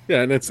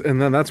 Yeah,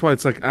 and then that's why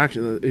it's like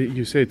action.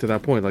 You say it to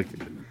that point, like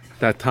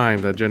that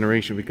time, that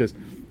generation, because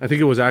I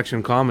think it was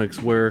Action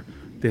Comics where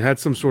they had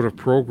some sort of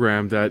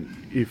program that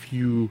if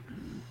you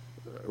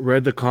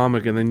read the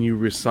comic and then you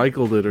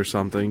recycled it or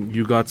something,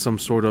 you got some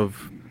sort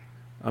of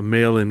a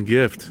mail-in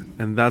gift,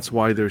 and that's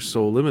why they're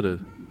so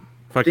limited.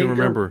 If I can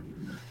remember.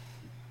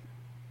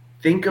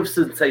 Think of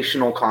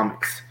Sensational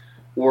Comics,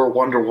 where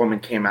Wonder Woman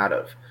came out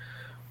of.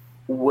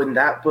 When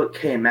that book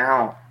came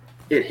out,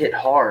 it hit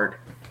hard,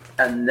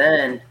 and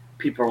then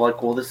people are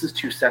like, well, this is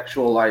too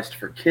sexualized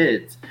for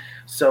kids.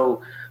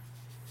 So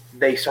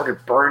they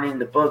started burning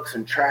the books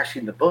and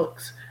trashing the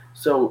books.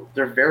 So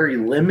they're very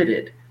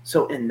limited.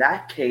 So in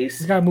that case,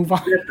 you gotta move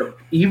on.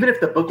 Even if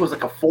the book was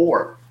like a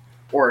 4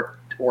 or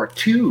a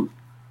 2,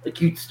 like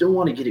you'd still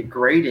want to get it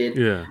graded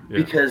Yeah.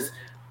 because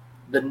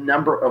the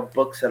number of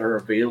books that are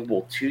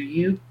available to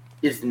you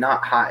is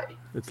not high.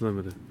 It's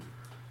limited.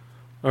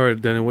 All right,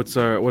 Danny. What's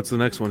the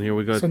next one here?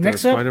 We got So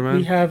next up, Spider-Man.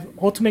 we have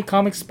Ultimate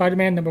Comics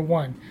Spider-Man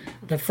 #1,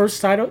 the first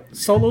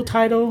solo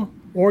title,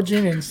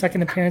 origin, and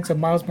second appearance of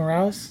Miles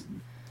Morales.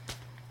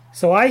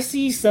 So I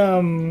see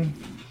some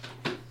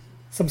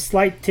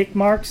slight tick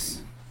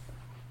marks,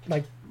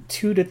 like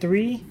 2 to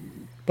 3,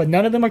 but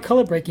none of them are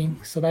color breaking,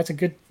 so that's a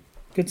good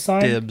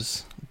sign.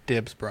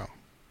 Dibs, bro.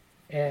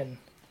 And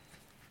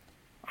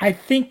I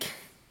think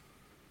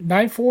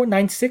 9.4,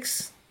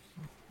 9.6,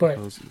 but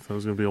that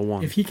was gonna be a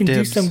 1. if he can do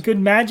Dibs. some good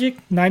magic,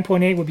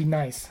 9.8 would be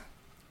nice.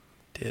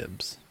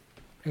 Dibs.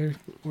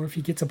 Or if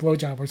he gets a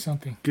blowjob or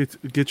something.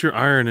 Get your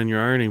iron and your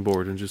ironing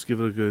board and just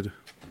give it a good.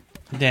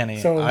 Danny,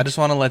 So- I just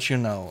want to let you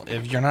know,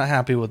 if you're not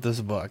happy with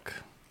this book,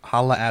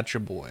 holla at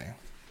your boy.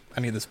 I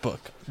need this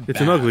book.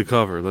 It's an bad. ugly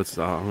cover. I'm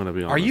gonna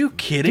be honest. Are you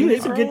kidding? Dude,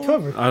 it's a bro? good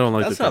cover. I don't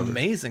like That's the an cover.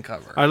 amazing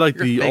cover. I like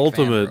You're a the fake fan,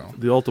 ultimate. bro.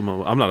 The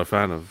ultimate. I'm not a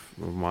fan of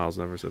Miles.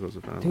 Never said I was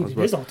a fan of Dude, Miles. it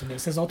But, is Ultimate. It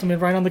says Ultimate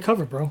right on the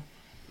cover, bro.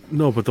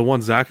 no, but the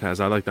one Zach has,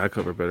 I like that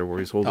cover better, where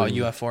he's holding. Oh,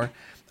 UF4.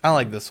 I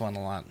like this one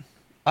a lot.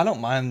 I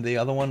don't mind the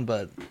other one,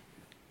 but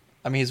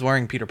I mean, he's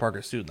wearing Peter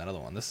Parker's suit in that other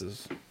one. This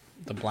is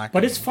the black.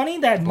 But and- it's funny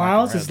that black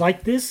Miles and is red.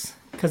 like this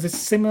because it's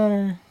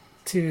similar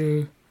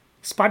to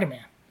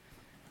Spider-Man.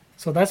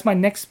 So that's my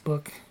next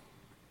book.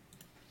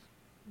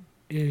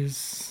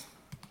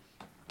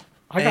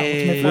 I got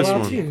Hey. Ultimate This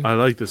Fallout one, too. I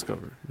like this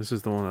cover. This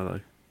is the one I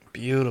like.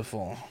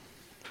 Beautiful.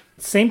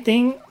 Same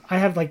thing. I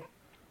have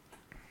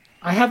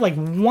like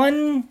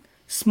one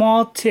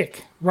small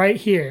tick right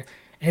here,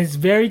 and it's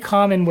very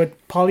common with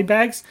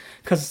polybags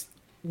because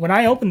when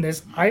I opened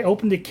this, I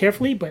opened it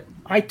carefully, but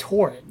I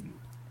tore it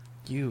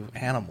You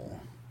animal.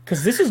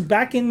 because this is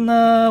back in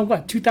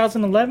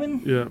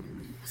 2011. Yeah.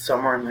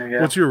 Somewhere in there,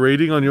 yeah. What's your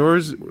rating on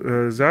yours,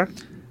 Zach?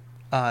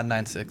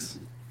 9.6.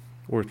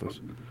 Worthless.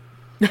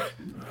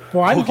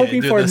 Well, I'm Okay,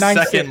 hoping dude, for a the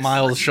 9.6. second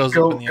Miles shows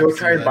Go up in the go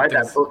try and buy MCU,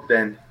 that book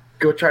then.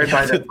 Go try and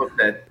buy that book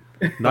then.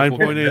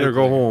 9.8 or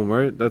go home,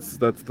 right? That's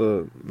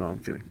the. No, I'm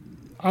kidding.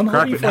 I'm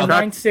hoping for a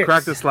 9.6.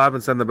 Crack the slab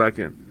and send it back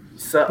in.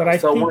 So, But I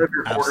so think one of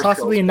your quarter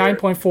possibly a skills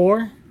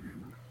for it.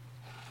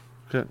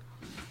 9.4. Okay.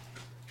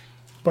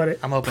 But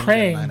I'm hoping to get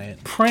a praying,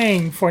 9.8.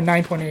 praying for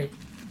 9.8.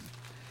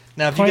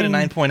 Now, if you get a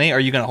Plain- 9.8, are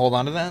you going to hold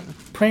on to that?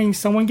 Praying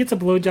someone gets a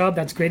blowjob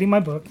that's grading my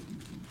book.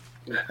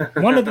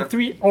 One of the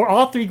three, or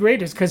all three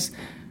graders, because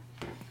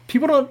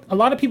a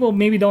lot of people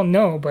maybe don't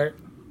know, but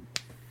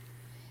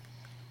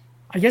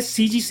I guess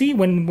CGC,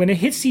 when it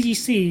hits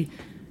CGC,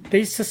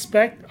 they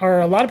suspect, or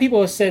a lot of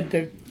people have said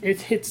that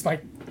it hits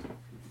like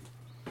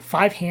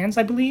 5 hands,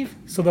 I believe.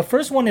 So the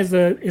first one is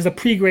a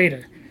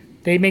pre-grader.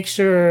 They make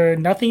sure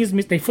nothing is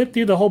missed. They flip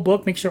through the whole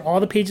book, make sure all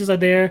the pages are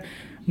there,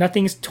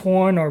 nothing's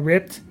torn or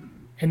ripped,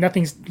 and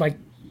nothing's like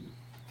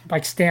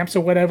stamps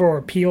or whatever,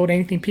 or peeled,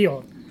 anything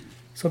peeled.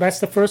 So that's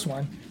the first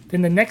one.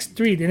 Then the next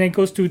 3, then it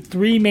goes through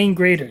 3 main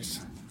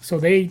graders. So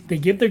they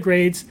give their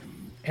grades,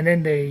 and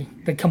then they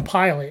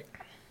compile it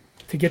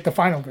to get the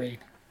final grade.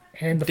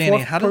 And the Danny,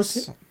 fourth how does-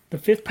 person, the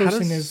fifth how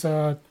person does- is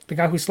the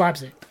guy who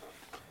slaps it.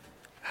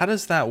 How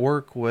does that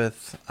work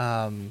with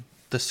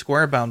the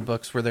square-bound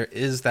books where there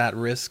is that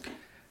risk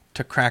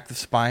to crack the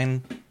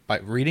spine by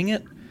reading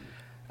it?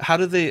 How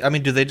do they? I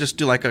mean, do they just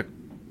do like a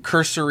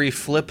cursory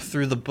flip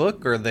through the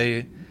book, or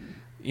they,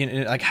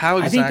 like how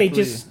exactly? I think they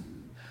just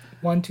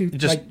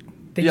Just-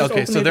 they yeah. just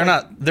Okay, open so it they're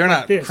like- not they're like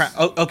not. this.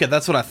 Okay,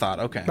 that's what I thought.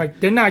 Okay. Like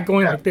they're not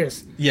going like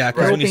this. Yeah,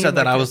 because They're when you opening said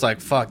that, like I this. was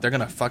like, "Fuck, they're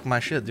gonna fuck my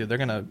shit, dude. They're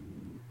gonna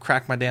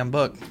crack my damn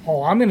book."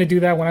 Oh, I'm gonna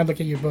do that when I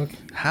look at your book.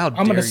 How dare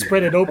I'm gonna you.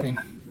 spread it open.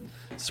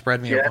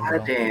 Spread me Yeah, open,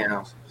 bro.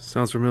 damn.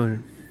 Sounds familiar.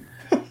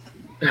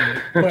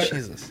 But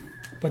Jesus.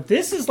 but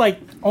this is like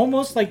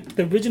almost like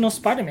the original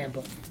Spider-Man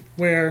book,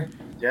 where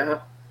Yeah.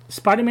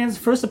 Spider-Man's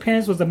first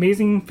appearance was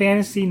Amazing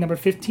Fantasy number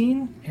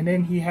 15, and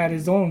then he had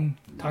his own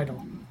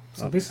title.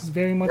 So this is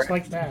very much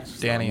like that.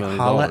 Danny, $1 million,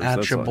 holla at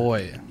that's your like-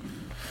 boy.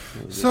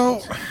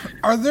 So,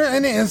 are there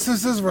any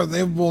instances where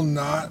they will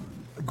not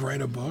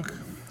grade a book?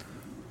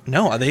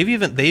 No, they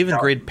even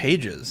grade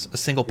pages, a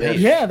single page.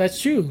 Yeah, that's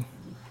true.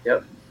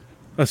 Yep.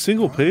 A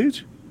single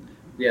page?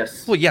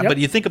 Yes. Well, yeah, Yep. but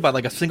you think about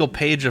like a single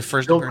page of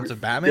first They'll- appearance of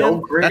they'll Batman.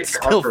 grade That's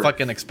still cover.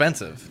 fucking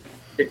expensive.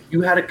 If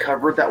you had a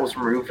cover that was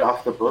removed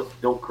off the book,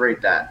 they'll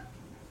grade that.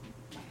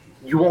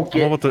 You won't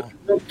get about the- you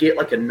won't get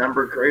like a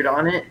number grade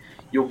on it.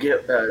 You'll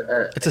get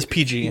It says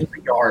PG.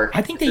 PBR.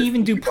 I think they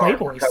even do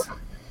Playboys.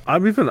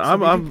 I'm they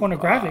do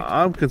pornographic.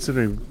 I'm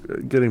considering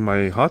getting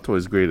my Hot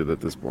Toys graded at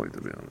this point,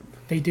 to be honest.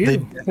 They do. They-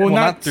 well, well, not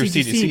not through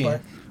CGC, CGC.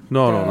 but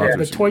No, no, not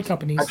the through toy CGC.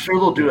 companies. I'm sure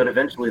they'll do it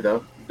eventually,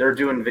 though. They're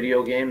doing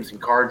video games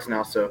and cards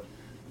now, so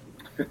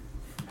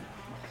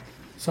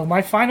So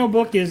my final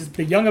book is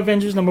The Young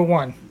Avengers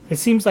 #1. It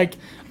seems like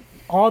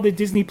all the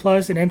Disney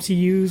Plus and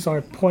MCUs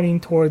are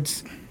pointing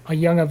towards a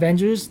Young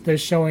Avengers. They're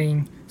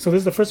showing. So this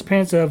is the first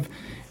appearance of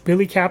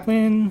Billy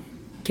Kaplan,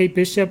 Kate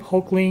Bishop,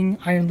 Hulkling,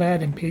 Iron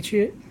Lad, and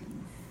Patriot.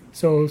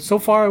 So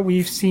far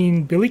we've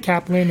seen Billy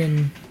Kaplan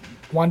in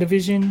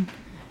WandaVision,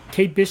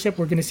 Kate Bishop,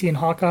 we're gonna see in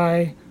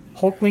Hawkeye.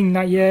 Hulkling,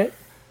 not yet.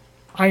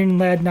 Iron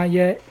Lad, not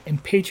yet.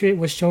 And Patriot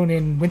was shown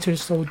in Winter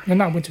Soldier. No,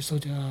 not Winter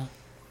Soldier.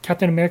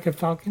 Captain America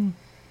Falcon.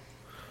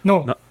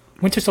 No,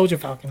 Winter Soldier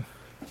Falcon.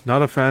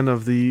 Not a fan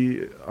of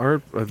the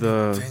art,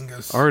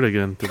 Dingus. art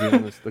again. To be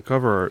honest, the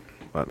cover art.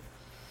 But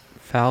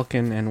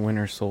Falcon and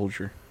Winter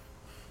Soldier.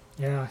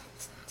 Yeah,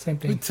 same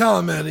We thing. tell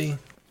him, Eddie.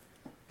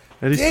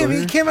 Eddie's still Damn, he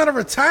here? came out of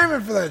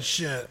retirement for that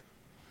shit.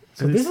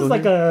 So Eddie's this is still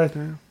like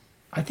here?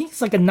 I think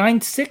it's like a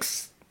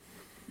 9.6,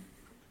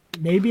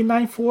 maybe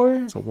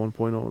 9.4. It's a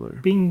 1.0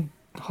 there. Being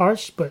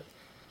harsh, but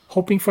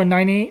hoping for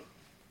 9.8.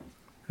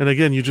 And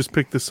again, you just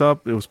picked this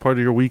up. It was part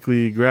of your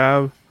weekly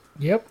grab.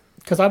 Yep.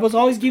 Because I was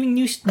always giving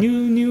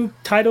new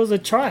titles a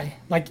try.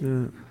 Like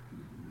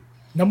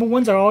number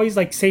ones are always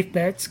like safe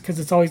bets because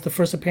it's always the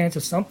first appearance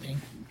of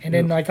something. And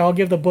then like I'll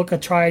give the book a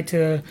try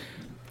to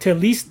at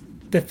least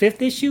the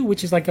 5th issue,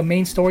 which is like a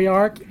main story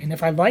arc. And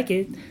if I like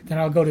it, then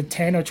I'll go to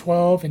 10 or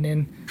 12. And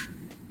then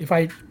if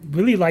I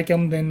really like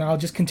them, then I'll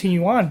just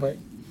continue on. But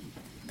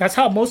that's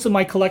how most of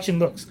my collection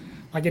looks.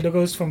 Like it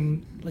goes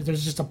from like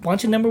there's just a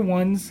bunch of number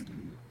ones,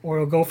 or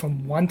it'll go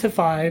from 1 to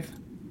 5,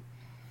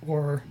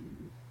 or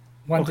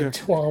 1 to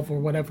 12 or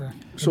whatever.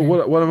 So And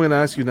then- what I'm going to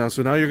ask you now?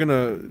 So now you're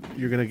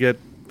gonna get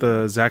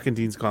the Zack and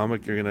Dean's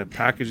comic. You're gonna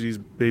package these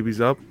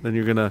babies up. Then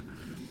you're gonna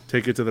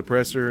take it to the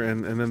presser,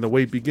 and then the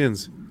wait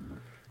begins.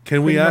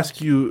 Can we Pretty ask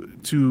much. you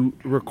to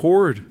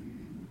record,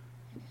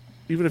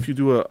 even if you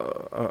do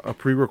a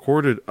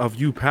pre-recorded of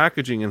you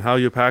packaging and how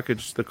you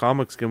package the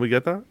comics? Can we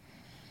get that?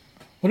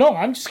 Well, no,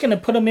 I'm just gonna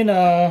put them in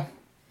a.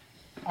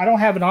 I don't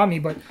have it on me,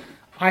 but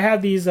I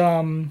have these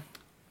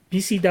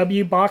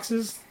BCW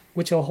boxes,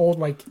 which will hold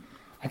like,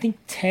 I think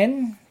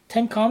 10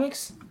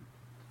 comics.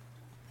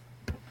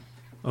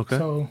 Okay.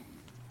 So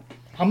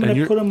I'm And gonna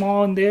you're- put them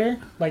all in there.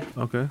 Like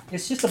Okay.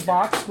 it's just a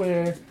box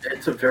where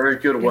It's a very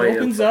good it way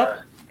opens of, up,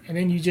 and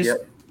then you just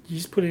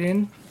Yep. put it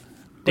in.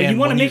 But Dan, you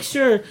want to when make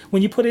sure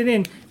when you put it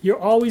in, you're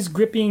always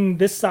gripping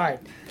this side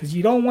because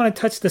you don't want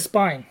to touch the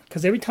spine.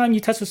 Because every time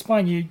you touch the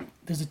spine,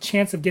 there's a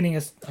chance of getting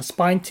a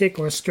spine tick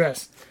or a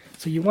stress.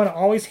 So you want to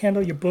always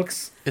handle your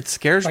books It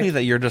scares me like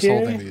that you're just here,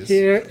 holding these.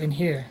 here, and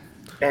here.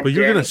 and But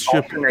you're Danny, gonna ship-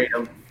 alternate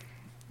them.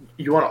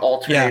 You want to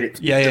alternate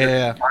Yeah, it. yeah, yeah,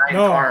 yeah. Mine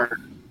No. aren't.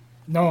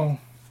 No,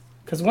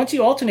 because once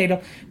you alternate them,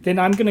 then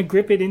I'm gonna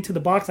grip it into the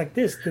box like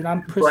this. Then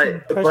I'm pushing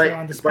pressure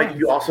on the spine. But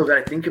you also got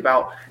to think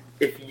about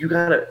if you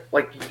gotta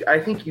like. I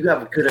think you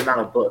have a good amount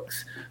of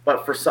books,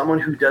 but for someone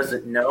who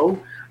doesn't know,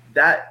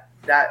 that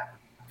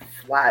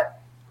flat.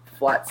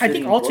 I sitting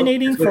think book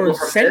alternating is gonna for go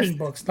from sending this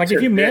books. Like to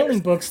if you're mailing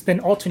this. books, then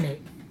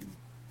alternate.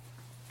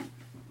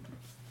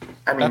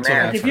 I mean, That's what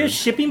man, I've If you're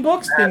shipping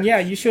books, then yeah,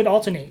 you should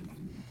alternate.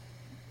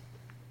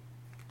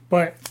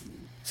 But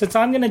since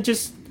I'm gonna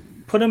just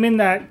put them in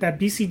that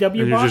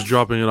BCW And you're box, just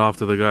dropping it off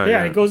to the guy.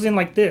 yeah, it goes in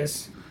like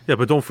this. Yeah,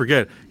 but don't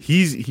forget,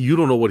 you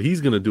don't know what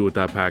he's gonna do with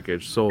that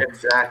package. So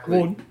exactly.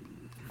 Well,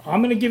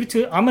 I'm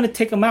gonna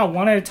take them out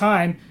one at a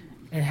time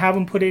and have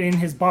him put it in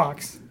his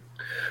box.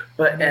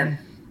 but and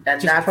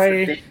Just that's the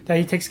pray thing. that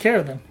he takes care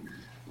of them.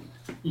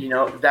 You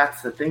know,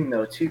 that's the thing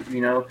though too.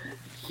 You know,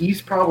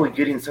 he's probably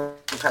getting some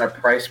kind of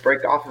price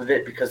break off of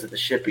it because of the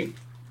shipping.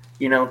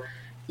 You know,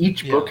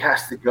 each book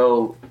has to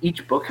go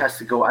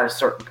at a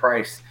certain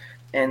price,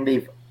 and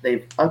they've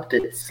upped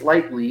it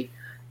slightly,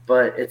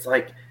 but it's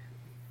like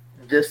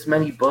this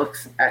many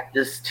books at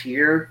this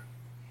tier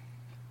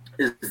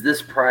is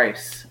this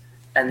price,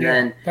 and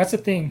then That's the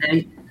thing.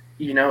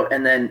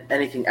 and then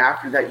anything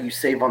after that you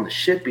save on the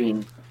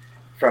shipping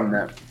from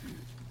them.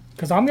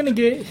 Because I'm gonna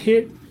get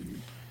hit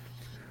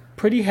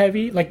pretty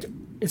heavy. Like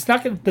it's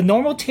not gonna the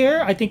normal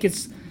tier. I think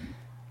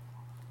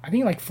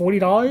like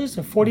 $40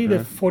 or 40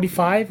 to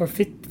 45 or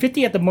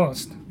 50 at the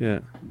most. yeah,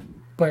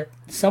 But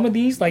some of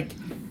these, like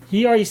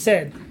he already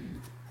said,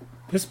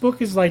 this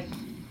book is like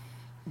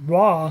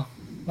raw,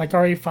 like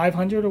already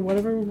 500 or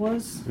whatever it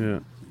was. yeah.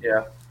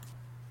 Yeah.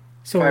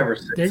 So 5 or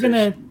 6 they're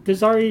gonna.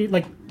 There's already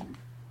like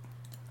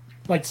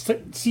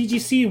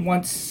CGC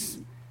wants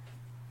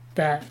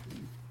that.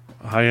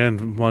 High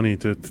end money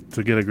to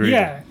get a grade.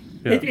 Yeah.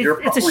 Yeah.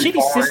 It's a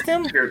shitty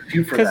system tier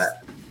 2 for 'cause-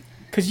 that.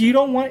 because you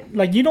don't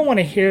want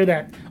to hear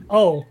that.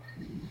 Oh,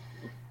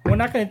 we're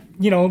not gonna.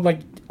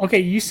 Okay,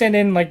 you send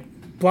in like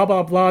blah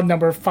blah blah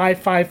number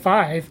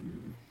 555.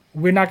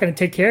 We're not gonna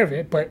take care of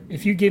it. But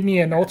if you give me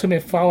an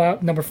Ultimate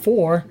Fallout number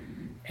 4,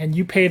 and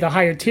you pay the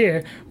higher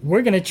tier,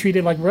 we're gonna treat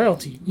it like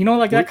royalty.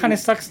 Like that kind of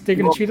sucks. They're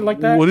gonna treat it like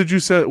that. What did you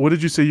say? What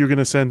did you say you're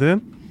gonna send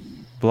in?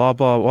 Blah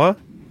blah what?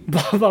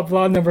 Blah blah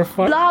blah number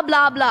 5. Blah,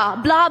 blah, blah,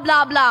 blah,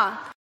 blah, blah.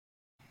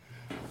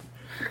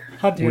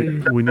 How dare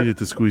you? We needed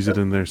to squeeze it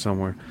in there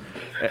somewhere.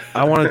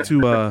 I wanted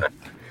to,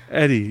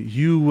 Eddie.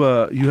 You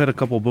had a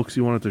couple books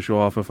you wanted to show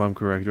off, if I'm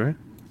correct, right?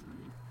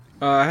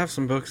 I have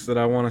some books that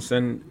I want to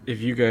send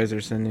if you guys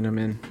are sending them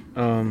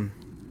in.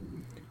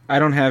 I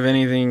don't have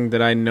anything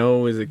that I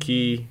know is a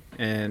key,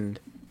 and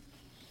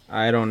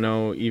I don't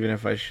know even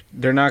if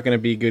they're not going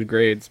to be good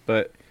grades,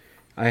 but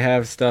I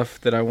have stuff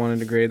that I wanted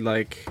to grade,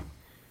 like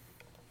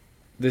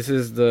this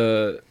is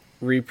the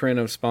reprint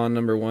of Spawn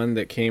 #1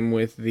 that came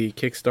with the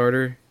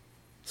Kickstarter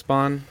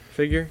Spawn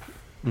figure.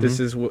 This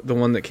is the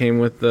one that came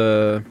with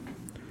the.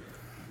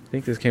 I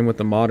think this came with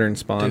the modern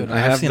Spawn. Dude, I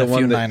have seen the a few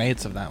one that,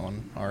 9/8s of that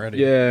one already.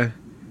 Yeah,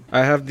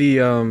 I have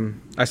the.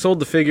 I sold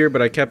the figure,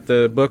 but I kept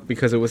the book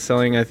because it was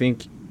selling. I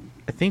think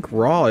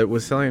raw it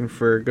was selling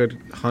for a good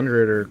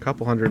 100 or a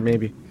couple hundred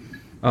maybe.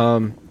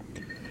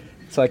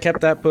 So I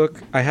kept that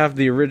book. I have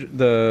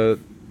the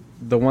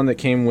the one that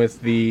came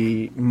with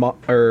the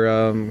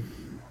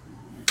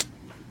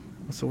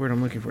what's the word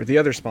I'm looking for? The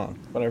other Spawn,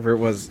 whatever it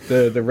was,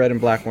 the red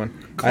and black one.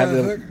 I have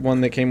the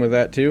one that came with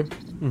that too.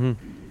 Mm-hmm.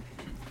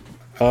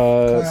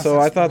 So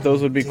I thought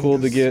those would be cool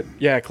to get.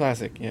 Yeah,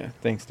 classic. Yeah,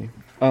 thanks, Steve.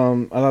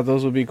 I thought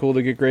those would be cool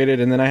to get graded,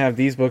 and then I have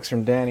these books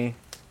from Danny.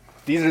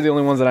 These are the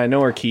only ones that I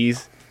know are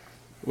keys,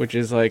 which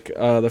is like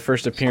the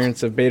first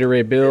appearance of Beta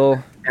Ray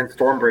Bill and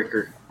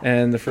Stormbreaker.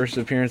 And the first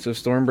appearance of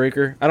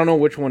Stormbreaker. I don't know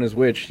which one is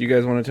which. You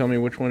guys want to tell me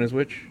which one is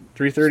which?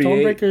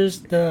 338? Stormbreaker's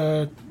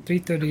the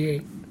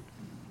 338.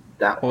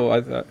 That one. Oh,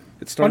 I thought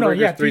it's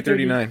Stormbreaker's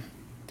 339.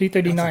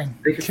 339.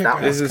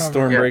 This is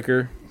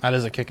Stormbreaker. That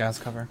is a kick-ass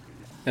cover.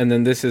 And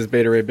then this is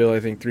Beta Ray Bill, I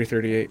think,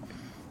 338.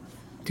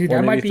 Dude,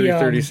 that might be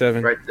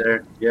 337. Right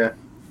there, yeah.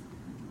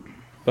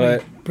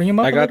 But bring him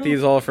up. I got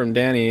these all from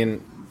Danny,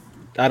 and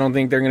I don't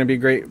think they're going to be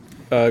great.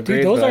 Dude,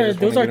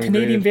 those are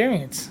Canadian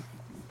variants.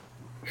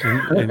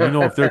 And you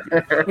know if they're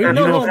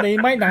they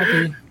might not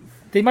be.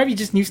 They might be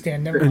just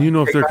newsstand. Never mind. And you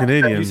know if they're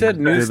Canadian. You said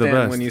they're the newsstand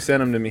best. when you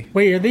sent them to me.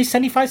 Wait, are they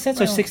 75 cents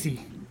or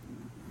 60?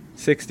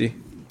 60.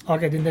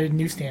 Okay, then they're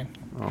newsstand.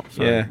 Oh,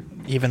 sorry. Yeah.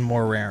 Even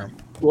more rare.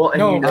 Well, and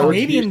No, you know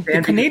Canadian.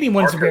 The Canadian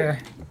one's rare.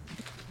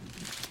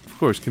 Of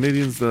course,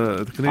 Canadians.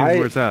 The Canadians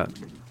where it's at.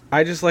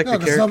 I just like No, the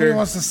because nobody character.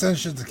 wants to send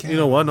shit to Canada. You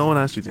know what? No one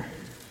asked you to.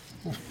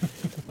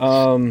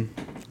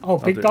 Oh,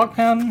 Big do Dog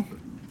Pound.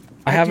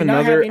 I have do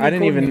not another. have I any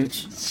didn't golden even.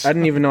 age. I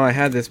didn't even know I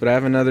had this, but I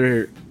have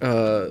another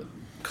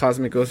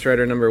Cosmic Ghost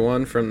Rider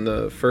 #1 from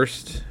the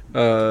first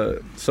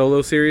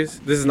solo series.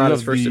 This is not You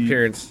his have first the-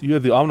 appearance. You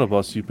had the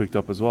omnibus you picked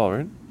up as well,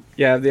 right?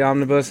 Yeah, I have the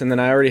omnibus, and then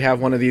I already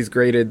have one of these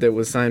graded that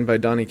was signed by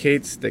Donnie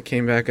Cates that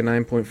came back a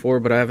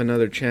 9.4. But I have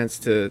another chance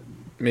to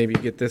maybe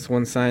get this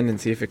one signed and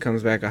see if it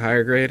comes back a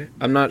higher grade.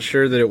 I'm not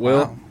sure that it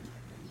will, Wow.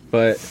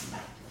 but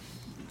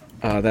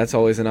that's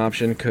always an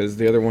option because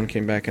the other one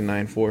came back in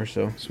 9.4.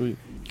 So. Sweet.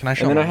 Can I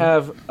show And then I mine?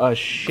 have a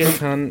shit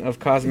ton of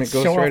Cosmic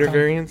Show Ghost Rider off.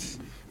 variants.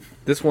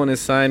 This one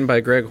is signed by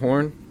Greg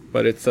Horn,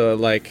 but it's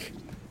like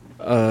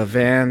a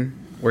van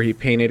where he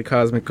painted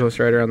Cosmic Ghost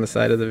Rider on the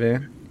side of the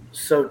van.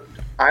 So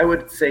I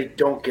would say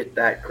don't get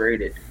that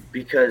graded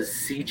because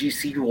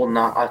CGC will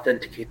not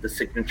authenticate the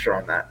signature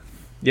on that.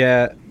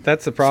 Yeah,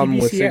 that's the problem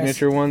with CBCS.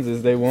 signature ones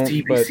is they won't.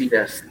 But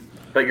CBCS.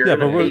 But you're Yeah,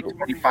 going but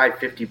to pay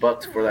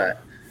 $25-$50 for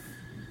that.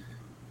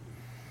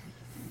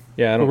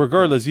 yeah, I But don't.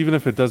 regardless, even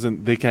if it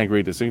doesn't, they can't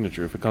grade the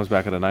signature. If it comes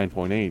back at a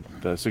 9.8,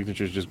 the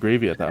signature is just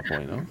gravy at that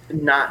point, no?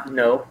 Not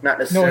No,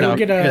 necessarily. you'll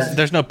get Because a.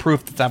 there's no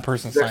proof that that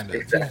person signed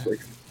it. Exactly.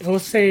 It'll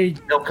say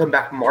They'll come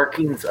back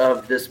markings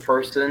of this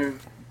person,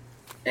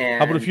 and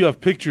How about if you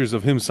have pictures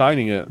of him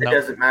signing it? it Nope.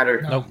 doesn't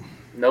matter. Nope.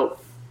 Nope.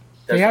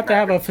 they have to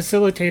have a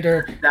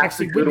facilitator That's a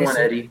actually good witness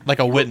one, it. Eddie. Like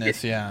a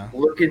witness, yeah.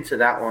 Look into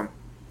that one.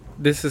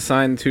 This is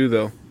signed too,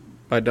 though,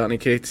 by Donnie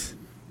Cates.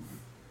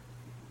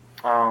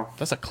 Oh,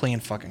 That's a clean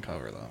fucking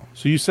cover, though.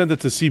 So you send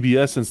it to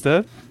CBS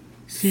instead?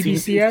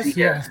 CBCS,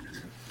 yeah,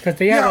 because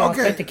they have Yeah, an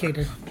okay.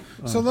 authenticator.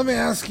 So let me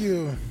ask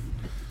you,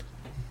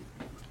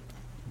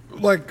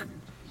 like,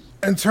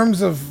 in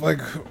terms of like,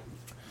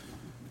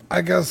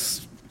 I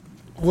guess,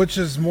 which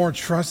is more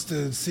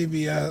trusted,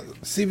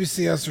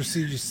 CBCS or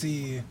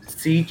CGC?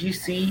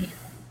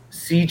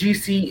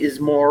 CGC is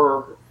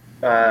more.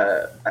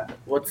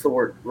 What's the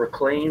word?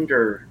 Reclaimed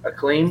or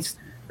acclaimed?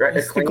 Right?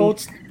 It's the Acclaimed?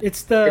 gold.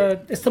 It's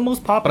the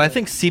most popular. But I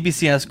think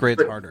CBCS grades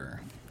But- harder.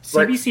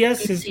 But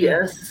CBCS is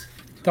CBCS,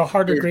 the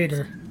harder is-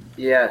 grader.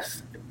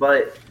 yes,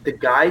 but the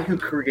guy who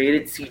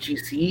created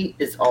CGC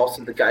is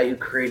also the guy who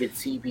created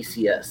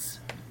CBCS.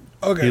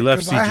 Okay, He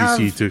left 'cause I have-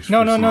 CGC to.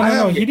 No, no, no, I no,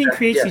 no. have- He didn't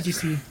create Yes.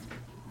 CGC.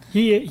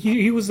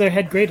 He was the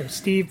head grader,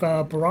 Steve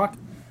Barak.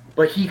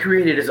 But he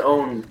created his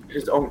own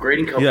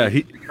grading company. Yeah,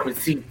 he- becoming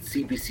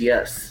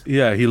CBCS.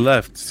 Yeah, he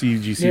left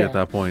CGC Yeah. at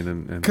that point,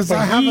 and Because But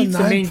I have a he's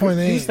the main.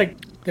 9.8 He's like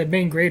the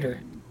main grader.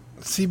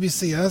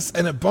 CBCS,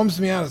 and it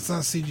bums me out. It's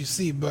not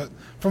CGC, but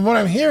from what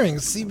I'm hearing,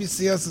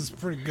 CBCS is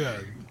pretty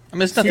good. I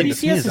mean, it's nothing to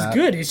CBCS sneeze is at.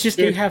 good. It's just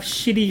they Yeah. have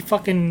shitty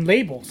fucking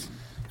labels.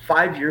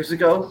 5 years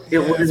ago, it Yeah,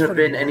 wouldn't it's have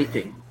pretty been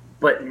anything.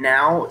 But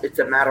now it's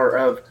a matter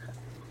of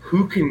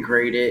who can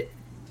grade it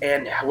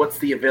and what's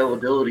the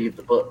availability of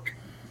the book.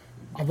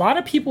 A lot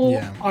of people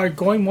Yeah. are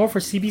going more for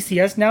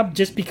CBCS now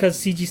just because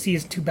CGC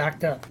is too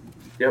backed up.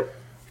 Yep.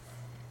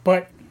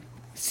 But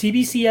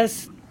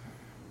CBCS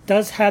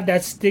does have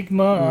that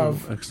stigma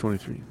of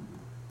X23.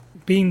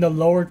 being the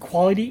lower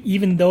quality,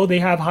 even though they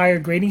have higher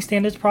grading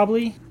standards,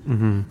 probably.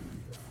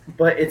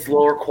 But it's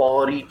lower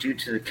quality due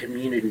to the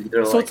community.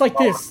 They're So it's like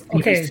this,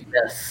 okay.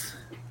 CBCS.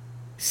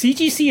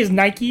 CGC is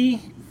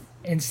Nike,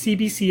 and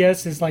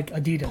CBCS is like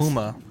Adidas.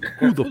 Puma.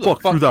 Who the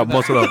fuck threw that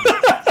muscle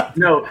up?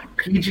 No,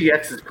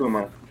 PGX is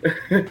Puma.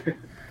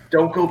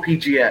 Don't go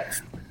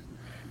PGX.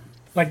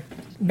 Like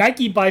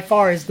Nike by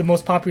far is the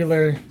most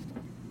popular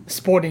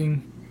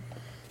sporting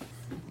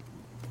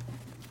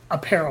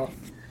apparel.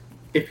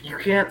 If you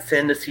can't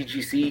send to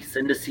CGC,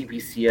 send to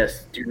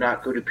CBCS. Do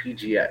not go to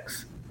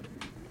PGX.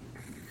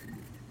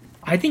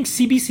 I think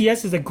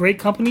CBCS is a great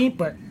company,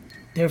 but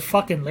their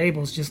fucking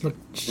labels just look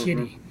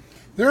shitty.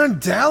 They're in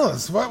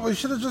Dallas. What? We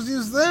should have just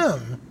used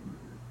them.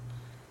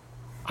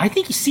 I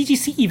think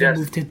CGC even Yes.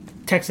 moved to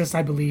Texas,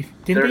 I believe.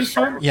 Didn't they, They're Sean?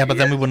 starting- Yeah, but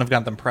then we wouldn't have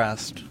got them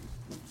pressed,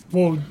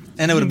 Well,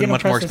 and it would have been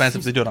much more press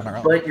expensive to do it on our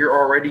own. But you're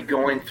already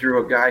going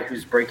through a guy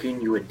who's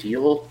breaking you a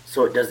deal,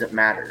 so it doesn't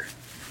matter.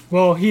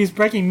 Well, he's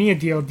breaking me a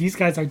deal. These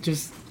guys are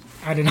just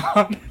added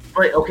on.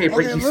 But Okay, he's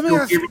let me still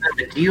ask- giving them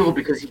a deal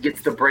because he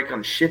gets the break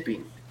on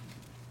shipping.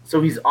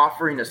 So he's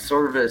offering a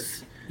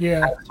service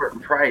Yeah. at a certain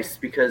price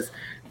because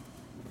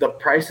the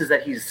prices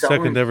that he's selling.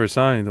 Second ever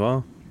signed.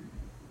 Wow.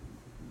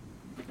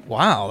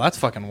 Wow, that's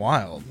fucking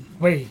wild.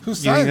 Wait, Who You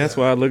signed think that's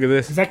that? wild? Look at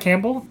this. is that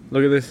Campbell?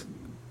 Look at this.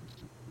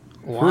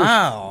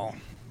 Wow.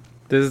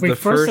 This is Wait, the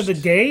first first of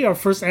the day or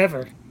first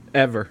ever?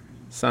 ever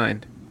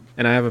signed,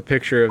 and I have a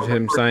picture of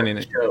him signing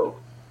it. Show.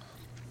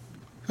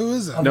 Who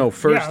is it? No,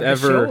 first the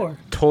show ever.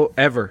 or-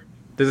 Ever.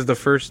 This is the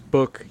first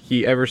book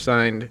he ever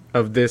signed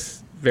of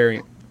this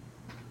variant.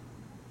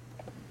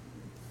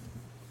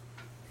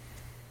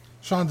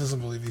 Sean doesn't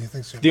believe you. He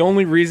thinks you're. The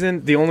only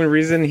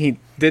reason he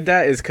did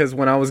that is because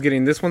when I was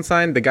getting this one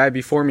signed, the guy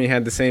before me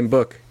had the same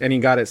book and he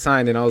got it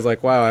signed, and I was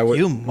like, wow, I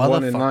You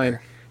won in motherfucker. line.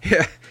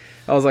 Yeah,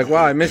 I was like,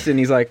 wow, I missed it. And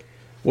he's like,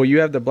 well, you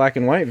have the black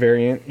and white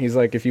variant. He's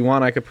like, if you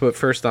want, I could put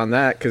first on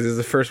that because it's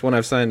the first one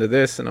I've signed to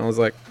this. And I was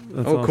like,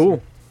 That's oh, awesome.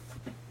 cool.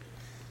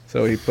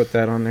 So he put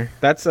that on there.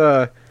 That's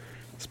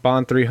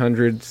Spawn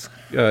 300's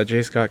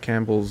J. Scott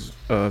Campbell's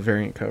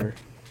variant cover.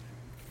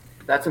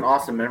 That's an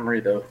awesome memory,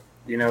 though.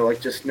 You know,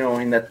 like just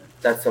knowing that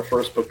that's the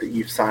first book that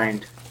you've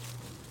signed.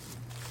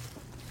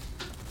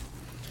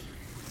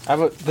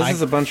 This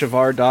is a bunch of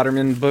R.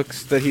 Dodderman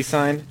books that he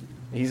signed.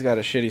 He's got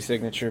a shitty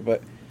signature,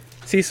 but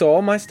see, so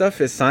all my stuff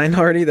is signed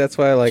already. That's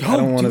why I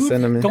don't want to dude,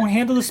 send them in. Don't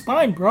handle the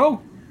spine,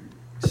 bro.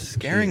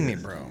 Scaring me,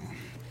 bro.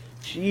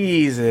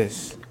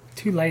 Jesus.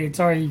 Too late. It's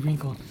already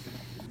wrinkled.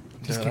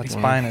 Dude, Just that kidding.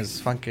 spine is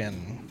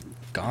fucking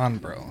gone,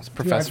 bro. It's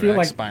Professor feel X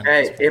like- spine.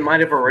 Hey, it might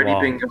have already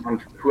Wow. been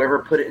gone. Whoever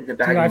put it in the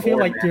bag. Dude, I of feel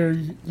board, like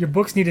man. your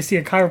books need to see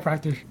a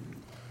chiropractor.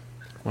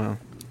 Wow.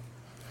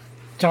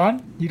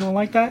 John, you don't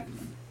like that?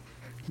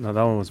 No,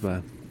 that one was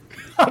bad.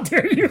 How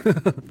dare you?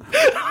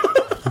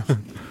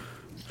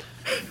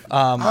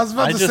 I was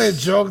about I to say a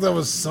just- joke that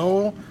was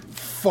so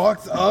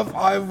fucked up.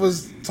 I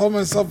told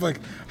myself like,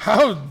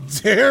 how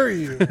dare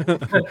you?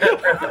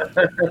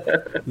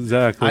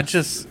 Zach,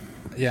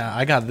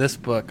 I got this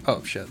book.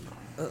 Oh shit.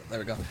 There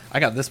we go. I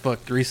got this book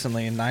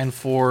recently,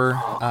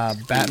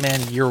 9/4,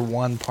 Batman Year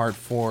 1 Part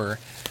 4.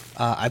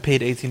 I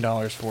paid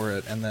 $18 for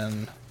it, and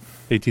then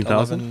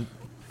 18,000.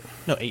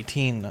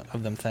 18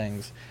 of them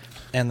things,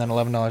 and then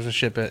 $11 to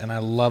ship it. And I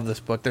love this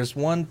book. There's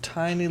one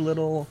tiny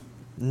little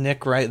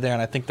nick right there,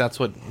 and I think that's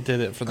what did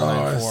it for the Oh,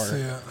 I 9/4. see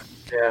it.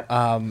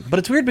 Yeah. But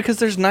it's weird because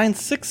there's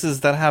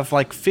 9/6s that have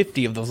like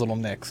 50 of those little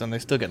nicks, and they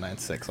still get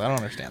 9/6. I don't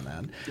understand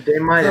that. They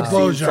might have The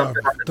blow seen job.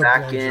 something on the The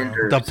back blow end job.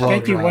 or The blow something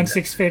Thank you, job. like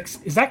 1/6 fix.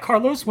 Is that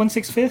Carlos?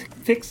 1/6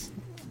 fix?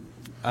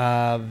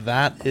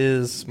 That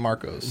is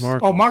Marcos.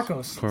 Oh,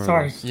 Marcos. Carlos.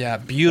 Sorry. Yeah,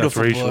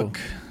 beautiful That's racial. book.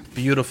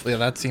 Beautiful. Yeah,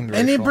 that seemed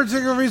Any racial.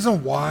 particular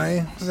reason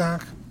why,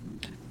 Zach?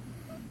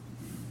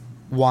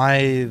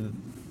 Why?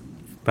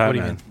 Batman. What do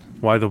you mean?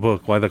 Why the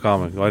book? Why the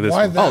comic? Why this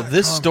Why one?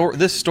 that? Oh,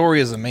 this story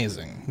is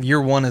amazing.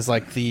 Year 1 is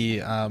like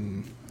the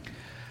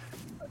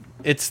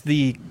it's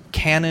the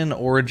canon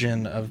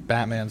origin of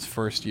Batman's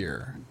first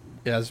year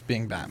as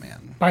being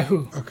Batman. By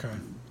who? Okay.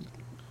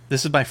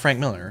 This is by Frank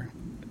Miller,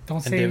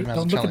 Don't say. David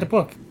Don't look at Mazzucchelli. the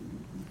book.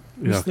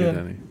 Yeah, Who's okay, the-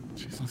 Danny.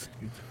 Jesus.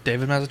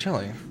 David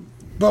Mazzucchelli.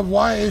 But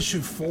why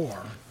issue 4?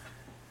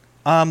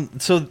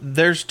 So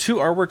there's 2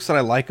 artworks that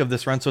I like of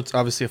this run. So it's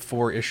obviously a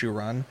 4-issue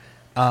run.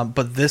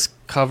 But this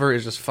cover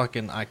is just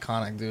fucking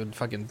iconic, dude.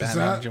 Fucking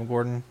Batman that- and Jim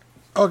Gordon.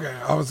 Okay,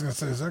 I was gonna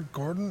say, is that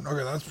Gordon?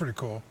 Okay, that's pretty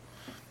cool.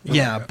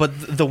 Yeah, Okay.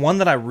 but the one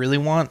that I really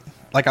want,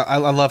 like I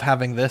love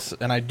having this,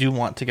 and I do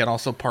want to get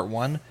also part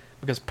 1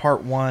 because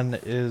part 1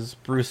 is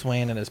Bruce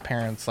Wayne and his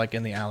parents like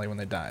in the alley when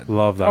they died.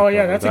 Love that. Oh, cover.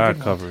 yeah, that's a that good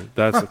one. cover.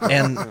 That's a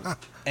cover.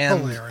 And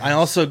Hilarious. I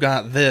also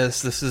got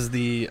this. This is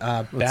the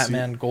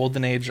Batman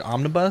Golden Age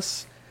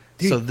Omnibus.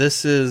 So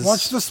this is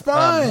Watch the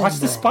spine. Watch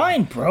the bro.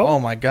 spine, bro. Oh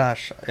my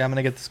gosh, I'm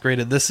gonna get this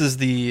graded. This is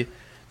the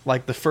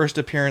first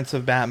appearance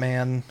of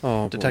Batman,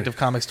 Oh, boy. Detective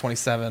Comics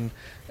 27,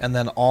 and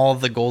then all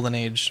the Golden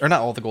Age, or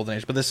not all the Golden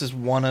Age, but this is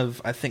one of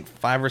I think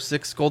 5 or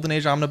 6 Golden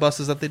Age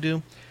omnibuses that they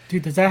do.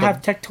 Dude, does that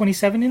have Tech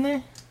 27 in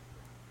there?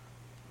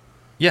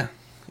 Yeah,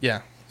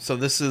 yeah. So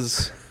this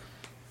is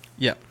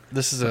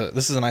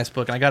a nice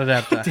book, and I got it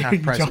at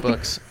half price John.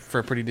 books for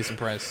a pretty decent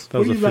price. That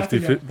was What a are you laughing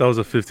 50. at? That was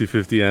a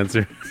 50-50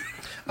 answer.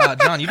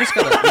 John, you just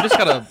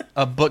got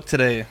a book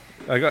today.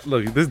 I got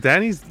look. This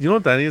Danny's. You know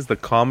what Danny is? The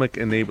comic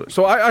enabler.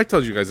 So I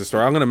told you guys the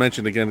story. I'm gonna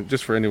mention it again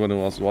just for anyone who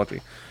else is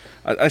watching.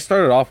 I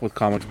started off with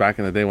comics back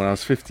in the day when I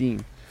was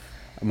 15.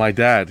 My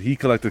dad, he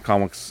collected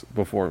comics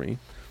before me,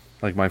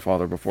 like my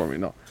father before me.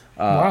 No,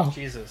 Wow.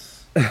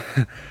 Jesus.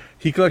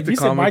 he collected You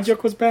said my comics,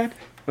 joke was bad?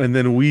 and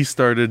then we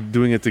started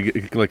doing it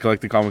to like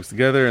collecting comics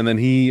together. And then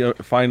he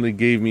finally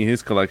gave me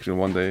his collection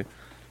one day,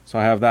 so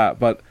I have that.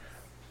 But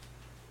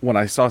when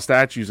I saw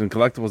statues and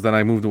collectibles, then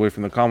I moved away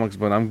from the comics.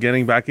 But I'm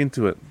getting back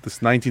into it.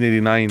 This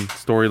 1989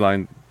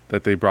 storyline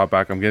that they brought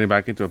back, I'm getting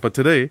back into it. But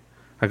today,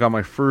 I got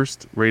my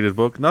first rated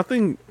book.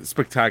 Nothing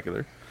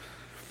spectacular.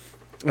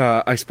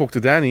 I spoke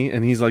to Danny,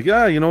 and he's like,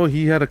 yeah, you know,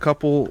 he had a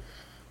couple,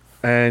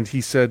 and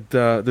he said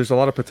there's a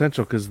lot of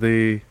potential because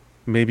they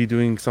may be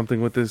doing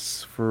something with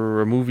this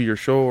for a movie or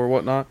show or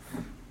whatnot.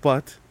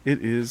 But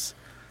it is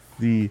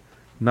the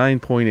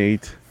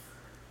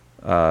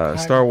 9.8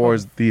 Star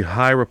Wars The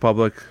High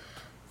Republic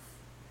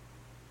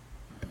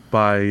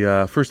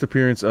by first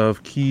appearance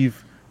of Keeve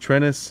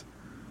Trennis,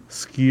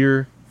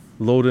 Skier,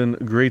 Loden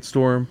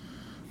Greatstorm,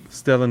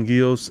 Stellan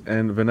Gios,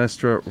 and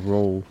Venestra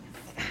Roll.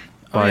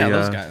 Oh, yeah,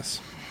 those guys.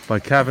 By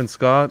Cavan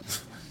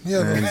Scott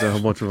Yeah, and a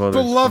whole bunch of others.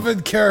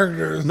 beloved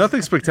characters.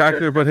 Nothing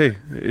spectacular, but hey,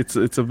 it's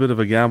a bit of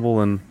a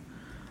gamble, and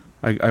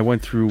I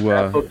went through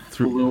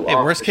through. Hey,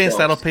 worst case,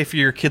 that'll pay for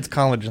your kid's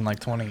college in like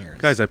 20 years.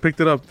 Guys, I picked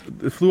it up.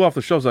 It flew off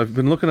the shelves. I've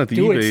been looking at the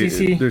Do it, eBay.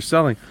 CC. They're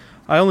selling.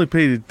 I only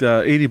paid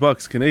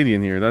 $80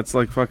 Canadian here. That's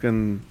like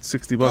fucking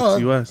 $60 Oh,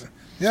 US.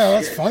 Yeah,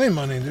 that's funny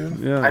money, dude.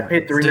 Yeah. I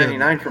paid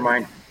 $3.99 for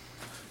mine.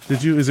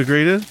 Did you? Is it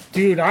graded?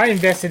 Dude, I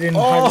invested in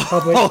High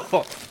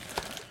Republic.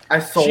 I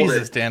sold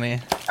Jesus, it. Danny.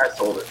 I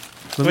sold it.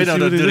 Let me Wait, no, see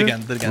no, what he do it did.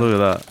 again, do it again.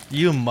 Look at that.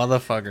 You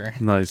motherfucker.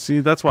 Nice. See,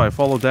 that's why I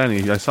followed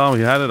Danny. I saw him.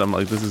 He had it. I'm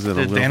like, this is it. I'm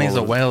Dude, gonna Danny's a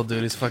follow it. whale,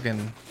 dude. He's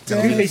fucking... Dude,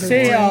 they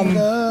say,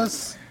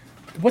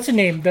 what's her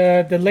name?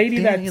 The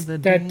lady Danny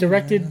that the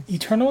directed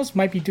Eternals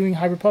might be doing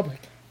High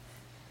Republic.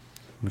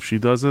 If she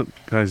does it,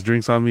 guys,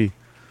 drinks on me.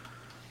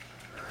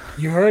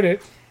 You heard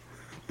it.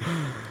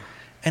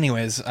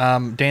 Anyways,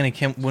 Danny,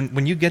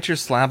 when you get your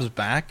slabs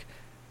back,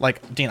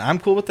 like, Dean, I'm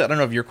cool with it. I don't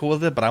know if you're cool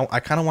with it, but I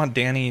kind of want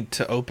Danny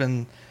to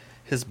open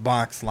his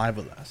box live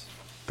with us.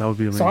 That would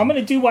be amazing. So I'm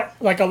gonna do what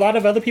like a lot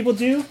of other people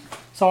do.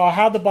 So I'll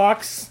have the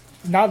box,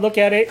 not look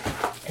at it,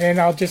 and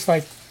I'll just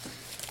like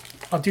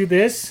I'll do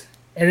this,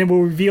 and then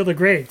we'll reveal the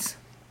grades.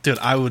 Dude,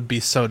 I would be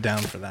so down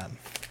for that.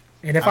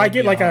 And if I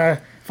get like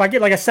a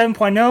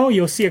 7.0,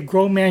 you'll see a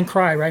grown man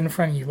cry right in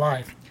front of you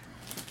live.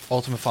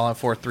 Ultimate Fallout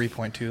 4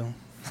 3.2.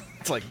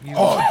 It's like,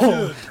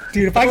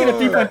 Dude, if I get a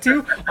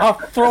 3.2, I'll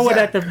throw it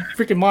at the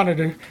freaking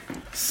monitor.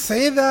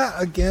 Say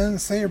that again.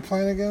 Say your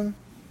plan again.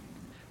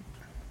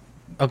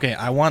 okay,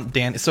 I want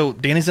Danny. So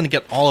Danny's gonna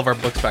get all of our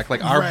books back.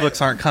 Like, our Right.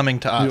 books aren't coming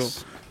to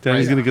us.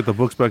 Danny's Right. gonna get the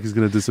books back. He's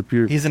gonna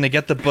disappear. He's gonna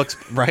get the books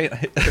right,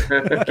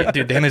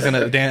 dude. Danny's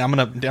gonna. I'm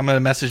gonna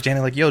message Danny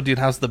like, "Yo, dude,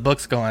 how's the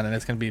books going?" And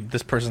it's gonna be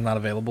this person's not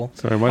available.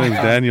 Sorry, my name's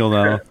Daniel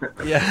now.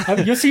 Yeah.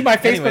 You'll see my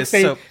Facebook Anyways,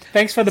 say, so-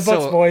 thanks for the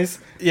books, so- boys.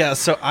 Yeah.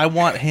 So I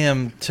want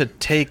him to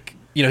take.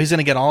 You know, he's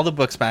gonna get all the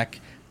books back,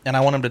 and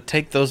I want him to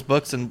take those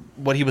books and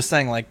what he was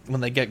saying. Like,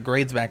 when they get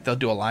grades back, they'll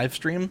do a live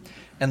stream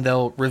and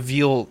they'll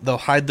reveal. They'll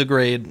hide the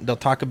grade. They'll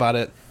talk about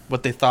it,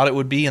 what they thought it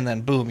would be, and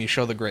then boom, you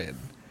show the grade.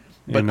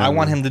 But I Amen.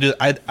 want him to do.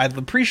 I'd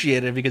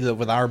appreciate it if he could do it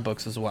with our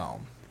books as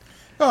well.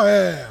 Oh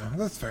yeah,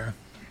 that's fair.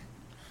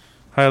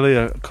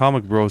 Hialeah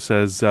Comic Bro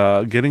says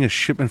getting a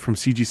shipment from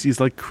CGC is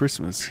like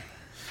Christmas.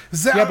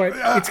 Zach, Yeah, but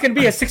it's gonna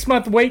be a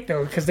 6-month wait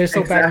though, because they're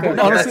so backed Exactly.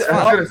 up. Honestly,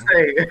 I was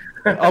gonna say.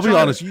 I'll be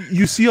honest.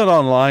 You see it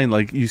online,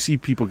 like you see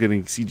people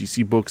getting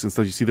CGC books and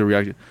stuff. You see the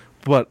reaction,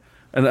 but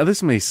and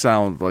this may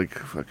sound like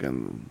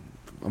fucking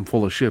I'm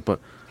full of shit, but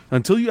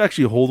until you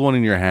actually hold one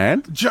in your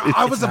hand, John,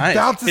 I was nice.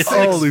 about to It's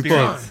say, an Holy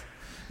John. fuck.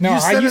 No, You I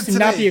said used it to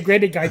not today. be a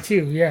graded guy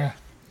too. Yeah.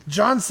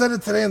 John said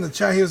it today in the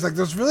chat. He was like,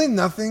 "There's really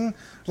nothing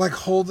like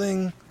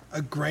holding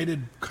a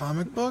graded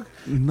comic book."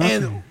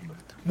 Nothing. And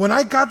when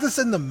I got this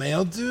in the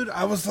mail, dude,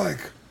 I was like,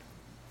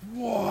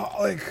 "Whoa!"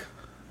 Like,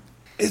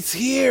 it's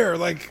here.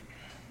 Like,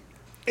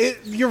 it.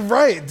 You're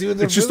right, dude.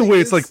 There It's just the really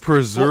way it's is- like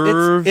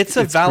preserved. It's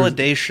a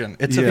validation.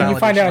 It's a Yeah. validation. You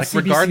find out like,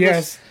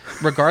 CBCS.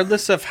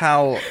 regardless of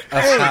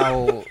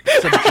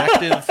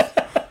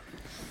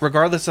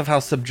how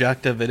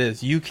subjective it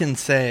is, you can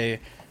say,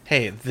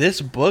 "Hey,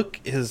 this book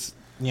is,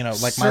 you know,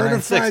 like my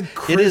 9.6. Certified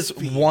It is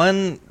crispy.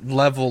 one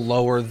level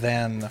lower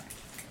than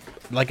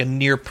like a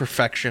near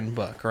perfection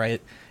book,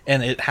 right?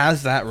 And it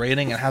has that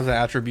rating, it has that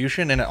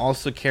attribution, and it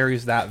also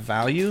carries that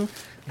value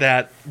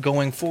that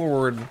going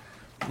forward,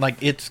 like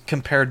it's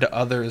compared to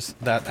others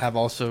that have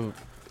also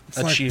It's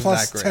like achieved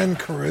plus that grade." 10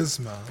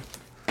 charisma.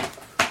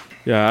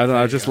 Yeah, I don't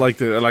know. I just like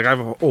to like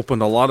I've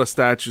opened a lot of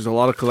statues, a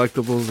lot of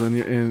collectibles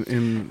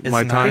in It's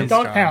my nice. time. Big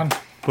Dog Pound.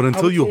 But I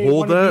until would you say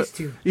hold one of that, these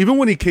two. even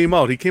when he came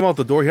out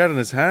the door, he had it in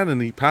his hand,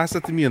 and he passed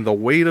it to me, and the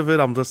weight of it,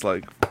 I'm just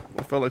like,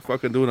 I felt like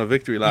fucking doing a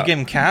victory You lap. give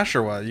him cash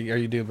or what? Are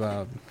you do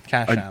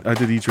cash app? I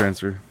did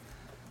e-transfer.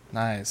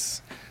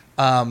 Nice.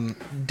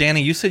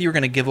 Danny, you said you were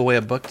going to give away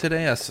a book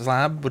today, a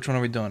slab. Which one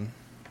are we doing?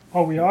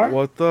 Oh, we are?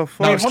 What the No,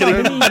 fuck? I'm just hold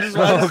on, kidding. let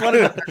me- I just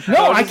wanted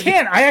No, I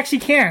can't. I actually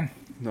can.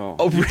 No.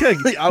 Oh,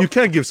 really? You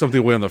can't give something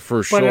away on the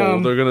first But, show.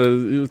 They're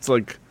gonna. It's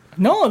like.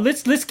 No,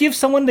 let's give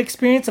someone the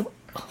experience of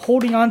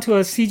holding on to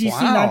a CGC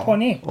Wow.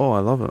 9.8. Oh, I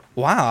love it.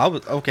 Wow.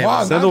 Okay.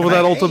 Wow, Send over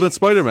that 9.8. Ultimate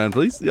Spider-Man,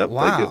 please. Yep.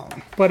 Wow. Thank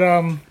you. But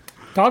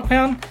Dog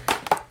Pound,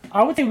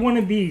 I would take one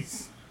of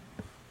these.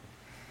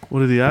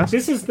 What did he ask?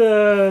 This is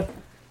the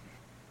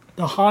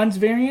Hans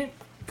variant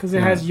because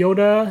it has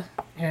Yoda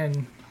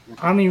and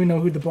I don't even know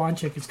who the blonde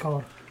chick is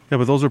called. Yeah,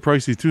 but those are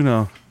pricey too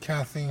now.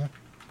 Kathy.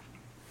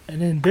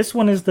 And then this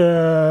one is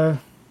the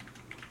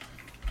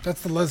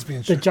That's the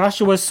lesbian the shit.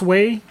 Joshua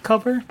Sway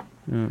cover.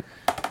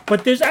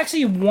 But there's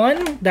actually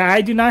one that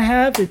I do not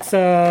have. It's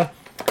a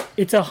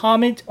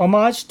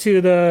homage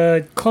to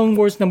the Clone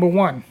Wars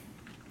 #1.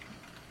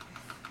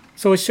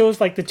 So it shows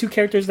like the two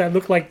characters that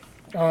look like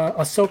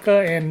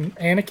Ahsoka and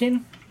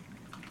Anakin.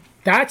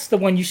 That's the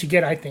one you should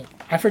get, I think.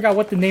 I forgot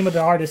what the name of the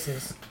artist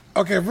is.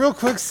 Okay, real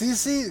quick,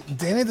 Cece,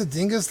 Danny the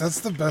Dingus, that's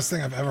the best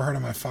thing I've ever heard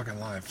in my fucking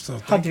life. So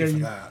thank you dare for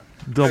you. that.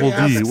 Double She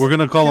D. asks, We're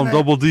gonna call him "Can I-"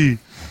 Double D.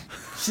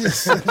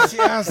 She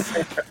asked,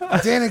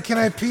 Danny, can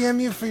I PM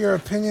you for your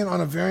opinion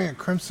on a variant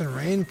Crimson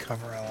Rain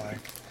cover I like?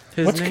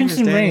 His What's name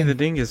Crimson is Danny Rain? the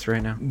Dingus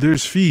right now.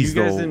 There's fees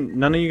You guys though. didn't.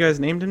 None of you guys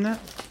named him that.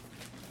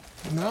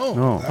 No.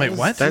 No. that Wait, was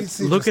what? That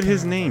CC look just at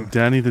his came out name. with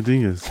Danny the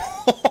Dingus.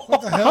 that.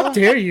 What the How hell?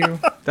 dare you?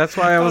 That's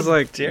why I was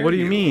like, dare "What do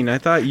you you. mean?" I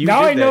thought you.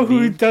 Now did I know that, who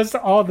Dean. does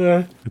all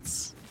the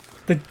It's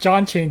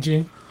John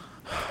changing.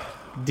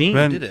 Dean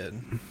Ben- Did it?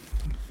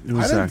 it I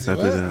was didn't Zach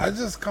do that did it. I it.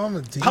 just call him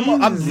a D.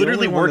 I'm is the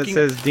literally only one that working.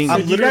 says Dingus.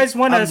 I'm Do you guys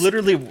want I'm us-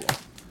 literally. Do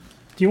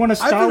you want a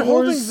Star I've been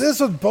holding Wars? this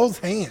with both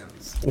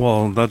hands.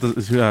 Well, that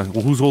does, yeah.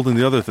 Well, who's holding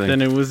the other thing?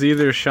 Then it was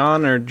either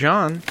Sean or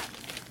John.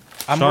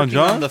 I'm Sean working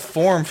John? on the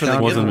form for the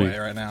Sean wasn't giveaway me.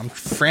 right now. I'm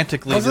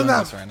frantically Wasn't doing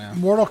that this right now.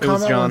 Mortal It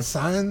was Kombat John. on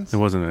Signs? it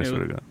wasn't. I It swear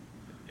was- to God.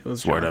 It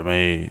was Swear to John.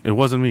 me. It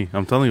wasn't me.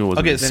 I'm telling you, it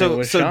wasn't. Okay, me. Then it so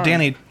was so Sean.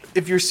 Danny,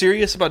 if you're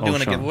serious about Oh,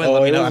 doing a Sean. giveaway,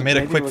 let me it know. was- I made a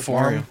maybe quick it was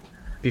form. Mario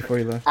before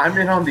you left. I'm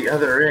in on the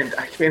other end.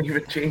 I can't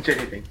even change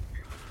anything.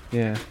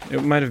 Yeah,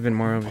 it might have been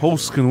Mario. before.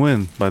 Hosts can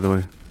win, by the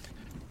way.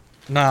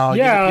 No,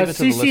 Yeah, give it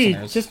to the CC,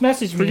 listeners. just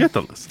message me. Forget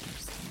the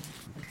listeners.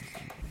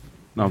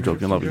 No, I'm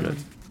joking. Love you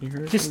guys. You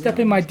heard Just from step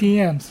in my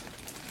DMs.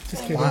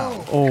 Just kidding.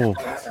 Wow. Oh,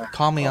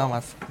 Call me on my.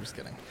 I'm just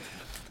kidding.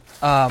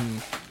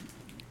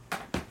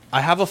 I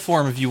have a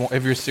form if you want,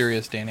 if you're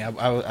serious, Danny.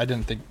 I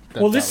didn't think.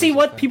 That Well, that let's was see a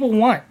what thing. people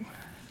want.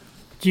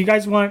 Do you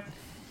guys want?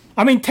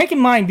 I mean, take in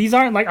mind these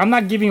aren't like I'm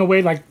not giving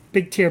away like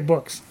big tier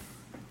books.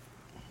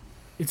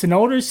 It's an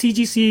older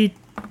CGC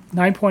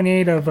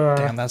 9.8 of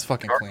Damn, that's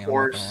fucking Dark clean. I'm not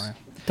Horse. gonna lie.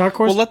 Dark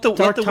Horse. Well, let the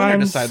Dark winner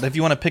Times. decide. If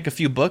you want to pick a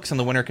few books, and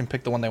the winner can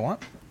pick the one they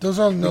want. Those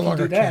are no can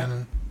longer do that.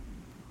 canon.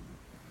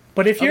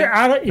 But if you're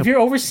if you're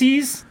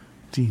overseas,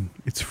 Dean,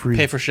 it's free.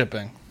 Pay for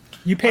shipping.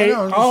 you pay. I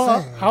know, I'm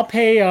just saying. I'll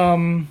pay.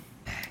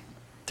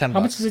 $10. How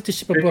much is it to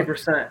ship a book?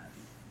 50%.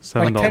 $7.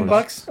 like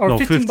 $10 or no,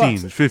 15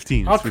 15. bucks?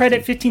 15. I'll It's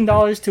credit 15.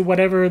 $15 to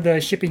whatever the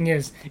shipping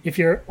is if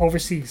you're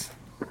overseas.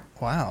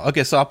 Wow.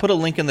 Okay, so I'll put a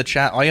link in the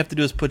chat. All you have to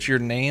do is put your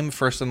name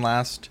first and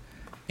last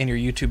in your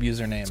YouTube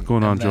username. What's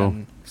going on, Joe?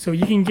 So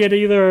you can get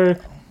either.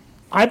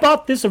 I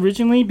bought this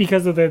originally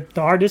because of the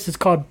artist. It's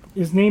called.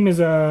 His name is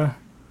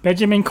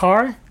Benjamin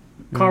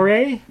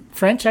Carré,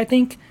 French, I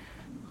think.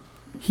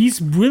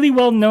 He's really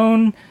well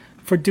known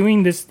for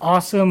doing this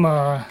awesome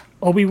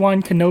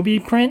Obi-Wan Kenobi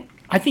print.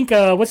 I think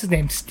what's his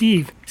name?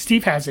 Steve.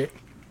 Steve has it.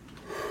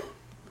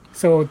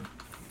 So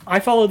I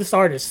follow this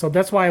artist, so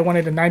that's why I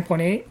wanted a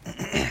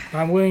 9.8.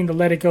 I'm willing to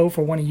let it go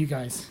for one of you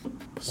guys.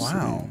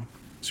 Wow.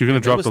 So you're gonna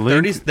drop the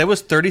link. There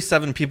was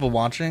 37 people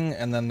watching,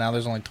 and then now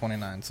there's only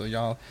 29. So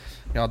y'all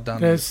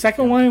done. The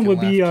second one would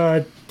be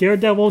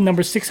Daredevil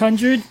number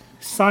 600,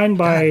 signed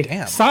by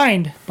God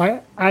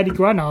damn. Adi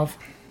Granov,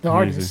 the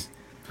artist.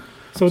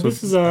 So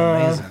this is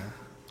amazing.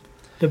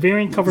 the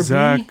variant cover B,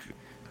 Zach.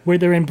 where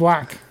they're in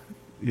black.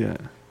 Yeah.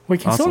 Wait,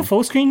 can Awesome. someone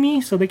full screen me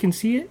so they can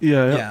see it?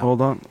 Yeah. Yeah. Hold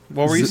on.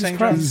 What were you saying,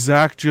 John?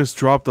 Zach just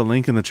dropped the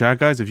link in the chat,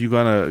 guys. If you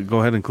gotta go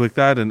ahead and click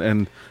that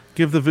and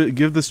give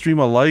the stream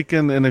a like,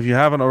 and if you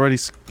haven't already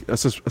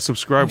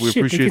subscribe, Oh, we shit, they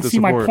appreciate can the see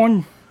my support.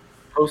 porn.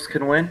 Host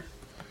can win.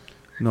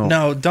 No,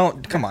 No,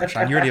 don't. Come on,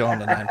 Sean. You already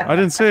owned the 9. I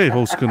didn't say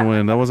host can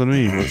win. That wasn't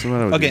me. What's the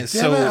matter with Okay, you?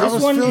 Damn it, I so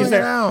was one filling is it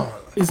that- out.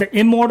 Is the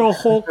Immortal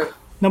Hulk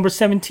number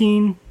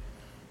 17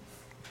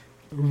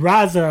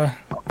 Raza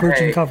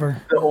virgin Hey,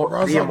 cover? The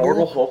Ra's al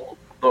Immortal Ghul. Hulk.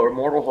 The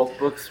Immortal Hulk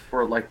books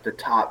were like the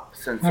top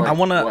since. Like, I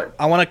want to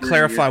what, 3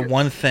 clarify years ago.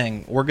 one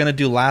thing. We're gonna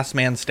do last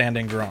man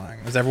standing drawing.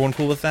 Is everyone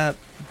cool with that?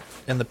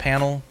 In the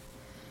panel.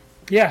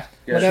 Yeah,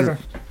 Yeah, whatever.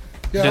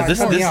 Yeah, Dude, I this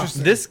know, this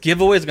interesting. this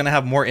giveaway is gonna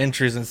have more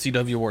entries than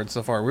CW Awards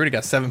so far. We already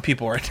got 7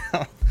 people right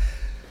now.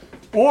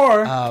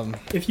 Or Um,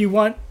 if you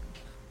want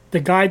the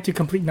guide to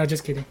complete. No,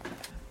 just kidding.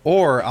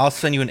 or I'll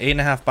send you an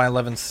 8.5 by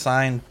 11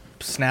 signed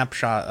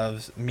snapshot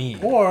of me.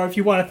 Or if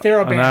you want a An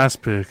TheraBand. ass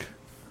pick.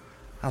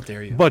 How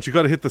dare you? But you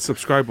got to hit the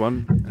subscribe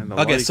button. And the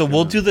Okay, like so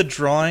we'll and do the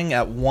drawing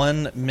at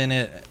 1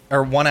 minute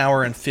or 1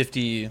 hour and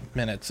 50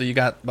 minutes. So you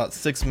got about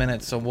 6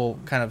 minutes. So we'll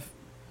kind of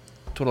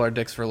twiddle our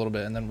dicks for a little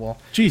bit, and then we'll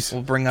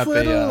Jeez. bring up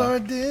Twiddle a our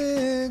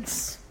dick.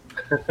 Thanks.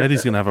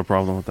 Eddie's gonna have a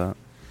problem with that.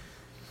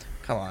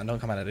 Come on, don't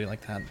come at Eddie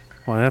like that.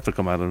 Well, I have to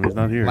come at him. He's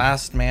not here.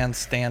 Last man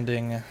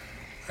standing.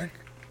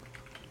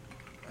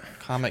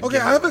 Comic. Okay,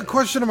 I have a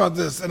question about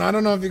this, and I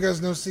don't know if you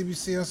guys know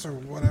CBCS or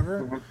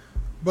whatever,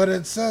 but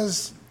it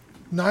says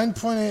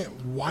 9.8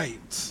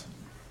 white.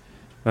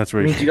 That's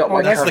Means right. you got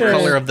white that's the cover.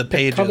 color of the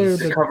pages. color of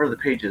The the- cover of the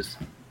pages.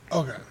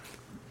 Okay.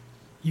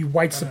 You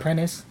white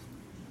supremacist.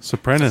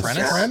 Sopranos.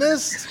 Sopranos?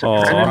 Apprentice?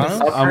 Oh,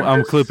 Sopranos?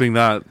 I'm clipping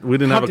that. We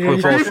didn't How have a dare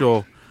clip all you.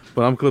 show,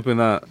 but I'm clipping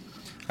that. All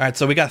right,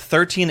 so we got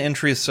 13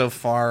 entries so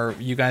far.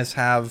 You guys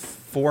have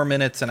 4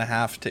 minutes and a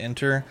half to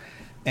enter,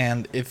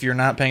 and if you're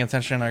not paying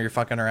attention or you're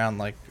fucking around,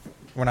 like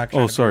we're not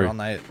going to be sorry. here all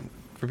night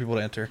for people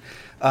to enter.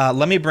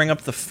 Let me bring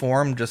up the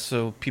form just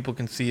so people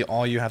can see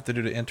all you have to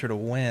do to enter to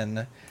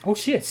win. Oh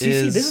shit, CC,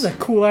 this is Is- a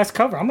cool ass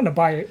cover. I'm gonna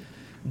buy it.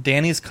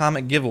 Danny's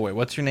comic giveaway.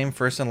 What's your name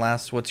first and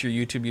last? What's your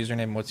YouTube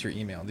username? What's your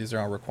email? These are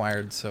all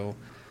required. So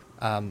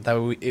that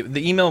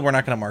the email we're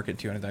not going to market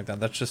to you or anything like that.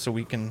 That's just so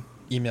we can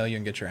email you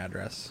and get your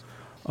address.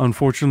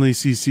 Unfortunately,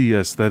 CC,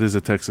 yes, that is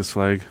a Texas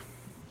flag.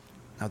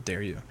 How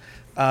dare you?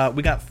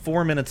 We got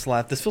 4 minutes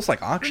left. This feels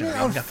like auction. Yeah,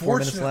 Man. We got 4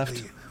 minutes left.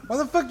 unfortunately. Why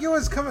the fuck you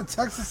always come to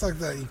Texas like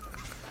that?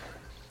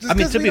 I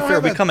mean, to be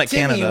fair, we come at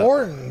Timmy Canada.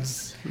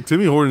 Hortons.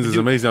 Timmy Hortons is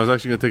amazing. I was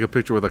actually gonna take a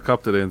picture with a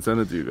cup today and send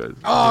it to you guys.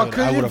 Oh, Dude,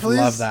 could I you would have please?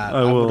 loved that. I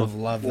I will. would have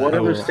loved that. What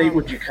other will. state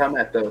would you come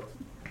at though?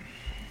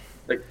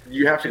 Like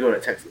you have to go to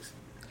Texas.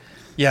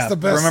 Yeah, It's the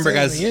best remember, state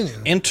in guys, the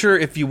union. enter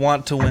if you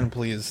want to win,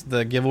 please.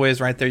 The giveaway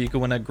is right there. You can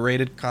win a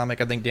graded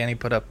comic. I think Danny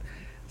put up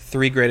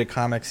 3 graded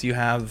comics. You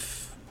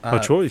have A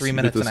choice. 3 You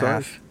minutes get and a to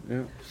half.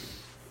 decide.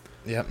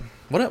 Yeah. Yep.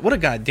 What a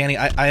guy, Danny.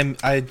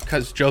 I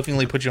cause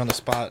jokingly put you on the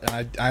spot,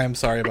 and I am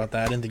sorry about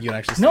that. I didn't think you'd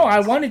actually. No, say I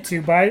this. wanted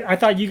to, but I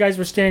thought you guys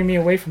were steering me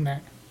away from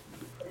that.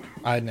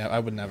 I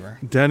would never.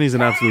 Danny's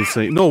an absolute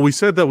saint. No, we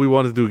said that we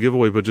wanted to do a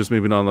giveaway, but just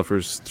maybe not on the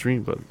first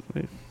stream. But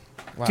hey.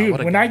 Wow, Dude,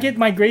 what a when guy. I get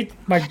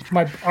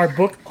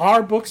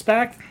our books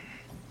back,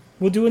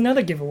 we'll do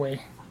another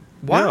giveaway.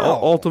 Yeah, wow,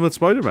 Ultimate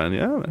Spider-Man.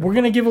 Yeah. Man. We're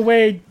gonna give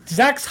away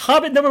Zach's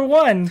Hobbit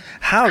 #1.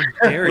 how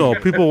dare No, you?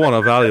 people want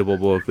a valuable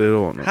book. They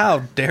don't. know. How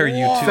dare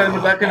you Send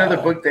two? back another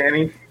book,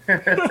 Danny.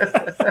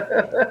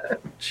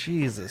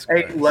 Jesus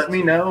Hey, Christ. let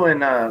me know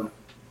and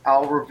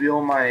I'll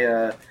reveal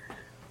my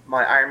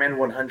my Iron Man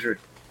 100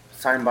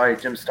 signed by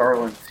Jim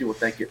Starlin. See what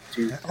that gets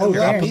to. Oh,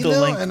 Yeah, damn. put the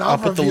Pinot, link- and I'll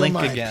put the reveal link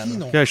my again.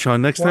 Pinot. Yeah, Sean.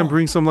 Next time, Wow.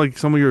 bring some of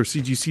your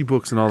CGC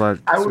books and all that.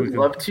 I so we would can-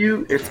 love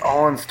to. It's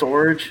all in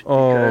storage.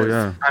 Oh, because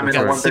yeah. I'm in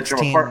got a 1-bedroom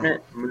 16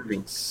 apartment moving.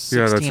 Yeah,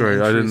 that's 16 right.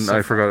 I entries didn't. so I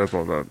far. forgot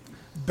about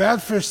that.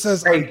 Badfish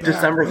says, Hey, I'm back.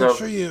 December, Make though.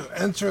 sure you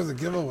enter the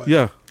giveaway.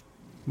 Yeah,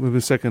 maybe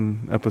the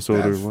second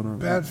episode or whatever.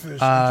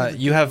 Badfish. enter the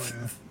You have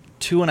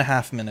giveaway.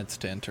 2.5 minutes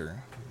to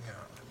enter.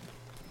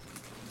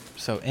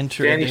 So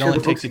enter. Danny, It show only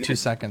the takes books you 2 again.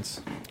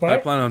 seconds. I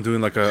What? plan on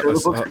doing like Show the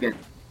books again.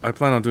 I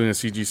plan on doing a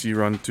CGC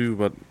run too,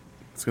 but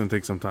it's gonna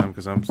take some time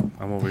because I'm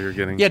over here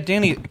getting. Yeah,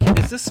 Danny,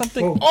 is this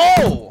something?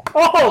 Oh.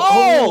 Oh!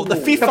 Oh! The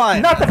fee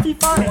fine! Not the fee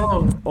fine.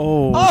 Oh,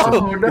 Oh,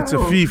 Oh, no. it's a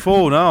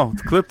FIFO now.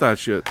 Clip that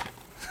shit.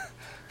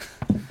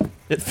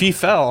 It fee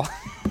fell.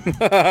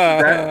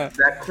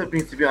 that clip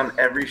needs to be on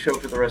every show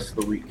for the rest of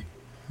the week.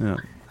 Yeah.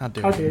 How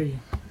dare How you. dare you?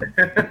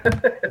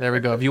 There we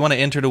go. If you want to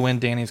enter to win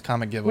Danny's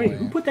comic giveaway, Wait,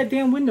 who put that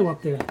damn window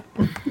up there?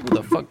 who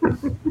the fuck?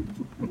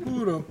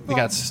 Who the We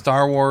got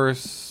Star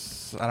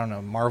Wars. I don't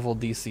know, Marvel,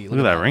 DC. Look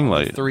at that ring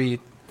light. 3.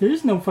 There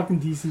is no fucking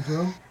DC,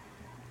 bro.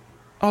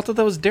 Oh, I thought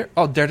that was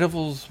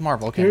Daredevil's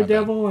Marvel. Okay, my bad.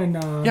 Daredevil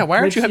and Yeah, why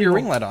aren't you have your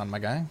ring light? light on, my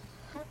guy?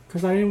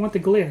 Because I didn't want the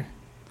glare.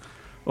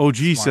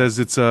 OG says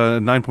it's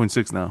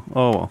 9.6 now.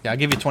 Oh well. Yeah, I'll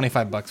give you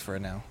 $25 for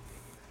it now.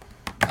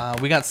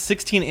 We got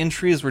 16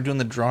 entries. We're doing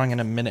the drawing in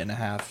a minute and a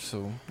half,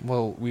 so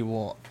we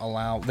will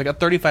allow. They got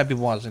 35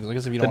 people watching. I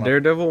guess if you The don't,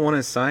 Daredevil one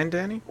is signed,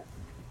 Danny.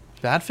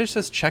 Badfish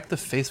says check the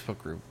Facebook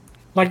group.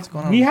 Like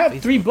going on we with have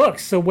Facebook? 3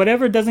 books, so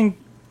whatever doesn't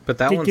But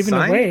that get one's given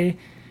signed. away,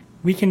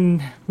 we can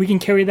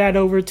carry that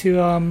over to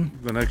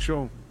The next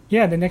show.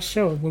 the next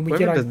show when we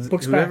get our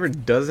books Whoever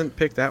back. doesn't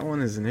pick that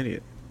one is an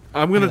idiot.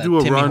 I'm gonna That do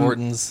a Timmy run.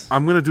 Hortons.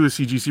 I'm gonna do a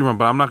CGC run,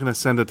 but I'm not gonna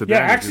send it to Yeah,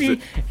 Danny 'cause actually,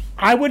 it-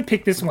 I would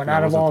pick this one I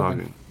out of wasn't all of talking.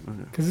 them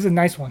Okay. because this is a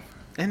nice one.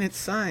 And it's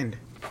signed.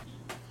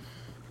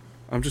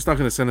 I'm just not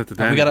gonna send it to we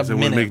Danny got a because it would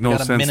minute. make We no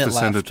got a sense to minute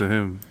send left. it to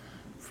him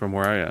from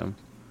where I am.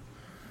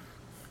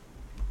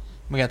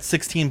 We got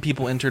 16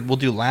 people entered. We'll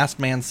do last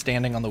man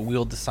standing on the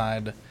wheel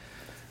decide.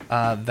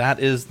 That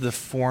is the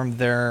form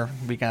there.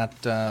 We got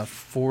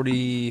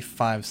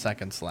 45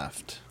 seconds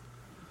left.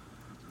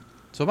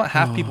 So about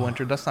half people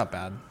entered. That's not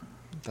bad.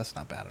 That's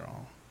not bad at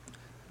all.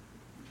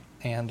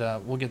 And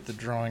we'll get the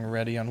drawing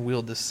ready on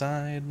wheel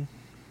decide.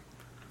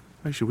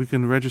 Actually, we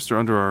can register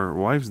under our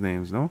wives'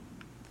 names, no?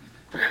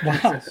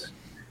 Wow.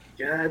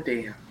 God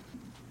damn.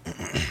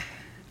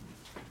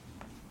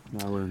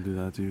 No, I wouldn't do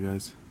that to you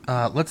guys.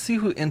 Let's see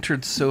who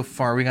entered so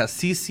far. We got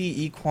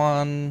CC,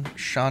 Equan,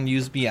 Sean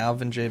Usby,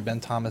 Alvin J, Ben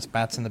Thomas,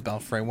 Bats in the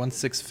Belfry,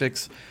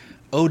 16fix,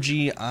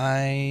 OG,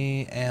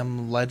 I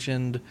Am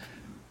Legend,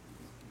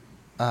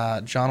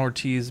 John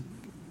Ortiz,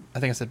 I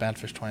think I said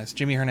Badfish twice,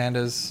 Jimmy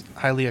Hernandez,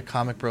 Hialeah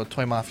Comic Bro,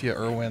 Toy Mafia,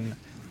 Irwin,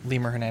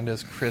 Lemur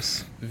Hernandez,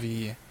 Chris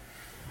V.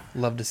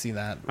 Love to see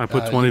that. I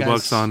put you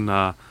 $20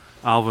 on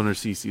Alvin or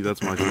CC.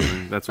 That's my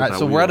feeling. That's what. All right,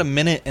 so we're at a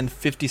minute and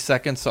 50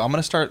 seconds. So I'm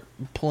gonna start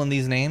pulling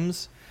these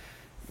names,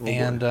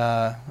 and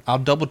I'll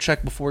double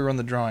check before we run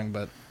the drawing.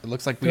 But it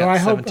looks like we got I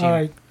 17.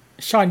 hope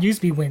Sean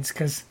Usby wins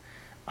because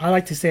I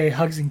like to say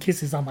hugs and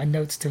kisses on my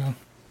notes to him.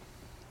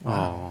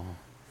 Oh,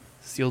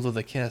 Sealed with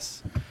a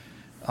kiss.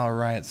 All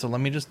right, so let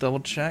me just double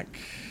check.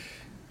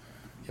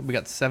 Yep, we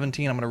got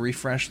 17. I'm gonna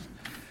refresh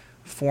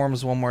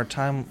forms one more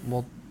time.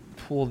 We'll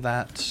pull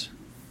that.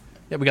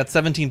 Yeah, we got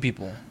 17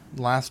 people.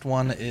 Last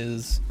one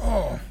is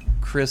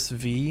Chris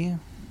V.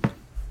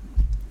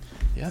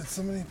 Yeah, Did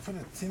somebody put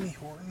a Timmy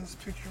Hortons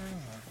picture in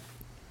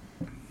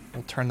there?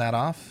 we'll turn that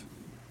off.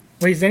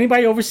 Wait, is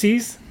anybody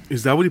overseas?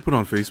 is that what he put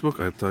on Facebook?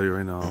 I'll tell you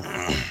right now.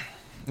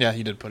 Yeah,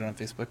 he did put it on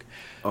Facebook.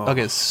 Oh.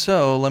 Okay,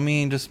 so let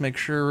me just make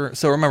sure.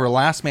 So remember,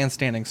 last man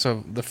standing.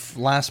 So the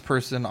last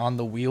person on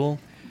the wheel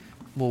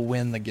will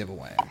win the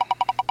giveaway.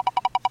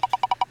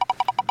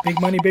 Big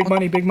money, big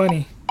money, big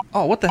money.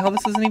 Oh, what the hell?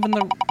 This isn't even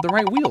the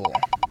right wheel.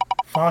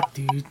 Fuck,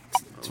 dude.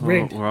 It's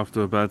rigged. We're off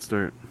to a bad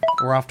start.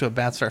 We're off to a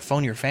bad start.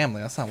 Phone your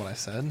family. That's not what I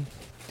said.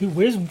 Dude,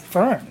 where's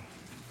Fern?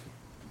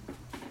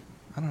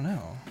 I don't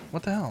know.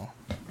 What the hell?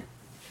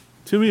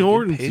 Timmy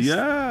Hortons, paste?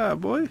 yeah,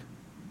 boy.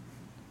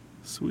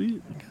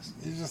 Sweet. I guess.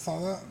 You just saw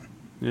that?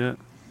 Yeah.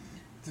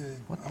 Dude,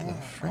 What I the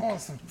want, frick? I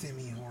want some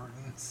Timmy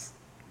Hortons.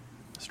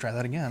 Let's try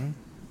that again.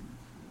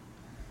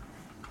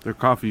 Their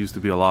coffee used to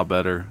be a lot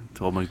better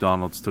until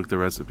McDonald's took the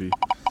recipe.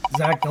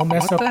 Zach, don't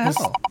mess What up the this.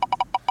 hell?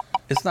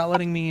 It's not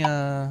letting me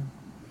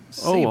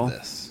save well.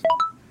 this.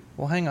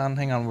 Well, hang on.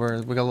 We got a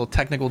little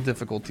technical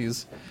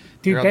difficulties.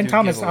 Dude, You're out Ben to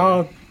Thomas,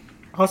 giveaway.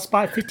 I'll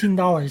spot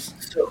 $15.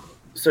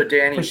 So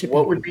Danny, For shipping.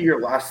 what would be your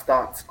last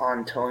thoughts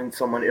on telling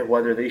someone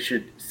whether they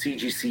should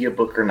CGC a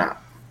book or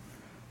not?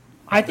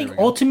 I think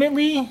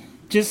ultimately,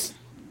 just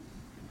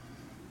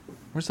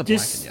Where's the black and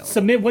just yellow?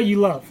 submit what you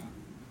love.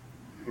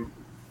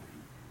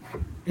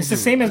 It's the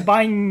same as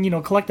buying,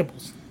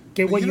 collectibles.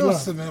 Get what you you don't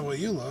love. submit what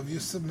you love. You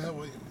submit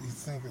what you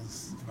think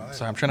is valuable.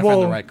 Sorry, I'm trying to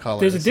find the right color.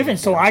 there's a to see difference.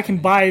 if So there's- I can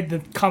buy the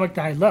comic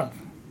that I love.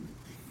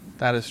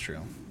 That is true.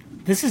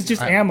 This is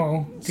just I-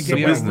 ammo to We get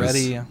are one. business.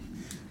 ready. We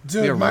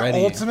Dude, are my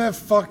ready. ultimate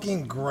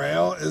fucking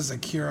grail is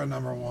Akira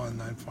 #1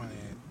 9.8.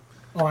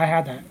 Oh, I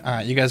had that. All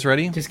right, you guys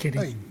ready? Just No,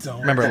 kidding. you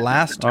don't. Remember,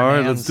 last All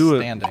right, man let's do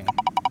it. standing.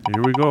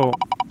 Here we go.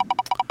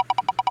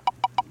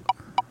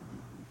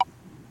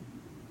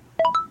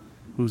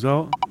 Who's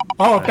out?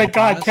 Oh, thank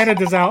God, Thomas?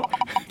 Canada's out.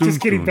 Just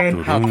kidding,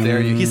 Ben. How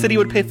dare you? He said he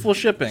would pay full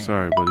shipping.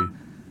 Sorry, buddy.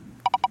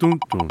 Dun,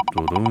 dun,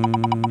 dun,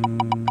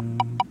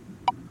 dun.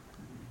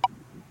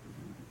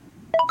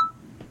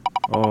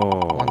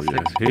 Oh, yeah.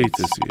 1/6 Hate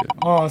to see it.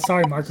 Oh,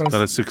 sorry, Marcos.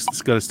 Gotta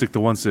stick to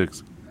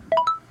 1/6.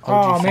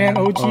 Oh, man, fan.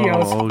 OG. I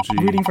was Oh, OG.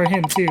 rooting for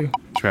him, too.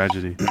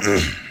 Tragedy.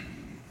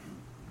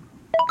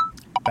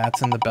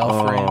 Bats in the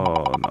belfry.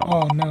 Oh, no.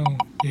 Oh, no.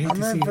 You hate I'm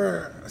to see in it.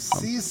 for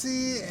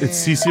CC. And It's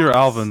CC or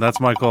Alvin. That's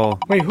my call.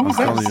 Wait, who was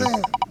I'm that?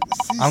 saying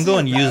CC I'm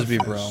going and Usby,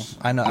 Badfish. bro.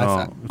 I know. No,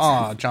 I said,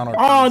 oh, John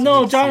Ortiz. Oh,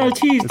 no, You John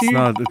see it. Ortiz, It's dude.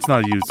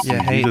 not you. Yeah,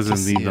 he hate to doesn't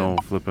see need it. no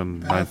flipping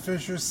knife.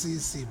 Badfish or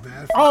CC.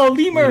 Badfish. Oh,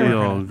 Lemur.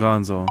 Yo,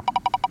 Gonzo.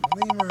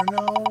 Lemur,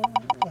 no.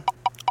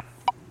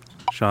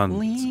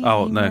 Sean's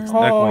out next. Oh,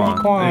 Ekwan.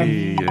 Equan.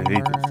 Hey, I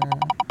hate this.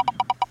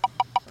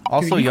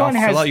 Also, Dude, y'all Equan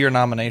fill has- out your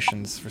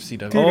nominations for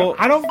CW. Dude, Oh.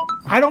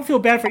 I don't feel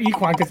bad for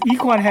Equan because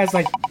Equan has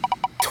like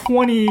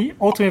 20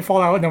 Ultimate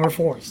Fallout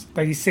 #4s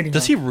that he's sitting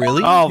Does on. he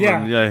really? Alvin,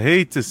 Yeah. yeah, I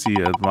hate to see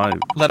it.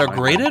 That are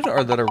graded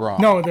or that are wrong?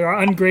 No, they're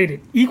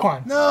ungraded.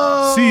 Equan.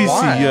 No. CC,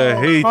 Why? yeah,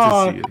 I hate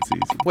Oh. to see it.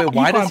 CC. Wait,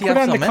 why Equan, does he put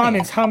have in so the many?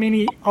 comments how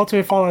many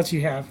Ultimate Fallouts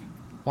you have.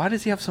 Why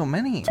does he have so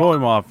many? Toy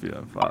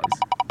Mafia, Foz.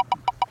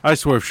 I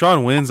swear, if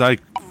Sean wins,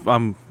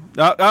 I'm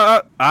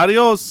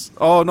adios.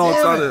 Oh no, it's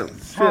Damn not it. it.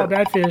 Oh,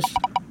 bad fish.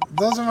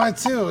 Those are my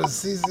two. Is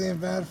CC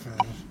and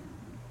Badfish.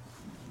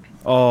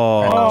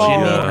 Oh,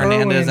 Jimmy yeah.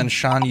 Hernandez Erwin. and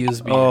Sean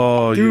Usby.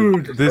 Oh,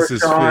 Dude. this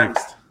is Sean.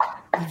 fixed.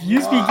 If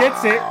Usby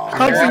gets it,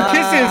 hugs and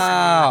kisses.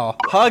 Wow.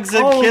 Hugs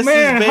and Oh kisses,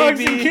 man, baby. hugs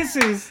and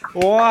kisses.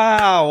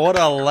 Wow, what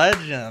a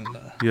legend.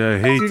 Yeah, I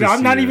hate Dude, to see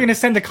I'm not it. even gonna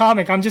send a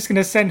comic. I'm just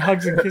gonna send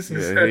hugs and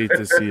kisses. Yeah, I hate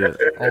to see it.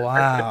 Oh,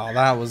 wow,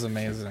 that was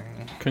amazing.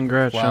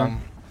 Congrats, Wow. Sean.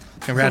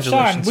 So,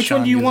 Congratulations, Sean, which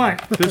one do you Usby.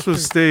 want? This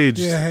was staged.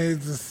 Yeah,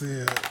 hate to see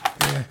it.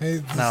 Yeah,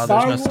 hate to No, see there's no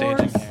Star Wars?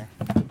 staging here.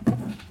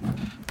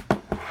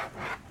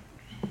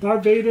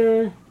 Darth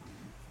Vader,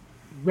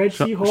 Red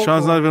She-Hulk.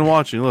 Sean's or- not even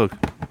watching. Look.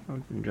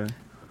 Okay.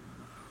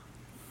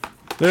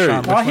 There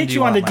Sean, he I'll Which one hit do you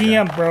you on the want, my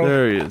DM, bro.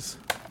 There he is.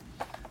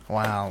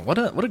 Wow, what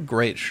a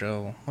great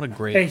show. What a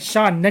great. Hey,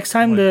 Sean, next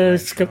time What a the, great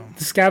sca- show.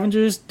 the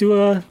scavengers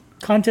do a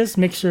contest,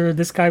 make sure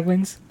this guy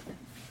wins.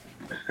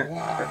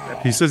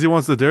 He says he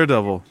wants the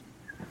Daredevil.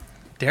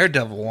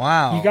 Daredevil.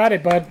 Wow. You got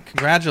it, bud.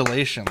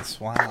 Congratulations.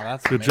 Wow,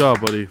 that's Good amazing.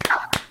 job, buddy.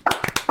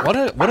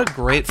 What a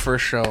great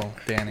first show,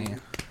 Danny.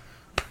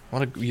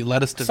 You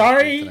led us to victory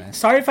Sorry, today.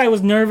 sorry if I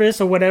was nervous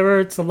or whatever.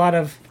 It's a lot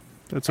of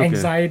That's okay.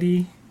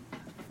 anxiety.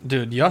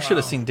 Dude, y'all should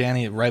have seen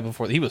Danny right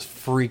before. He was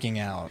freaking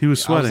out. He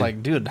was I sweating. was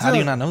like, dude, how do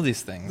you Dude, not know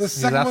these things? The He was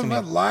second asking one me.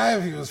 went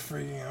live, he was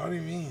freaking out. What do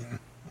you mean?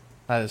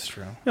 That is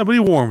true. Yeah, but he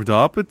warmed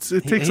up. It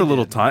takes he a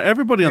little did. time.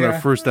 Everybody on their Yeah.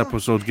 first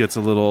episode gets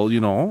a little,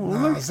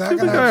 Nah, give Zach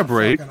the and guy I a are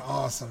break. fucking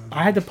awesome.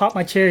 I had to pop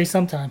my cherry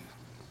sometime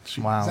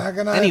Wow. Zach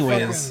and I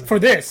Anyways, fucking- for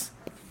this.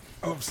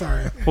 Oh,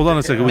 sorry. Hold on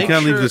a second. We Make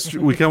can't leave sure- this.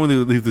 We can't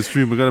leave the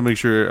stream. We got to make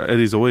sure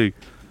Eddie's awake.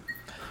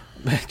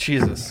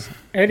 Jesus.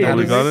 Eddie, That Oh,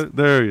 we is- got it.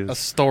 There he A is.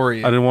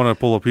 story. I didn't want to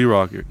pull a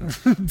P-Rock here.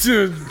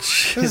 Dude,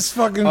 his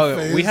fucking Oh,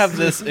 face. we have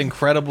this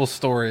incredible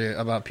story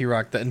about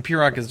P-Rock, and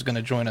P-Rock is going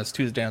to join us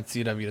Tuesday on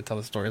CW to tell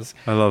the stories.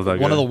 I love that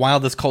guy. One of the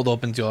wildest cold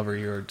opens you'll ever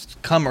hear.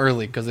 Just come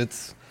early because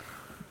it's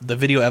the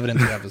video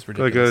evidence we have is That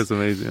guy ridiculous. is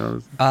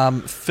amazing.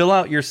 Honestly. Fill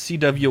out your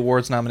CW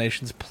Awards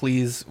nominations,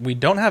 please. We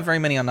don't have very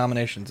many on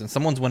nominations, and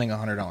someone's winning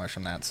 $100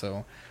 from that.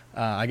 So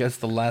I guess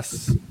the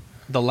less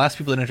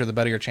people that enter, the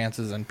better your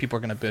chances, and people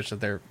are going to bitch that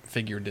their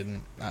figure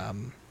didn't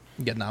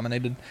get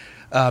nominated.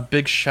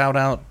 Big shout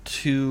out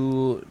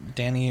to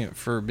Danny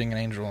for being an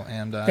angel,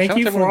 and Thank shout out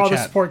you to for everyone in all the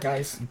chat. support,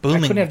 guys.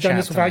 Booming I couldn't have done chat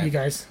this without tonight. you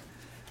guys.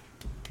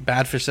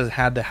 Badfish says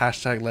had to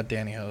hashtag let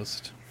Danny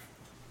host.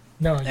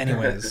 No, you don't.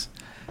 Anyways,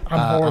 I'm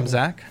horrible. I'm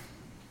Zach.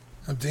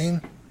 I'm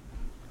Dean.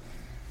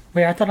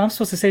 Wait, I thought I'm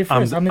supposed to say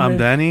 1st. I'm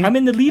Danny. I'm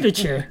in the leader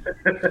chair.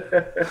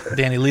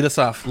 Danny, lead us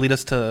off. Lead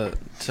us to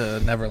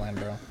Neverland,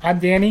 bro. I'm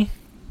Danny.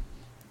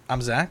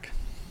 I'm Zach.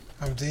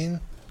 I'm Dean.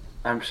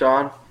 I'm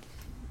Sean.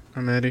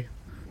 I'm Eddie.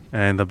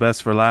 And the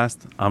best for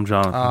last, I'm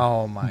Jonathan.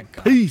 Oh my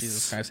God, Peace.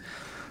 Jesus Christ.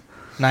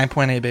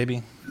 9.8,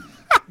 baby.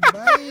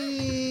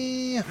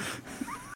 Bye.